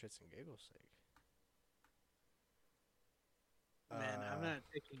know for shits and giggles' sake. Man, I'm not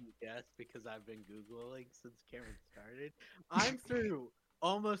taking a guess because I've been Googling since Cameron started. I'm through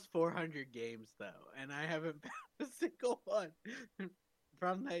almost 400 games, though, and I haven't found a single one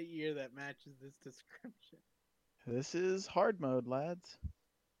from that year that matches this description. This is hard mode, lads.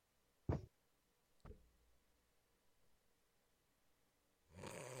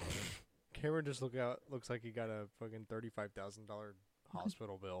 Cameron just looks like he got a fucking $35,000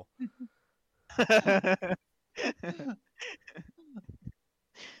 hospital bill.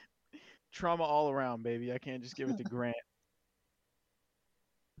 Trauma all around, baby. I can't just give it to Grant.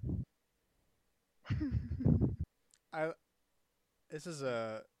 This is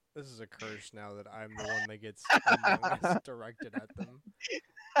a curse now that I'm the one that gets Among Us directed at them.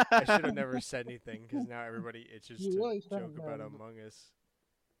 I should have never said anything because now everybody itches You to really shouldn't joke about have. Among Us.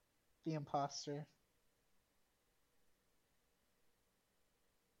 The imposter.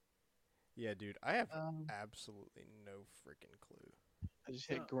 Yeah, dude, I have Um, absolutely no freaking clue. I just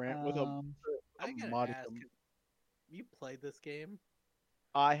So, hit Grant with a I gotta modicum. ask, you played this game?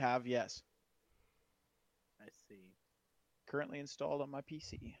 I have, yes. I see. Currently installed on my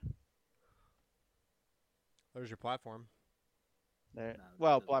PC. There's your platform. There. No,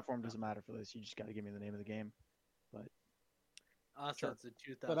 Well, doesn't platform count. doesn't matter for this. You just got to give me the name of the game. Also, Sure. it's a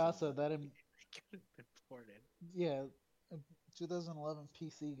 2000. But also that could have been ported. yeah, a 2011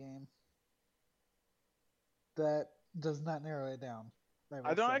 PC game. That does not narrow it down. I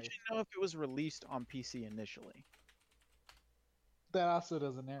will don't say. actually know if it was released on PC initially. That also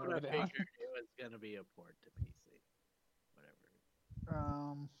doesn't narrow But I it down. figured it was gonna be a port to PC.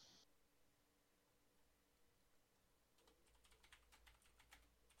 Whatever.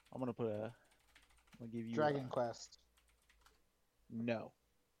 I'm gonna give you Dragon Quest. No,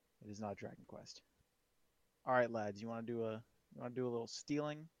 it is not Dragon Quest. All right, lads, you want to do a little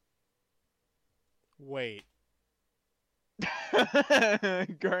stealing? Wait,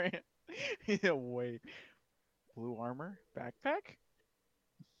 Grant, yeah, wait. Blue armor, backpack,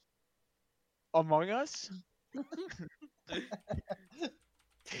 Among Us. 10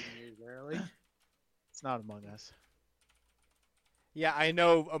 years early. It's not Among Us. yeah, I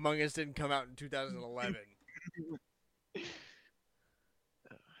know Among Us didn't come out in 2011.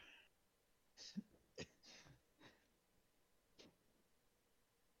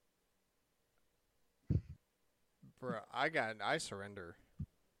 Bruh, I surrender.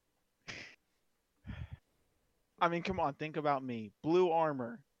 I mean, come on, think about me. Blue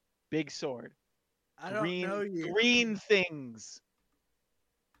armor, big sword, I don't green know you. green things.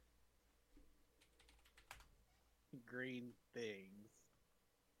 Green things.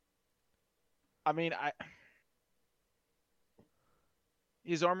 I mean,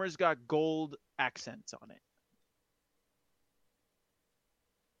 his armor's got gold accents on it.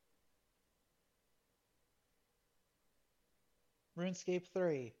 RuneScape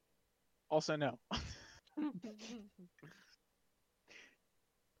 3. Also, no.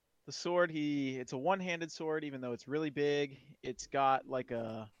 The sword, it's a one-handed sword, even though it's really big. It's got like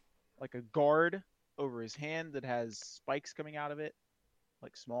a guard over his hand that has spikes coming out of it,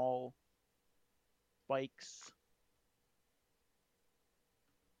 like small spikes.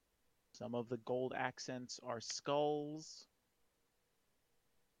 Some of the gold accents are skulls.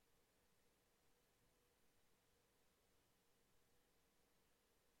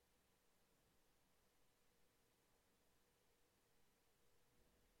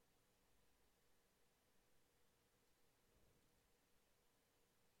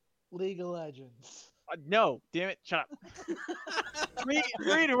 League of Legends. No, damn it, shut up. three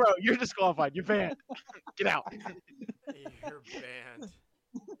in a row. You're disqualified. You're banned. Get out. You're banned.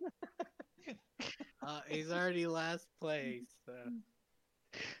 He's already last place. So.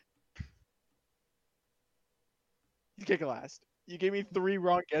 You kick last. You gave me 3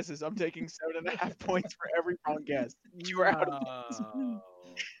 wrong guesses. I'm taking 7.5 points for every wrong guess. You are out of this.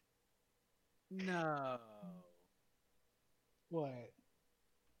 No. What?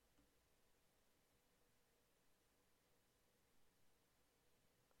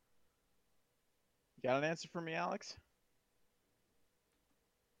 You got an answer for me, Alex?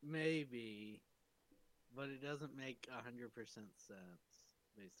 Maybe. but it doesn't make 100% sense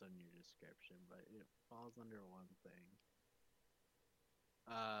based on your description. But it falls under one thing.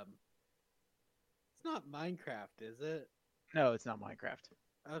 It's not Minecraft, is it? No, it's not Minecraft.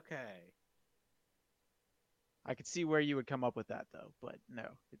 Okay. I could see where you would come up with that though, but no,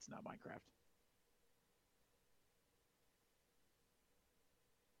 it's not Minecraft.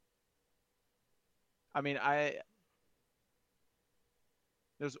 I mean,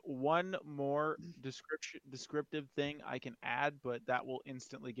 there's one more descriptive thing I can add, but that will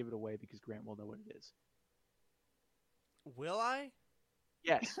instantly give it away because Grant will know what it is. Will I?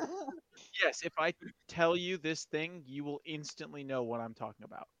 Yes. Yes, if I tell you this thing, you will instantly know what I'm talking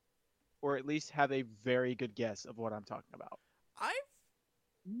about. Or at least have a very good guess of what I'm talking about.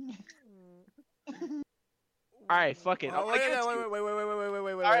 Alright, fuck it. Oh, I'm gonna guess wait,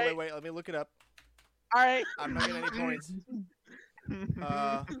 you. wait. Let me look it up. Alright. I'm not getting any points.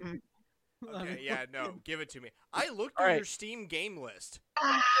 Okay, yeah, no, give it to me. I looked through your Steam game list.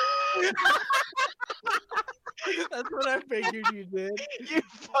 That's what I figured you did. You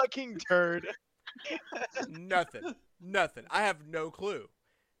fucking turd. Nothing. I have no clue.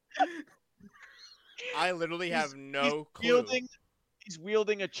 I literally have no clue. He's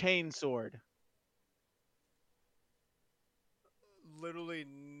wielding a chain sword. Literally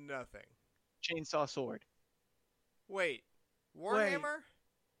nothing. Chainsaw sword. Wait, Warhammer?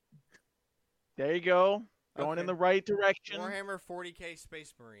 There you go. Going in the right direction. Warhammer 40k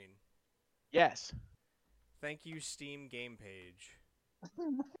Space Marine. Yes. Thank you, Steam game page.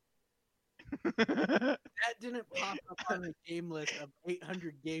 That didn't pop up on the game list of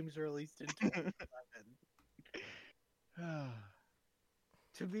 800 games released in 2011.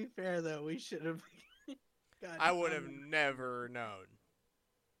 To be fair, though, we should have. I would have never known.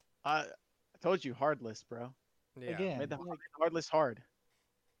 I told you, hard list, bro. Yeah. Again, Made the hard list hard.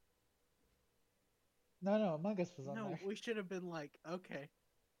 No, Among Us was on No, there. we should have been like, okay.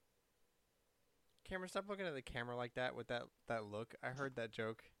 Cameron, stop looking at the camera like that with that look. I heard that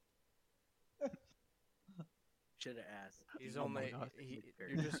joke. Should have asked. He's Oh only. my God.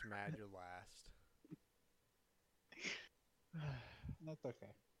 You're just mad you're last. That's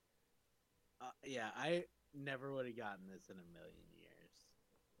okay. Yeah, I never would have gotten this in a million years.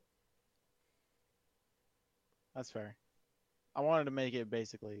 That's fair. I wanted to make it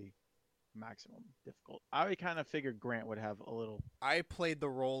basically maximum difficult. I kind of figured Grant would have a little. I played the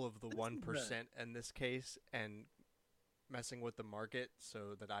role of the This is 1% in this case and messing with the market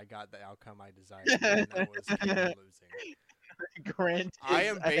so that I got the outcome I desired. And that was Cameron losing. Grant. I is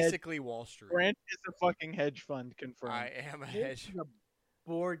am a hedge- basically Wall Street. Grant is a fucking hedge fund confirmed. I am a This hedge. is a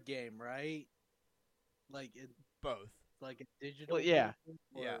board game, right? Like it, Both. like a digital. Well, yeah. game,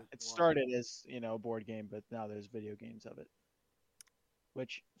 Yeah. or It what? started as, a board game, but now there's video games of it.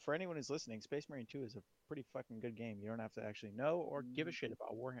 Which, for anyone who's listening, Space Marine 2 is a pretty fucking good game. You don't have to actually know or give a shit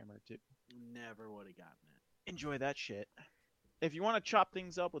about Warhammer 2. Never would have gotten it. Enjoy that shit. If you want to chop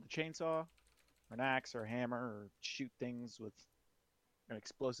things up with a chainsaw, or an axe, or a hammer, or shoot things with an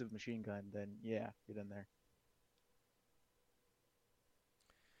explosive machine gun, then yeah, get in there.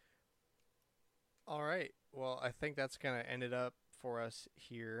 All right. Well, I think that's going to end it up for us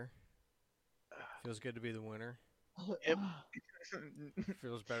here. Feels good to be the winner. Yep.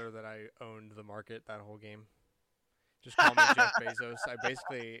 Feels better that I owned the market that whole game. Just call me Jeff Bezos.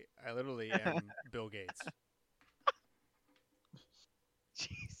 I literally am Bill Gates.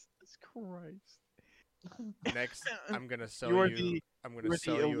 Jesus Christ. Next, I'm gonna sell You are you. I'm you gonna are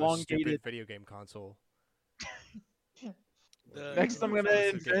sell the you a elongated- stupid video game console. Next, I'm gonna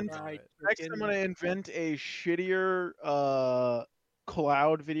Exclusive games invent- on it. Next, I'm gonna invent a shittier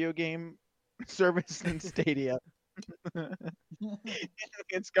cloud video game service than Stadia.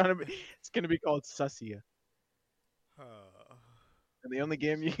 It's gonna be called Sussia, and the only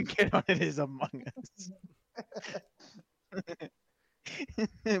game you can get on it is Among Us.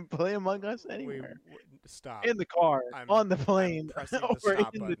 Play Among Us anywhere. Stop. In the car, on the I'm plane, pressing the or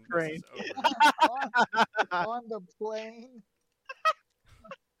stop in button. the train. This is over. On the plane.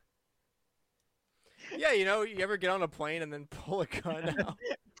 Yeah, you ever get on a plane and then pull a gun out?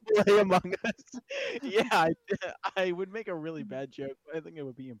 Play Among Us. Yeah, I would make a really bad joke, but I think it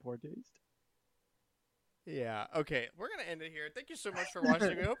would be in poor taste. Yeah. Okay, we're gonna end it here. Thank you so much for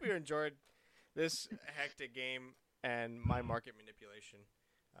watching. We hope you enjoyed this hectic game and my market manipulation.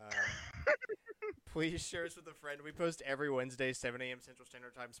 Please share us with a friend. We post every Wednesday, 7 a.m. Central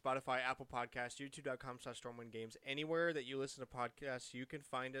Standard Time. Spotify, Apple Podcasts, YouTube.com/StormwindGames. Anywhere that you listen to podcasts, you can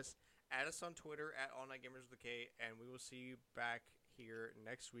find us. Add us on Twitter at AllNightGamers with a K, and we will see you back here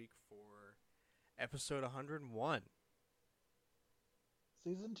next week for episode 101.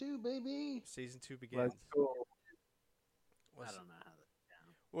 Season 2, baby. Season 2 begins. Let's go. I What's- don't know how that.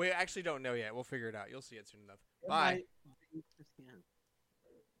 We actually don't know yet. We'll figure it out. You'll see it soon enough. It Bye. might